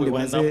ngo n'abandi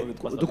baze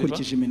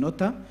dukurikije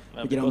iminota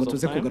kugira ngo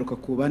tuze kugaruka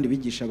ku bandi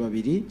bigisha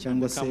babiri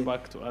cyangwa se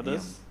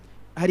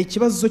hari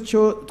ikibazo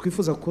cyo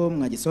twifuza ko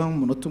mwagisaba mu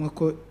munota umwe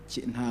ko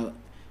nta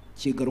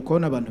kigarukaho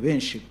n'abantu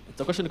benshi.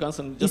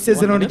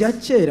 Isezerano rya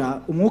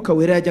kera umwuka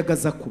wera yajyaga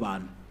aza ku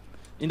bantu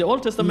In the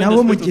Old Testament,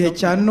 nabo mu gihe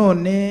cya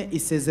none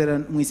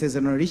mu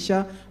isezerano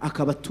rishya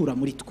akabatura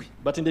muri twe.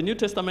 But in the New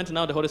Testament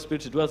now the Holy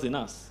Spirit dwells in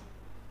us.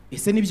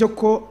 Ese nibyo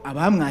ko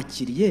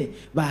abamwakiriye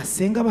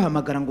basenga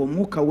bahamagara ngo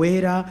umwuka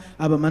wera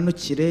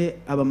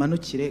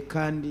abamanukire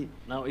kandi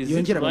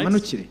yongera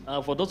abamanukire?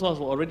 For those who have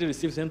already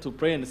received him to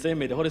pray and say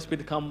may the Holy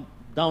Spirit come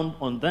down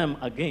on them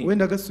again.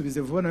 Wenda gasubize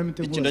vuba na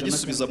mite Ikindi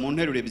gisubiza mu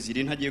nteruro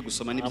ebyiri ntagiye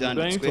gusoma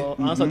n'ibyanditswe. I'm going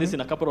to answer this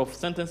in a couple of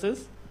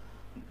sentences.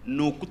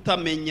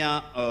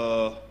 Nukutamenya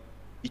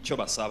icyo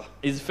basaba.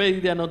 Is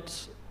failure not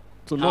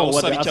to know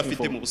what they ask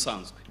for? Mu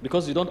busanzwe.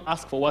 Because you don't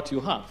ask for what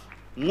you have.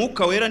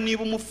 Mwuka wera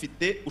niba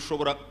umufite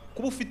ushobora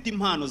kuba ufite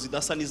impano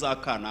zidasa n'iza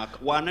kanaka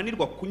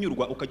wananirwa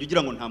kunyurwa ukajya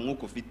ugira ngo nta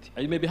mwuka ufite.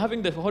 You may be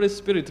having the Holy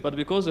Spirit but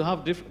because you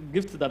have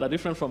gifts that are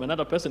different from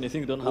another person you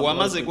think you don't have.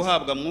 Uwamaze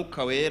guhabwa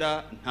mwuka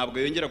wera ntabwo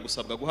yongera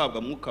gusabwa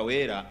guhabwa mwuka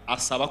wera,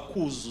 asaba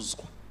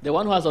kuzuzwa. The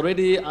one who has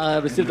already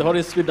received the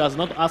Holy Spirit does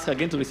not ask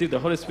again to receive the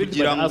Holy Spirit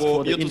but ask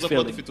for the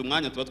infilling. Dufite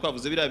umwanya tuba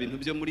twavuze biriya bintu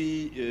byo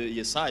muri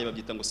Yesaya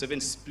babyita ngo 7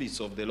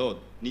 spirits of the Lord,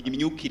 ni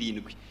imyuka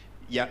 7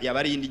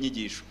 yabari indi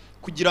nyigisho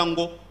kugira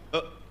ngo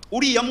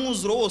uriya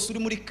mwuzuro wose uri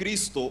muri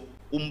Kristo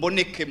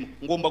umbonekemo.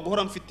 Ngomba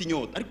guhora mfite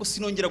inyota ariko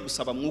sinongera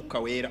gusaba mwuka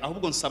wera,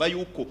 ahubwo nsaba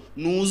yuko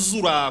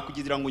nuzura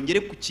kugira ngo ngere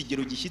ku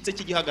kigero gishyitse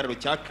cy'igihagararo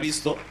cya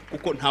Kristo,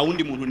 kuko nta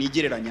wundi muntu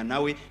nigereranya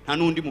nawe, nta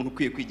nundi muntu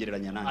ukwiye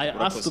kwigereranya nawe. I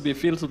ask to be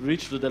filled to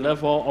reach to the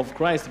level of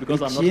Christ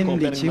because I'm not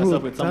comparing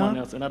myself with someone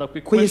else. Another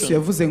quick question. Ko Yesu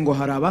yavuze ngo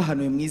hari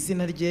abahanuye mu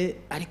izina rye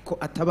ariko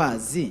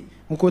atabazi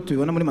nkuko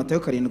tubibona muri Matayo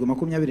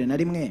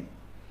 7:21.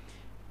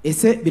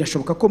 Ese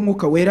birashoboka ko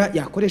mwuka wera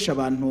yakoresha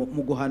abantu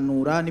mu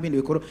guhanura n'ibindi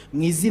bikoro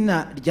mu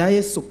izina rya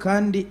Yesu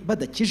kandi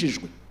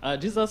badakijijwe?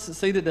 Jesus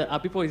said that the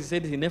people, he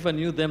said he never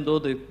knew them though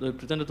they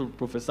pretended to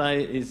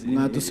prophesy is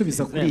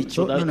mwadusubiza kuri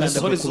icyo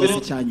n'asubiza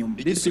cyanyuma.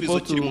 Igisubizo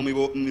kiri mu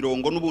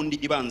mirongo n'ubundi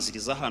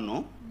ibanziriza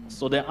hano.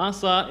 So the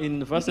answer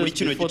in verses muri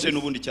kino gice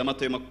n'ubundi cya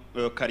Matayo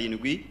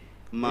 7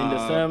 in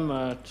the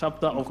same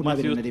chapter of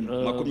Matthew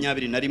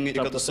 21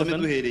 reka dusome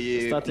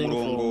duhereye ku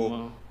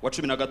murongo wa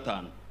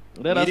 15.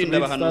 Let us read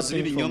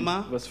starting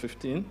from verse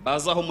 15.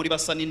 Bazaho muri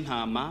basa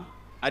n'intama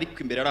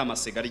ariko imbere ari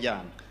amasega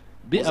aryana.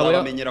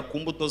 Uzabamenyera ku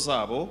mbuto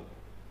zabo.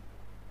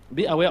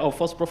 Be aware of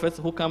false prophets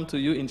who come to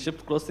you in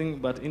sheep's clothing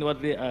but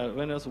inwardly are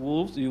ravenous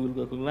wolves. You will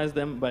recognize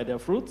them by their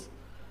fruits.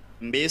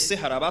 Mbese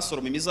hari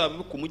abasoroma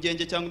imizabibu ku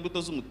mugenge cyangwa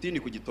imbuto z'umutini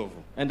ku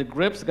gitovu. And the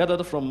grapes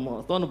gathered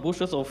from thorn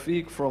bushes of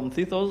fig from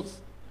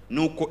thistles.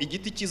 Nuko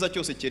igiti cyiza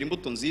cyose cyera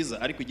imbuto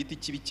nziza ariko igiti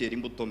kibi cyera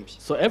imbuto mbi.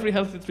 So every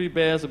healthy tree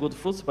bears good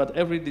fruits but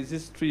every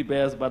diseased tree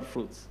bears bad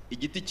fruits.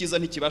 Igiti cyiza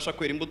ntikibasha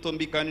kwera imbuto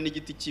mbi kandi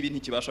n'igiti kibi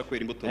ntikibasha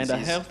kwera imbuto nziza.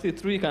 And a healthy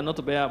tree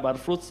cannot bear bad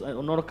fruits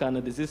nor can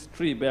a diseased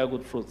tree bear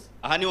good fruits.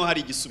 Aha niho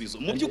hari igisubizo.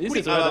 Mu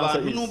by'ukuri aba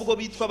bantu nubwo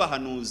bitwa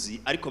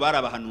abahanuzi ariko bari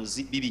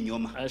abahanuzi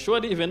b'ibinyoma.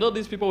 Surely even though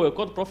these people were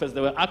called prophets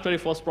they were actually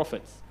false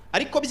prophets.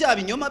 Ariko bya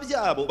binyoma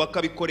byabo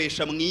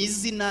bakabikoresha mu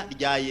izina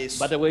rya Yesu.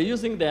 But they were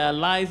using their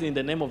lies in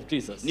the name of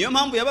Jesus. Niyo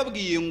mpamvu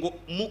yababwiye ngo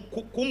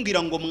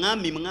kumbwira ngo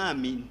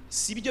mwami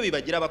sibyo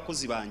bibagira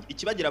abakozi banjye.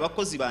 Ikibagira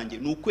abakozi banjye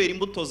ni ukwera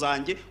imbuto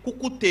zanjye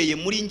kuko uteye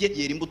muri nge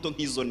yera imbuto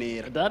nk'izo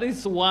nera. That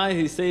is why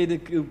he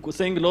said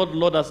saying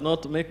Lord does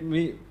not make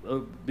me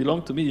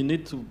belong to me. You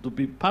need to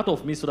be part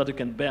of me so that you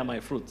can bear my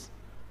fruits.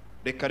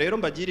 Reka rero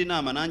mbagira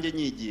inama nanjye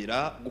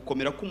nyigira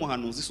gukomera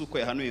k'umuhanuzi suko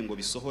yahanuye ngo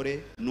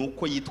bisohore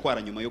nuko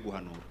yitwara nyuma yo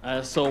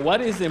guhanura. So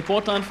what is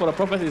important for a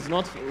prophet is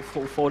not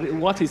for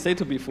what he said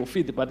to be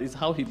fulfilled but is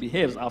how he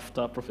behaves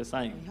after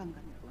prophesying.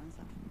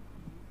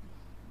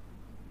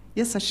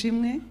 Yes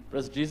ashimwe.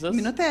 Praise Jesus.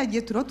 Minota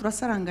yagiye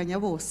turasaranganya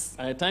bose.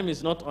 Time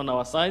is not on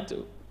our side.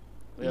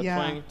 We are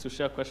trying to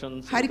share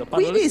questions with the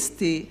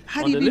panelists.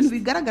 Hari ibintu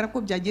bigaragara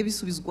ko byagiye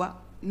bisubizwa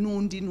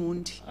nundi.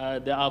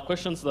 There are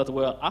questions that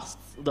were asked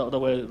that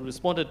were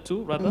responded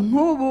to rather.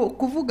 Nkubu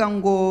kuvuga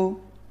ngo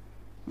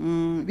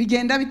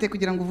bigenda bite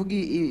kugira ngo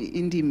uvuge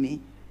indimi.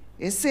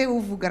 Ese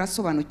uvuga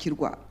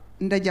arasobanukirwa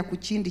ndajya ku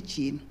kindi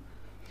kintu.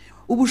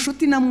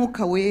 Ubushuti na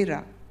mwuka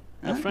wera.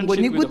 Ngo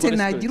ni gute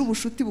nagira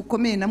ubushuti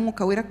bukomeye na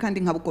mwuka wera kandi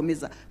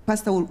nkabukomeza.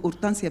 Pastor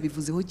Hortense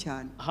yabivuzeho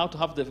cyane. How to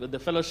have the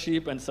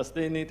fellowship and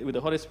sustain it with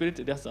the Holy Spirit,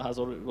 it has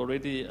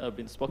already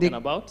been spoken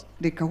about.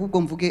 Reka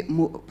ahubwo mvuge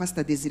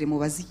Pastor Desire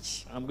mubaze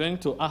iki. I'm going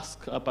to ask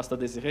Pastor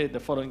Desire the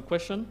following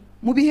question.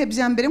 Mu bihe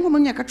bya mbere nko mu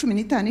myaka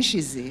 15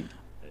 ishize,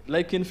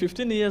 like in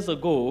 15 years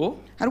ago,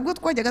 harubwo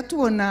twajyaga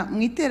tubona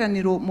mu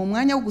iteraniro mu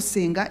mwanya wo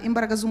gusenga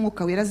imbaraga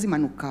z'umwuka wera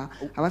zimanuka,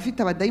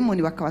 abafite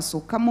abadayimoni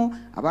bakabasohokamo,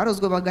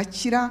 abarozwe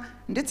bagakira,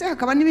 ndetse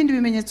hakaba n'ibindi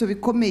bimenyetso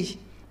bikomeye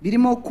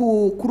birimo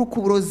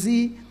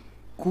kurukuburozi,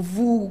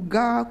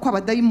 kuvuga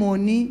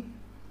kw'abadayimoni.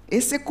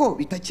 Ese ko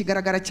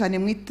bitakigaragara cyane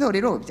mu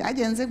itorero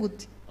byagenze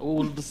gute? We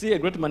will see a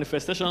great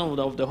manifestation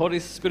of the Holy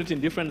Spirit in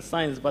different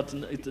signs, but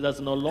it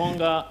does no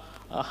longer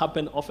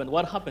happen often.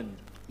 What happened?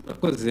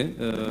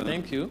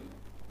 Thank you.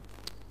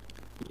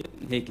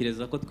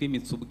 Ntekereza ko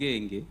twimitse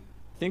ubwenge.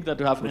 Think that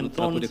you have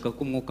enthroned ko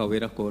umwuka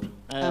wera akora.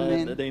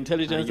 The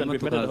intelligence and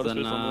repentant Holy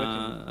Spirit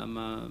from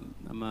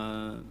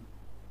working.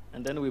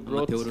 And then we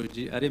brought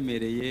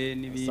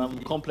some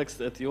complex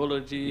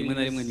theology, and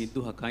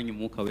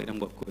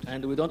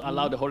we don't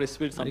allow the Holy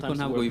Spirit sometimes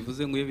to work.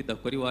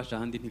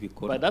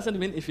 But it doesn't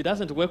mean if He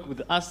doesn't work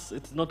with us,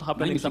 it's not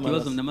happening somewhere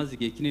else.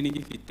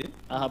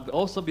 I have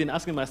also been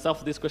asking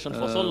myself this question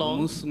for so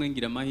long.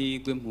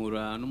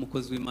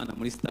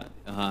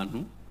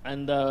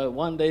 And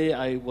one day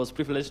I was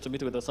privileged to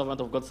meet with a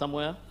servant of God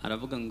somewhere. And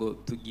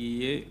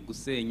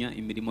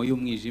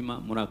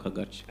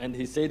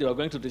he said, "You are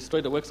going to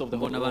destroy the works of the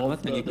devil in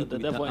that place."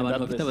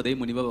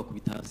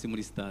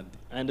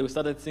 And we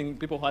started seeing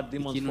people who had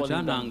demons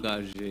falling down.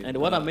 And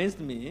what amazed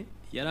me,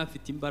 he had power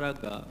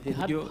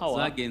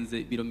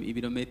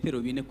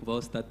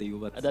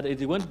that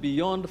it went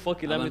beyond 4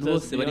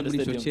 kilometers beyond the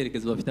stadium.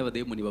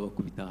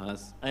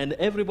 And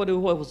everybody who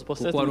was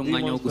possessed with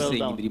demons fell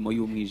down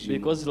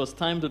because it was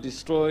time to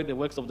destroy the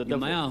works of the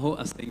devil.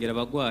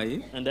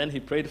 And then he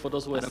prayed for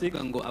those who were sick.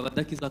 And he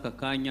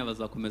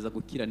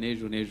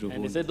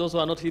said those who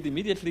are not healed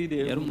immediately,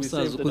 they will be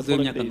saved in the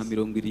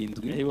following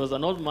days. He was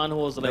an old man who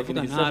was like in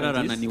his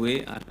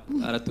 70s.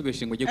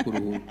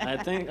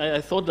 I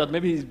thought that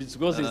maybe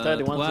it's because he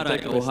started wanting to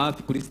take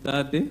rest.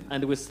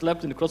 And we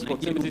slept in close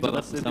proximity to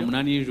that stadium.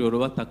 And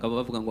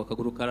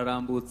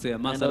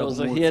I was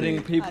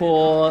hearing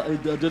people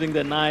during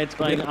the night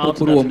crying out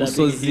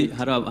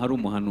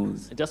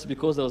that just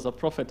because there was a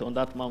prophet on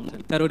that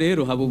mountain.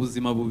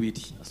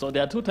 So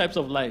there are two types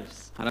of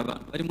lives. There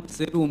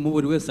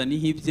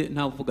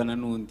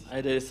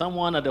is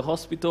someone at the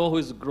hospital who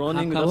is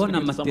groaning with someone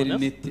else.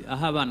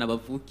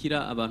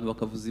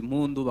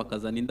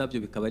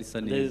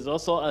 There is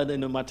also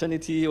in a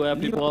maternity where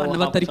people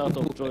have shout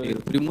of joy.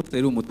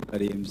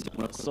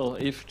 So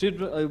if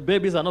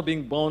babies are not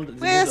being born,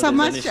 praise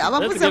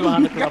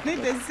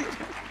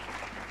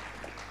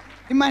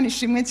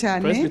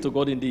be to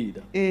God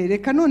indeed.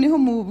 Reka noneho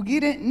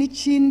mubwire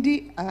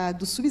n'ikindi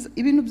dusubiza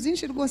ibintu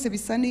byinshi rwose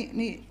bisa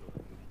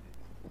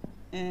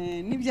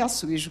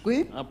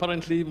n'ibyasubijwe.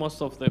 Apparently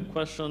most of the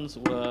questions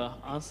were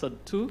answered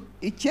too.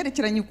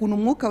 Icyerekeranye ukuntu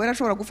umwuka wera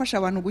ashobora gufasha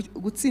abantu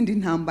gutsinda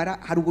intambara,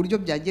 hari uburyo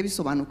byagiye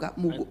bisobanuka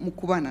mu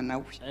kubana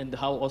nawe. And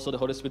how also the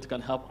Holy Spirit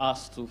can help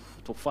us to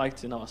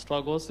fight in our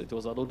struggles, it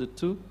was alluded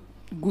to.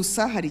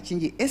 Gusa hari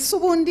ikingi, ese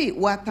ubundi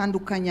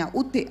watandukanya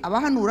ute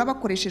abahanura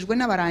bakoreshejwe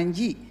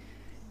n'abarangi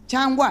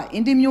cyangwa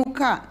indi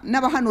myuka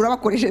n'abahanura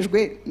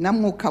bakoreshejwe na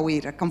mwuka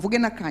wera? Kamvuge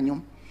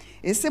n'akanyuma.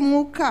 Ese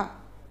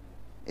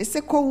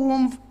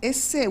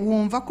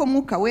wumva ko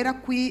mwuka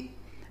wera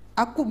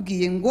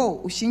akubwiye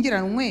ngo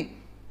ushyingiranwe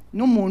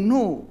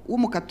n'umuntu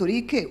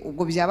w'umukatolike,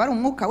 ubwo byaba ari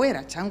umwuka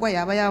wera cyangwa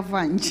yaba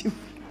yavangiwe?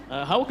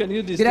 How can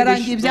you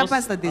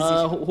distinguish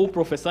those who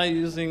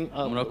prophesy using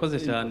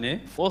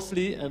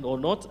falsely and or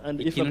not? And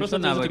if a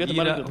person is to get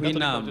married to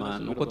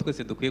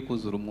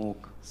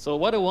so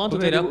what I want to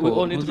tell you, we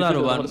all need to be filled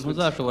with the Holy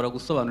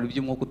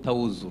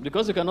Spirit.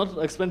 Because you cannot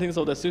explain things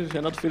of the Spirit, you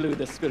cannot fill it with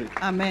the Spirit.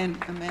 Amen.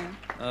 Amen.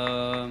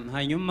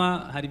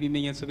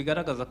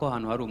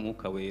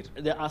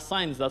 There are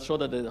signs that show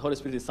that the Holy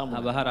Spirit is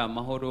somewhere.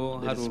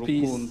 There is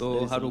peace,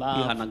 there is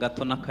love, and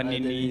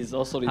there is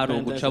also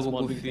repentance,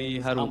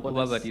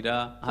 humbleness,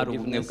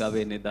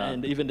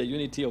 and even the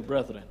unity of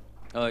brethren.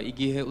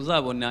 Igihe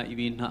uzabona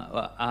ibintu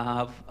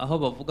aho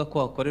bavuga ko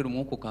hakorera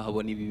umwuka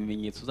ukahabona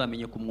ibimenyetso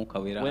uzamenye ko umwuka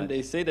wera. When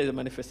they say the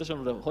manifestation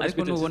of the Holy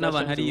Spirit, ariko nubona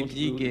abantu hari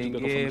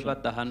ibyigenge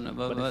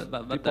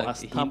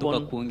badahinduka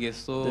ku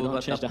ngeso,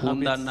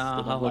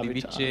 badakundana, hahora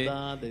ibice,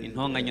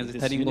 intonganya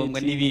zitari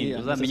ngombwa n'ibindi,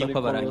 uzamenye ko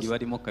abarangi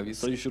barimo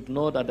kabisa. So you should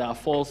know that there are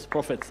false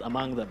prophets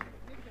among them.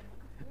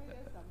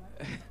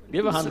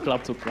 Give a hand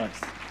clap to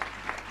Christ.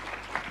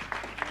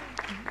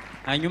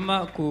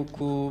 Hanyuma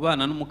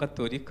kubana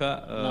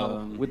n'umukatolika,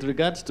 with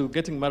regards to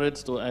getting married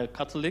to a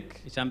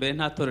Catholic, icyambere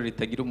nta torero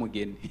ritagira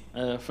umugeni.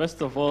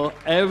 First of all,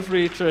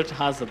 every church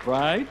has a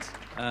bride.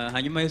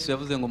 Hanyuma Yesu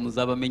yavuze ngo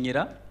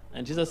muzabamenyera,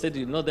 and Jesus said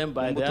you know them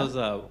by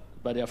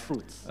their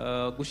fruits.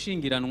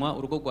 Gushingiranwa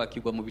urugo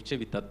rwakirwa mu bice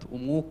bitatu: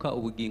 umwuka,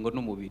 ubugingo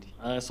n'umubiri.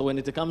 So when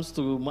it comes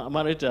to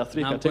marriage, there are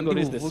three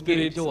categories: the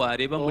spirit, soul, and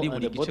the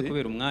body.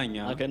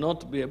 I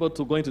cannot be able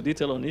to go into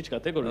detail on each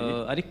category.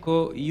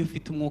 Ariko iyo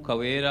ufite umwuka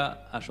wera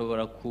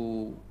ashobora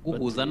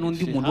kuguhuza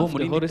n'undi muntu wo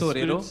muri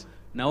itorero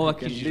nawe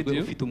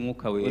wakijijwe ufite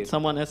umwuka wera. With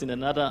someone else in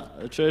another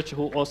church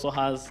who also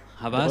has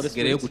the Holy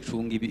Spirit.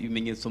 Gucunga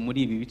ibimenyetso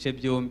muri ibi bice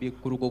byombi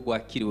ku rugo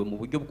rwakiriwe mu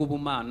buryo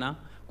bw'ubumana.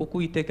 What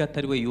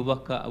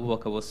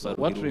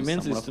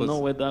remains is to know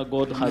whether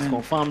God has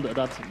confirmed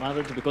that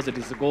marriage, because it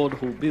is God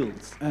who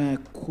builds.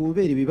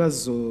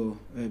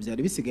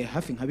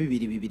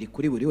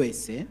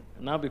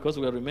 Now because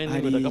we are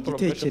remaining with a couple of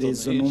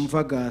questions on each,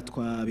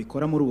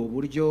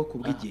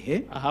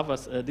 I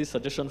have this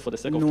suggestion for the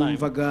sake of time.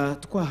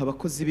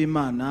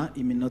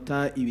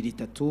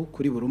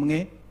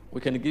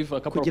 We can give a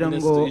couple of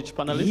minutes to each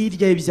panelist.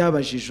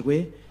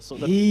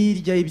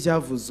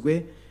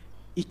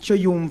 Icyo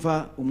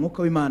yumva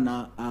umwuka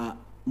w'Imana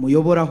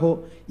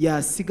muyoboraho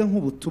yasiga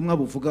nk'ubutumwa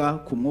buvuga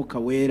ku mwuka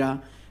wera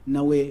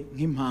nawe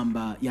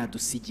nk'impamba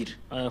yadusigira.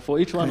 For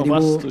each one of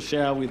us to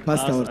share with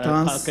Pastor us a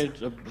Hortense, package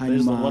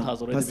based on what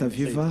has already Pastor been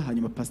Viva, said.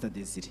 hanyuma Pastor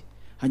Desire,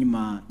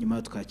 hanyuma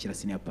nyuma tukakira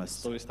senior So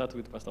pastor. we start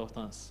with Pastor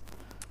Hortense.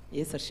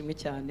 Yesu ashimwe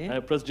cyane. I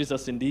praise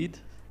Jesus indeed.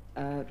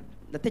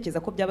 Ndatekereza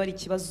ko byaba ari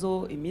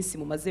ikibazo iminsi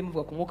mumaze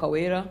muvuga ku mwuka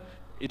wera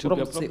It will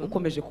be a uramutse problem.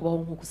 ukomeje kubaho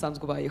nk'uko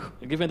usanzwe ubayeho.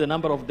 Given the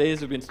number of days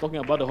we've been talking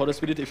about the Holy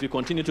Spirit, if you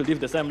continue to live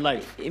the same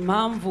life,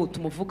 Impamvu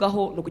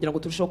tumuvugaho no kugira ngo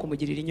turusheho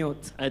kumugirira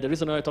inyota. the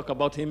reason why I talk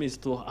about him is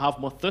to have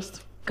more thirst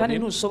for Kandi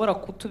him. ntushobora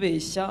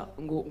kutubeshya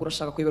ngo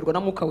urashaka kuyoborwa na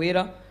mwuka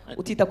wera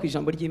utita ku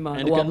ijambo ry'Imana.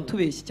 And you Waba can-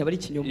 utubeshya cyaba ari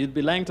ikinyoma. You'd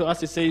be lying to us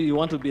to say you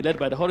want to be led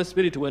by the Holy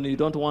Spirit when you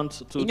don't want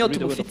to read Inyota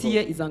the word of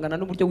umufitiye God. izangana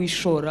n'uburyo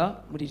wishora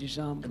muri iri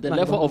jambo. The Imana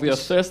level of your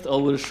ibahe thirst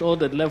will show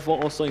the level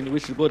also in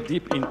which you go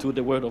deep into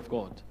the word of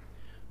God.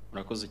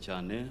 murakoze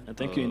cyane. And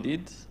thank you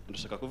indeed.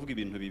 Ndashaka kuvuga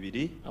ibintu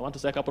bibiri. I want to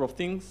say a couple of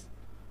things.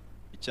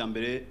 Icya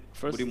mbere,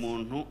 First- buri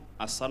muntu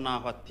asa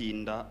naho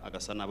atinda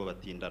agasa n'abo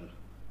batindana.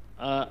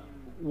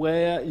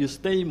 Where you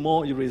stay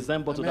more, you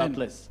resemble to that Amen.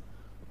 place.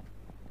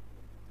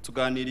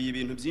 Tuganiriye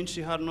ibintu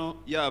byinshi hano,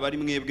 yaba ari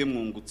mwebwe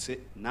mwungutse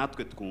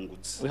natwe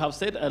twungutse. We have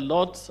said a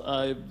lot.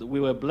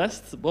 We were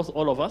blessed, both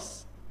all of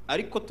us.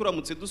 Ariko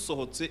turamutse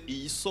dusohotse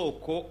iyi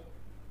soko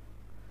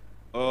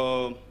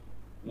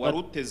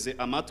waruteze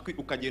amatwi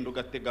ukagenda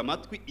ugatega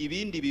amatwi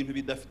ibindi bintu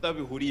bidafite aho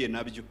bihuriye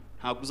nabyo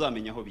ntabwo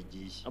uzamenya aho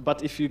bigiye.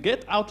 But if you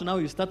get out now,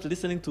 you start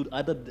listening to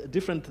other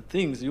different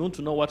things. You want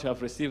to know what you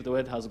have received, the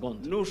way it has gone.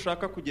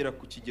 Nushaka kugera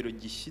ku kigero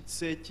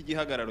gishyitse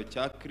cy'igihagararo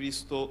cya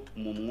Kristo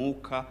mu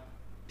mwuka,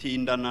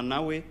 tindana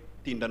nawe,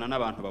 tindana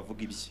n'abantu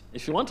bavuga ibye.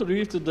 If you want to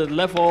reach to the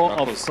level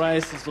of Murakoze.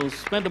 Christ, so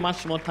spend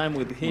much more time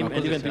with Him and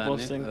Murakoze even people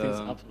cyane. saying things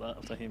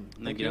after Him. Thank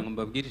nagira you. ngo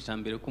mbabwire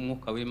ijambo ko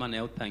umwuka w'Imana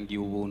yawutangiye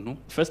ubuntu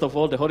First of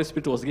all, the Holy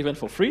Spirit was given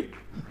for free.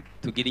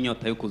 tugira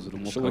inyota yo kuzura So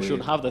umwuka we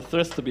should wera. have the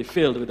thirst to be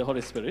filled with the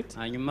Holy Spirit.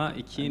 hanyuma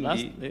ikindi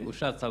lastly-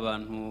 ushatse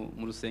abantu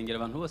mu rusengero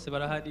abantu bose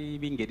barahari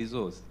b'ingeri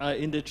zose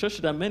In the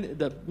church, there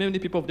are many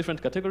people of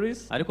different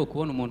categories. ariko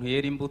kubona umuntu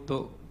yera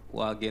imbuto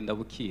wagenda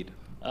bukira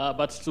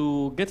But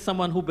to get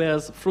someone who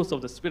bears fruits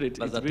of the Spirit, it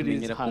really is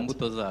bazatumenyera ku hard.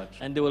 mbuto zacu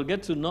And they will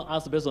get to know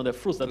us based on the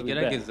fruits that we bear.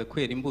 tugerageze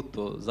kwera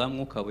imbuto za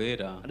mwuka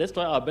wera And let's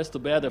try our best to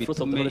bear the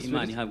fruits of the bitume Holy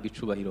imana Spirit ihabwa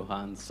icubahiro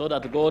hanze so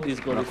that God is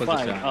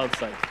glorified cyane.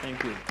 outside.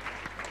 Thank you.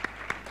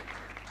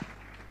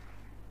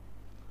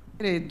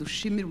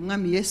 dushimire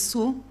umwami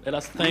Yesu. Let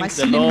us thank Amashyi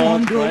the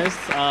Lord n'impundu, Christ.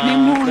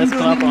 n'impundu, Let's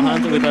clap our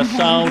hands with a n'impundu.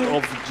 shout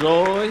of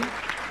joy.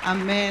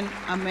 Amen,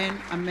 amen,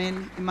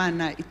 amen.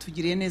 Imana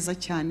itugiriye neza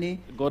cyane.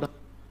 God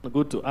is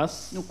good to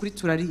us, Ni ukuri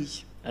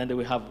turariye. and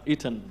we have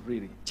eaten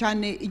really.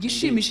 Cyane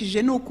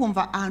igishimishije ni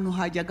ukumva ahantu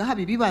hajyaga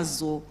haba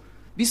ibibazo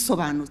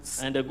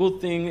bisobanutse. And the good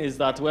thing is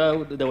that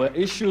where there were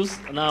issues,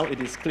 now it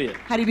is clear.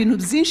 Hari ibintu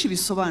byinshi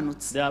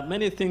bisobanutse. There are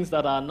many things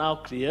that are now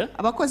clear.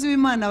 Abakozi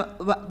b'Imana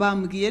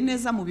bambwiye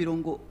neza mu biro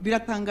ngo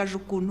biratangaje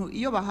ukuntu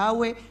iyo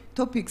bahawe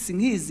topics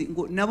nk'izi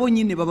ngo nabo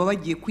nyine baba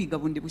bagiye kwiga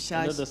bundi And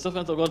bushyashya. the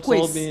servants of God told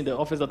Twese. me in the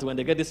office that when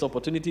they get this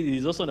opportunity, it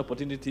is also an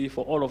opportunity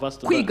for all of us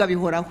to Kwiga learn.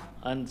 bihoraho.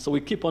 And so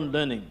we keep on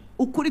learning.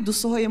 Ukuri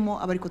dusohoyemo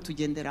aba ariko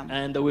tugenderamo.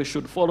 And we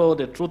should follow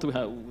the truth we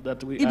have,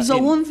 that we Ibyo are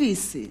in.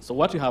 wumvise, So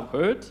what you have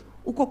heard,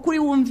 uko kuri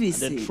the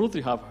wumvise truth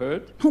you have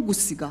heard,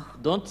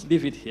 ntugusigaho. don't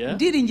leave it here.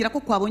 Ndiringira ko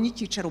kwabonye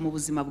icyicaro mu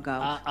buzima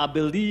bwawe. I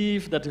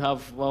believe that you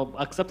have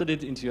accepted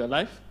it into your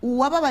life.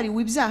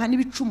 Uwababariwe ibyaha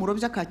n'ibicumuro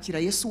by'akakira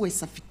Yesu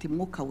wese afite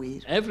mwuka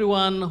wera.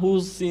 Everyone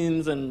whose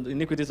sins and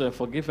iniquities are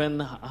forgiven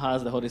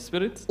has the Holy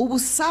Spirit.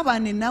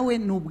 Ubusabane nawe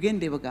ni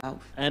ubwende bwawe.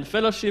 And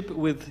fellowship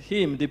with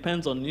Him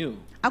depends on you.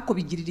 Ako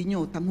bigirira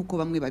inyota nk'uko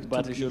bamwe But you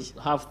babitubwiye. should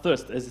have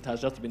thirst, as it has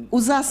just been said.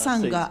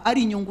 Uzasanga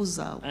ari inyungu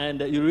zawe. And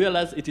you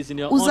realize it is in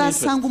your own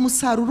Uzasanga interest.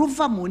 umusaruro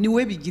uvamo ni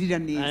we bigirira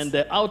And neza.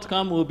 the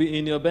outcome will be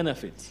in your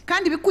benefit.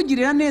 Kandi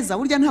bikugirira neza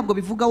burya ntabwo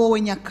bivuga wowe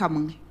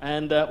nyakamwe.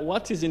 And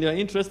what is in your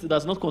interest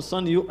does not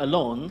concern you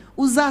alone.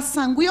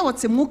 Uzasanga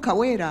uyobotse mwuka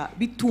wera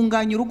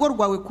bitunganya urugo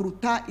rwawe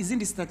kuruta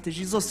izindi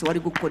strategy zose wari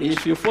gukoresha.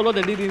 If you follow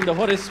the leading of the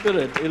Holy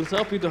Spirit, it will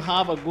help you to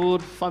have a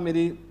good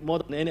family more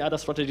than any other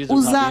strategies you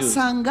have used.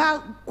 Uzasanga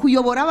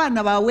kuyobora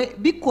abana bawe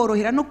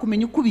bikorohera no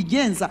kumenya uko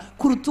ubigenza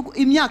kuruta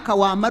imyaka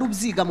wamara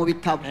ubyiga mu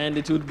bitabo. And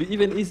it would be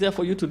even easier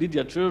for you to lead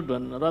your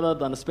children rather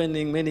than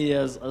spending many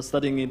years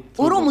studying it.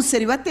 Uri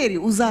umuseribateri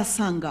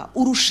uzasanga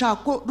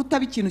urushako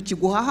rutaba ikintu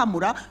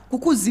kiguhahamura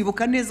kuko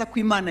uzibuka neza ko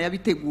Imana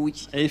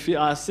yabiteguye. If you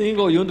are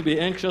single, you won't be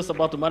anxious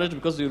about marriage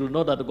because you will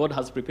know that God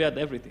has prepared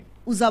everything.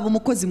 Uzaba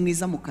umukozi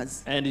mwiza mu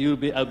kazi. And you'll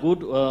be a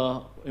good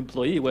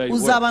employee where you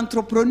work. Uzaba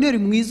entrepreneur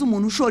mwiza,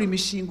 umuntu ushora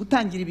imishinga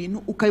utangira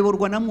ibintu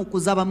ukayoborwa na mwuka,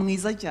 uzaba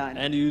mwiza cyane.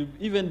 And you'll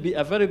even be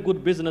a very good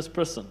business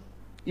person.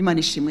 Imana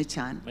ishimwe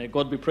cyane. May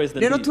God be praised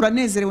Rero indeed.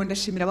 turanezerewe,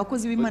 ndashimira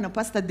abakozi b'Imana,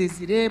 Pastor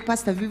Desire,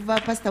 Pastor Viva,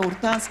 Pastor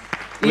Hortense.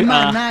 We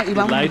Imana are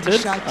ibamugisha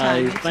delighted. I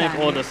cyane thank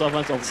all the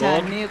servants of God.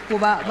 cyane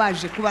kuba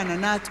baje kubana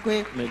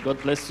natwe. May God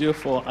bless you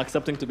for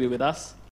accepting to be with us.